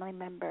or family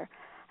member.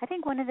 I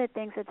think one of the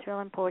things that's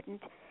real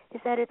important is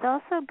that it's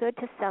also good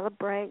to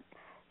celebrate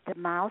the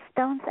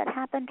milestones that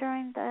happen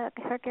during the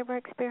caregiver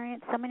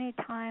experience. So many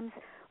times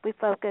we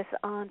focus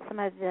on some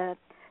of the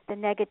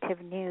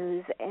negative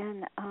news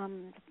and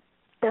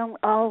don't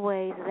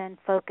always then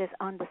focus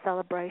on the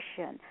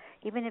celebration,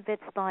 even if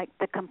it's like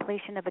the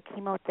completion of a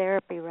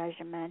chemotherapy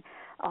regimen,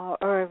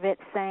 or if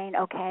it's saying,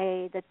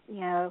 okay, that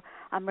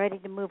I'm ready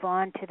to move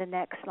on to the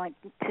next, like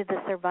to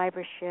the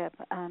survivorship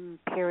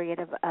period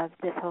of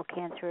this whole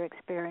cancer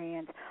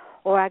experience,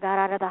 or I got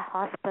out of the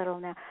hospital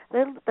now.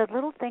 The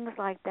little things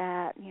like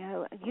that,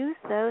 use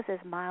those as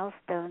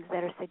milestones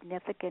that are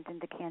significant in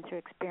the cancer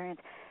experience.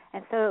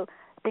 And so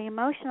the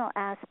emotional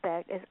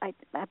aspect is, I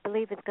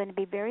believe, is going to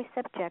be very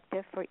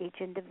subjective for each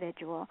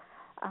individual.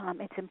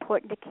 It's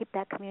important to keep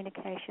that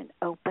communication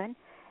open,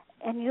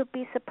 and you'll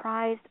be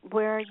surprised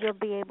where you'll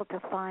be able to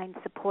find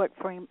support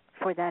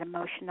for that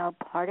emotional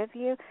part of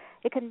you.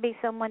 It can be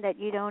someone that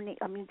you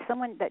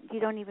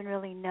don't even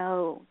really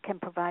know can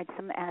provide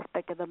some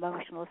aspect of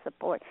emotional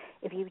support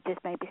if you just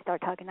maybe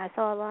start talking. I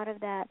saw a lot of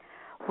that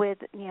with,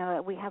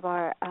 we have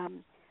our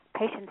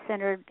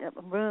patient-centered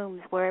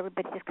rooms where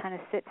everybody just kind of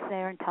sits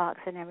there and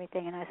talks and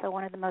everything. And I saw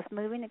one of the most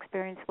moving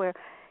experiences where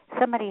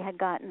somebody had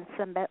gotten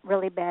some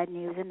really bad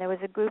news, and there was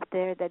a group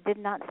there that did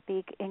not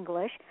speak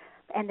English,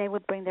 and they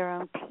would bring their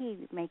own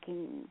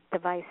tea-making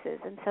devices.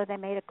 And so they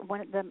made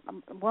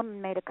a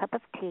woman made a cup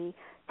of tea,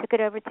 took it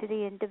over to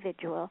the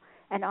individual,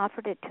 and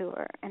offered it to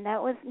her. And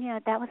that was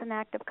an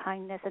act of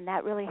kindness, and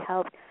that really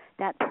helped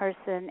that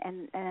person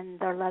and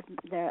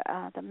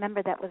the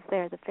member that was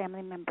there, the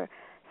family member.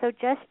 So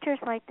gestures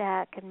like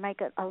that can make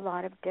a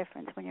lot of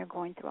difference when you're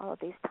going through all of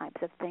these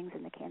types of things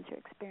in the cancer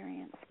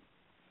experience.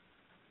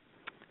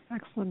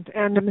 Excellent.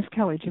 And Ms.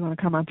 Kelly, do you want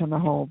to comment on the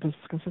whole,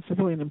 because it's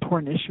really an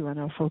important issue and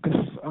a focus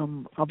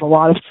of a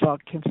lot of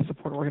cancer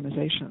support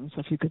organizations. So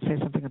if you could say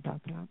something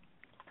about that.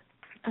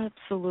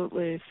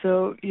 Absolutely.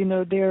 So,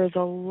 there's a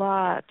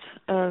lot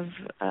of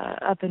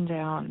up and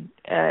down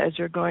as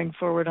you're going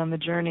forward on the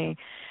journey,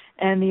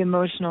 and the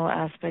emotional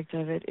aspect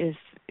of it is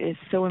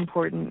so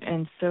important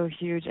and so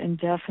huge and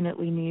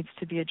definitely needs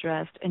to be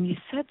addressed. And you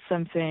said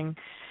something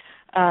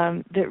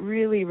that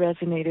really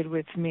resonated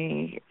with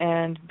me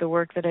and the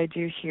work that I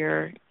do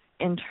here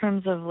in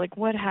terms of like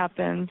what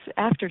happens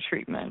after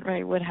treatment,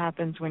 right? What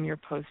happens when you're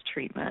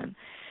post-treatment?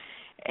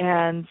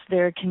 And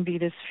there can be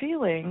this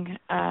feeling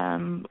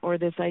or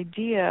this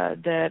idea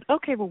that,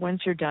 okay, well,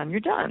 once you're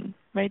done,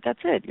 right? That's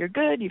it. You're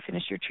good. You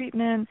finish your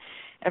treatment.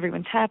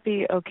 Everyone's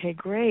happy. Okay,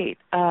 great.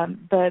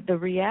 But the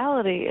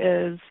reality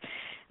is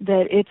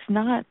that it's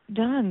not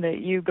done, that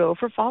you go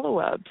for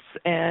follow-ups,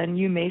 and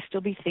you may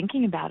still be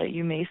thinking about it.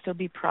 You may still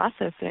be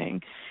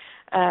processing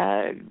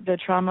the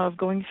trauma of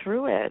going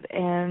through it.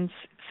 And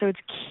so it's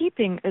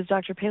keeping, as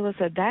Dr. Pala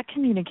said, that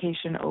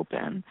communication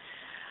open.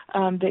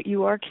 That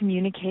you are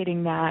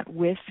communicating that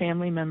with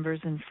family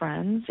members and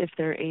friends if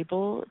they're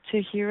able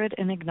to hear it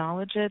and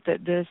acknowledge it,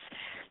 that this,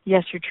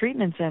 yes, your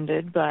treatment's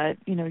ended, but,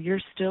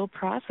 you're still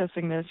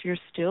processing this, you're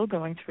still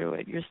going through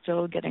it, you're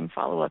still getting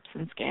follow-ups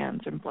and scans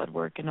and blood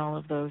work and all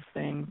of those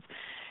things.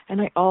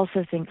 And I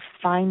also think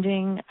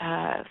finding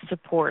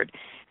support,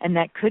 and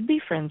that could be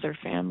friends or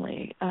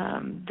family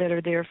that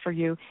are there for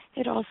you.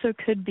 It also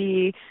could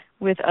be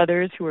with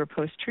others who are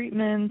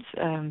post-treatment,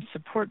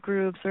 support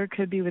groups, or it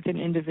could be with an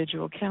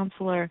individual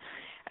counselor.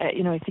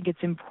 I think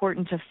it's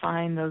important to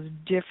find those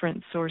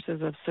different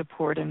sources of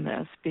support in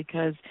this,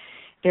 because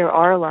there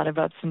are a lot of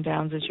ups and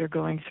downs as you're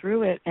going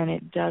through it, and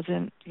it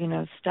doesn't,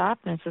 stop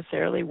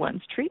necessarily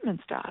once treatment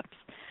stops.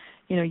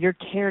 Your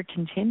care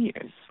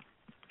continues.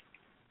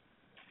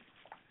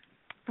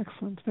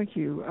 Excellent. Thank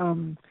you.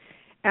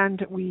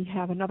 And we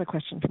have another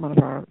question from one of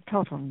our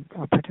telephone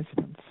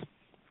participants.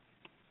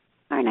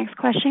 Our next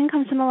question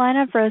comes from the line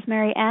of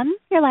Rosemary M.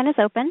 Your line is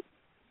open.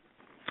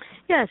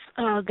 Yes,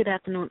 good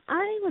afternoon.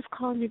 I was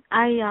calling,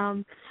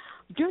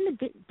 during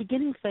the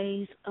beginning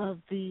phase of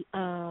the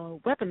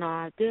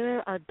webinar,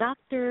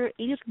 Dr.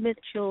 Edith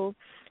Mitchell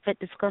had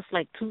discussed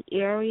like two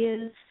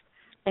areas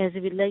as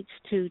it relates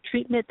to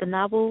treatment, the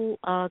novel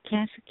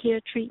cancer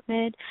care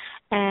treatment,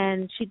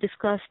 and she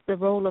discussed the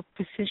role of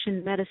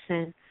precision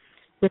medicine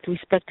with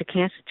respect to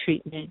cancer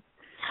treatment.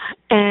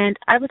 And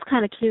I was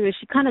kind of curious.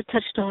 She kind of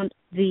touched on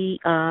the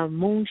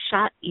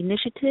Moonshot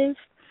Initiative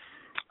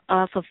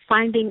for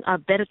finding a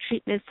better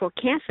treatment for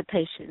cancer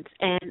patients.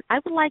 And I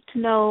would like to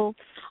know,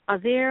 are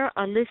there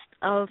a list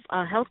of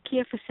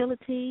healthcare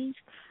facilities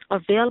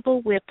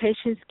available where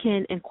patients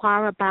can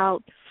inquire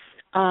about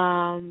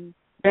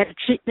better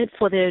treatment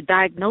for their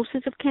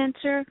diagnosis of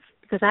cancer?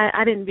 Because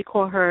I didn't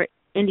recall her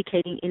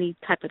indicating any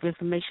type of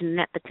information in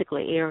that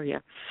particular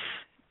area.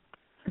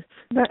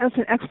 That's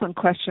an excellent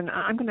question.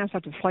 I'm going to ask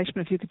Dr.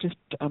 Fleischman if you could just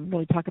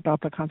really talk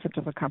about the concept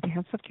of the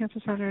comprehensive cancer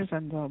centers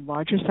and the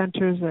larger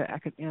centers,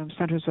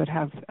 centers that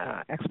have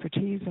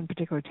expertise in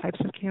particular types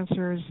of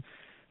cancers,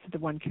 so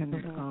that one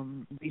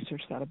can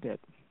research that a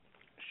bit.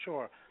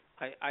 Sure.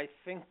 I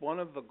think one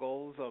of the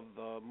goals of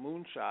the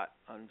Moonshot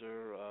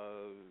under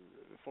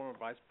former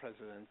Vice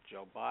President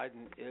Joe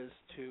Biden is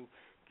to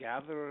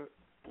gather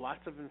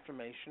lots of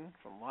information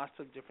from lots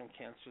of different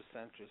cancer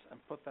centers and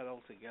put that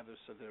all together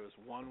so there is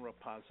one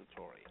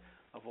repository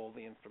of all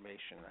the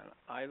information. And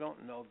I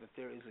don't know that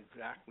there is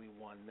exactly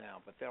one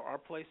now, but there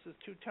are places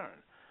to turn.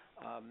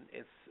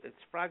 It's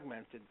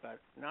fragmented,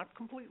 but not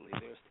completely.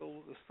 There's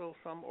still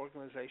some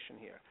organization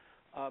here.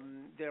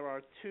 There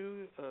are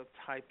two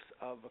types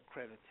of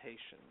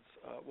accreditations,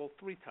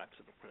 three types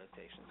of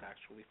accreditations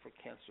actually for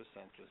cancer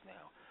centers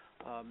now.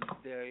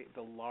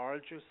 The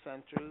larger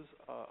centers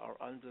are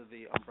under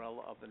the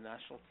umbrella of the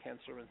National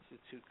Cancer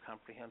Institute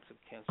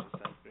Comprehensive Cancer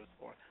Centers,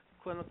 or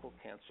clinical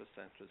cancer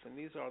centers. And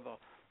these are the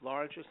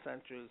larger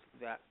centers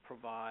that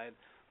provide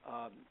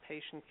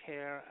patient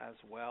care as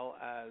well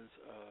as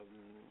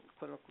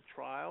clinical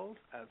trials,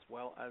 as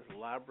well as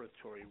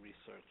laboratory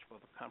research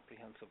for the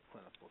comprehensive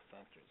clinical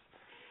centers.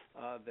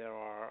 There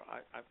are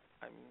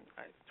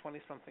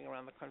 20-something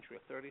around the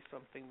country, or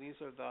 30-something. These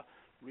are the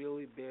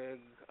really big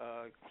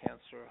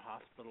cancer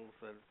hospitals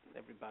that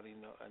everybody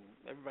knows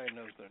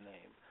their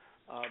name.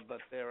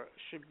 But there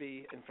should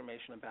be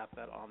information about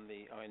that I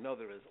know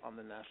there is, on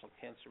the National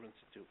Cancer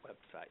Institute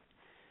website.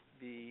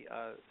 The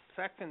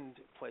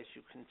second place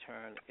you can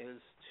turn is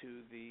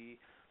to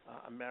the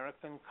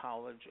American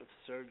College of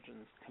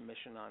Surgeons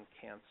Commission on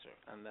Cancer,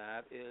 and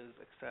that is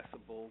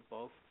accessible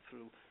both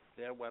through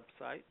their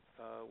website,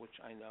 which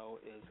I know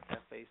is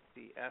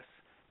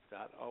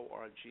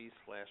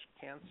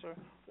facs.org/cancer,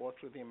 or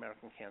through the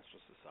American Cancer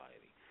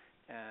Society.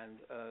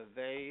 And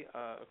they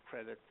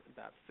accredit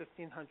about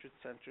 1,500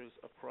 centers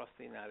across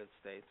the United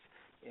States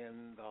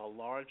in the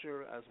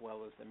larger as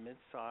well as the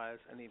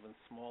mid-size and even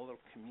smaller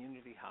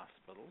community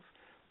hospitals,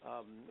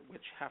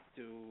 which have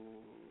to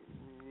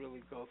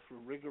really go through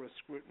rigorous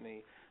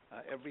scrutiny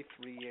every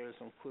 3 years,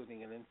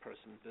 including an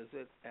in-person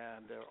visit.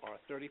 And there are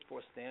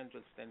 34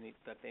 standards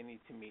that they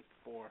need to meet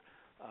for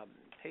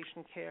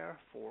patient care,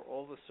 for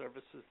all the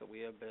services that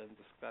we have been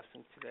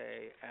discussing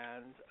today,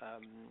 and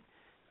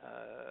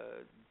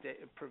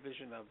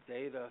provision of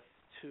data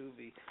to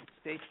the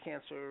state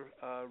cancer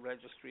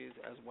registries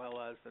as well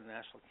as the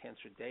National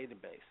Cancer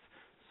Database,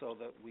 so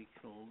that we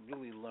can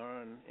really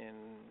learn in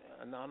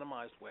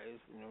anonymized ways,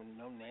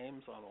 no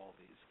names on all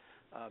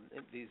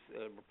these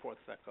reports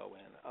that go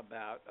in,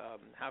 about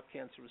how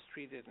cancer is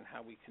treated and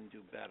how we can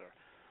do better.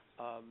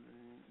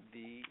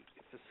 The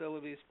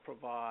facilities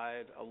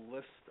provide a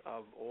list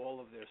of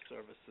all of their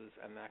services,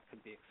 and that can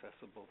be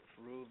accessible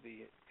through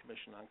the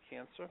Commission on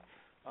Cancer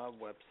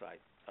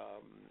website.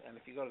 And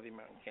if you go to the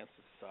American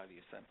Cancer Society,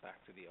 you're sent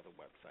back to the other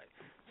website.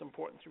 It's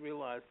important to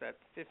realize that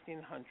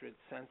 1,500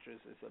 centers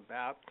is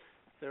about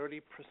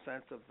 30%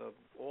 of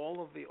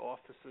all of the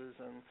offices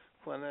and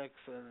clinics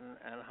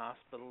and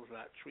hospitals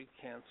that treat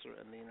cancer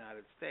in the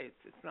United States.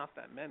 It's not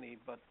that many,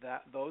 but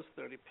those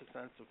 30%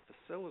 of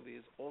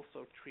facilities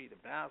also treat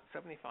about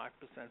 75%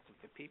 of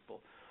the people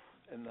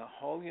in the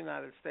whole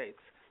United States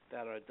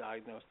that are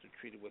diagnosed or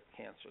treated with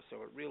cancer.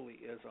 So it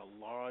really is a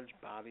large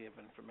body of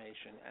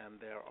information,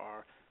 and there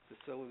are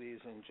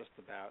facilities in just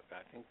about,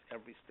 I think,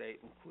 every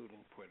state,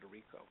 including Puerto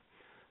Rico.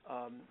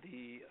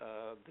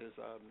 There's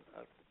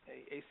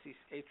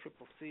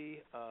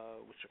ACCC,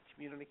 which are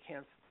community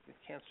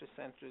cancer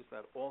centers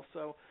that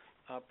also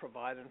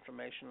provide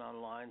information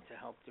online to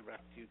help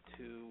direct you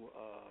to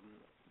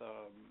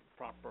the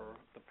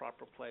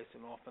proper place,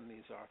 and often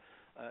these are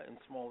in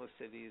smaller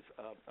cities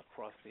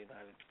across the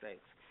United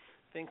States.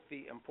 I think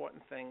the important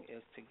thing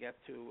is to get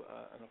to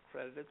an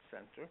accredited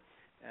center,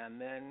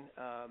 and then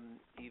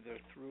either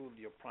through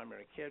your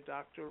primary care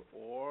doctor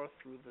or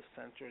through the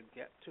center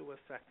get to a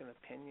second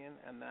opinion,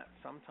 and that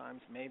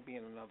sometimes may be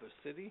in another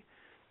city,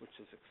 which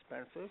is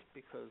expensive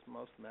because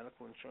most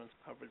medical insurance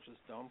coverages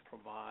don't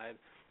provide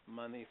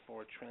money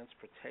for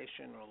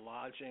transportation or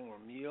lodging or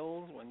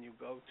meals when you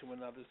go to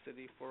another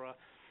city for a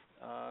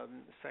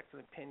second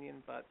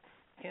opinion. But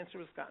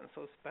cancer has gotten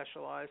so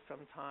specialized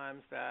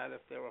sometimes that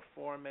if there are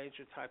 4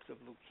 major types of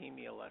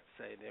leukemia, let's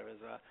say, there is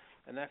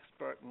an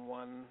expert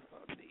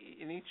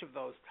in each of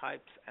those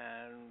types,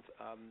 and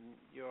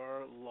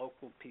your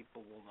local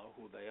people will know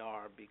who they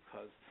are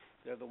because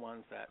they're the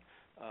ones that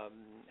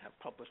have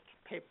published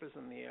papers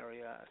in the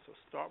area. So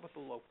start with the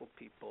local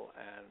people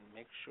and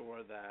make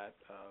sure that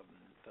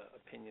the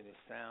opinion is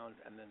sound,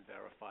 and then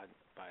verified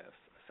by a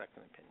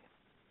second opinion.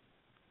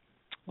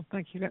 Well,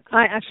 thank you.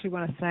 I actually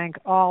want to thank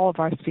all of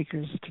our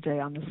speakers today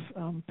on this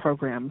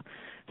program.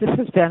 This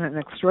has been an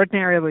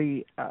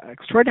extraordinary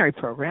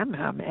program,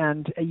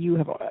 and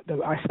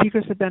our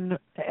speakers have been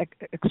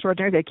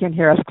extraordinary. They can't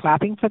hear us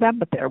clapping for them,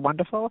 but they're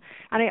wonderful.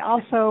 And I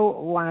also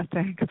want to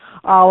thank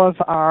all of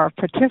our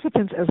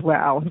participants as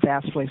well who've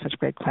asked really such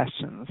great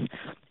questions.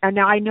 And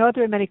now I know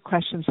there are many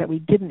questions that we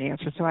didn't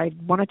answer, so I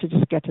wanted to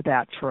just get to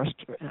that first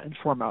and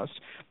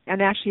foremost.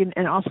 And actually,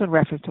 and also in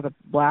reference to the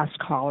last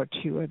call or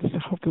two, this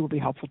hopefully will be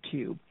helpful to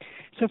you.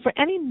 So for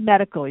any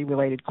medically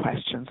related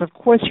questions, of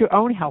course, your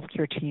own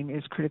healthcare team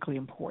is critically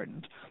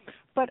important.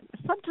 But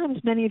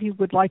sometimes many of you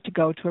would like to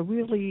go to a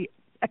really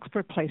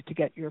expert place to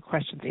get your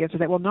questions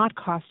answered that will not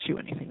cost you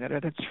anything,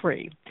 that's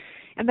free.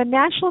 And the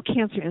National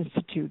Cancer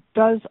Institute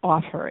does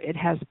offer, it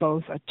has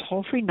both a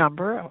toll-free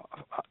number,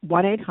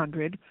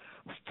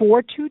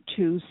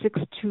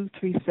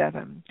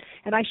 1-800-422-6237.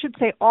 And I should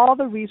say all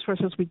the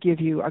resources we give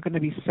you are going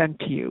to be sent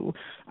to you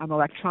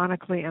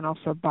electronically and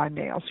also by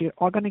mail. So you're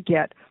all going to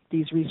get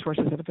these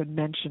resources that have been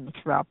mentioned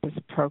throughout this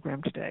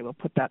program today. We'll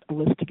put that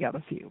list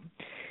together for you.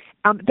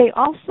 They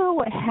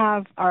also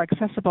are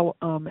accessible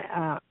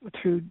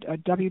through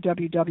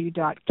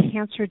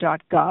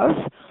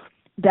www.cancer.gov.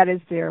 That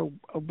is their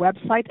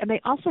website. And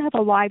they also have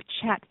a live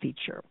chat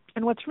feature.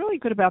 And what's really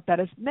good about that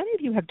is many of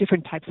you have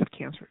different types of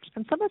cancers,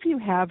 and some of you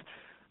have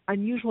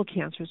unusual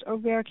cancers or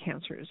rare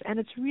cancers. And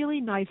it's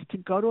really nice to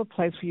go to a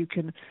place where you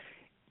can,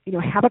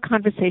 have a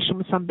conversation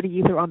with somebody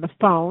either on the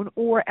phone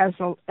or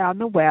on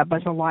the web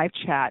as a live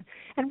chat,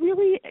 and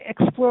really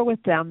explore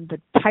with them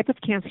the type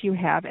of cancer you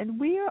have and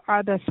where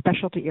are the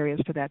specialty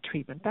areas for that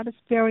treatment. That is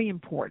very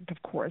important,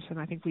 of course, and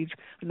I think a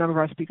number of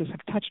our speakers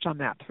have touched on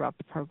that throughout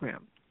the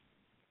program.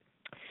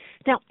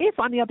 Now, if,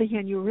 on the other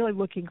hand, you're really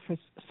looking for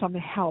some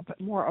help,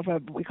 more of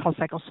what we call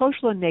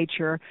psychosocial in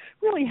nature,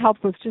 really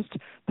help with just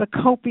the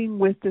coping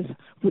with the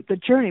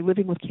journey,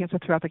 living with cancer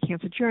throughout the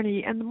cancer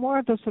journey, and more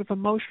of those sort of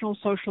emotional,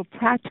 social,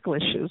 practical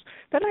issues,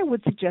 then I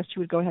would suggest you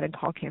would go ahead and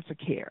call Cancer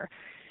Care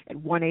at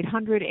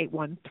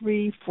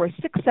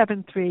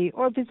 1-800-813-4673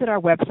 or visit our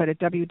website at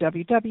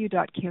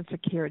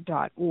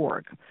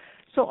www.cancercare.org.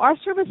 So our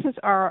services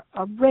are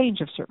a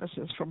range of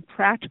services, from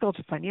practical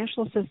to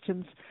financial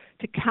assistance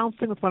to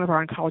counseling with one of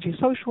our oncology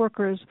social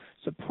workers,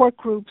 support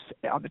groups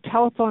on the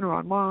telephone or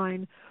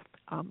online,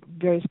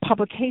 various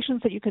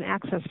publications that you can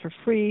access for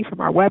free from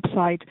our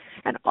website,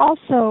 and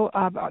also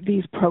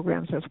these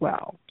programs as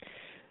well.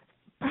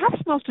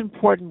 Perhaps most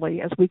importantly,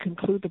 as we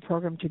conclude the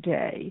program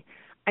today,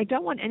 I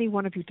don't want any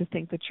one of you to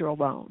think that you're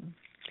alone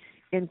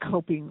in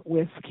coping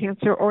with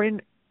cancer or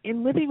in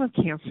living with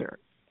cancer.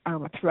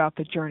 Throughout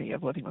the journey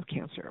of living with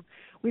cancer.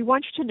 We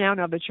want you to now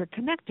know that you're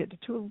connected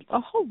to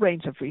a whole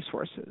range of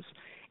resources.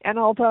 And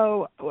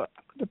although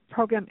the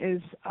program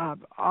is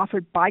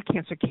offered by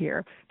Cancer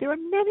Care, there are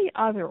many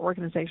other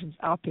organizations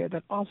out there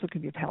that also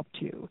can be of help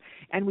to you.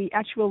 And we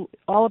actually,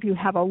 all of you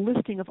have a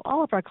listing of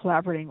all of our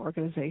collaborating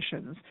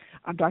organizations.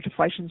 Dr.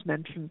 Fleischman's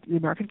mentioned the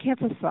American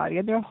Cancer Society,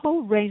 and there are a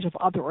whole range of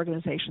other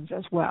organizations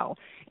as well.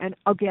 And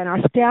again, our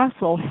staff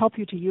will help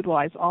you to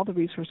utilize all the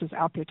resources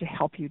out there to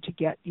help you to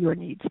get your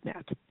needs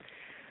met.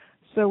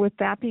 So with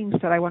that being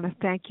said, I want to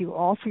thank you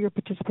all for your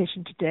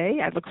participation today.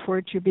 I look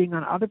forward to you being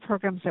on other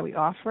programs that we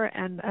offer,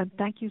 and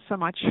thank you so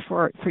much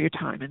for your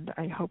time, and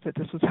I hope that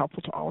this was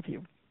helpful to all of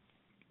you.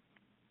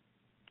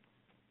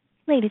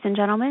 Ladies and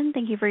gentlemen,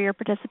 thank you for your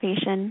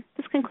participation.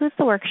 This concludes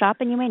the workshop,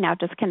 and you may now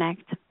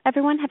disconnect.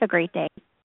 Everyone have a great day.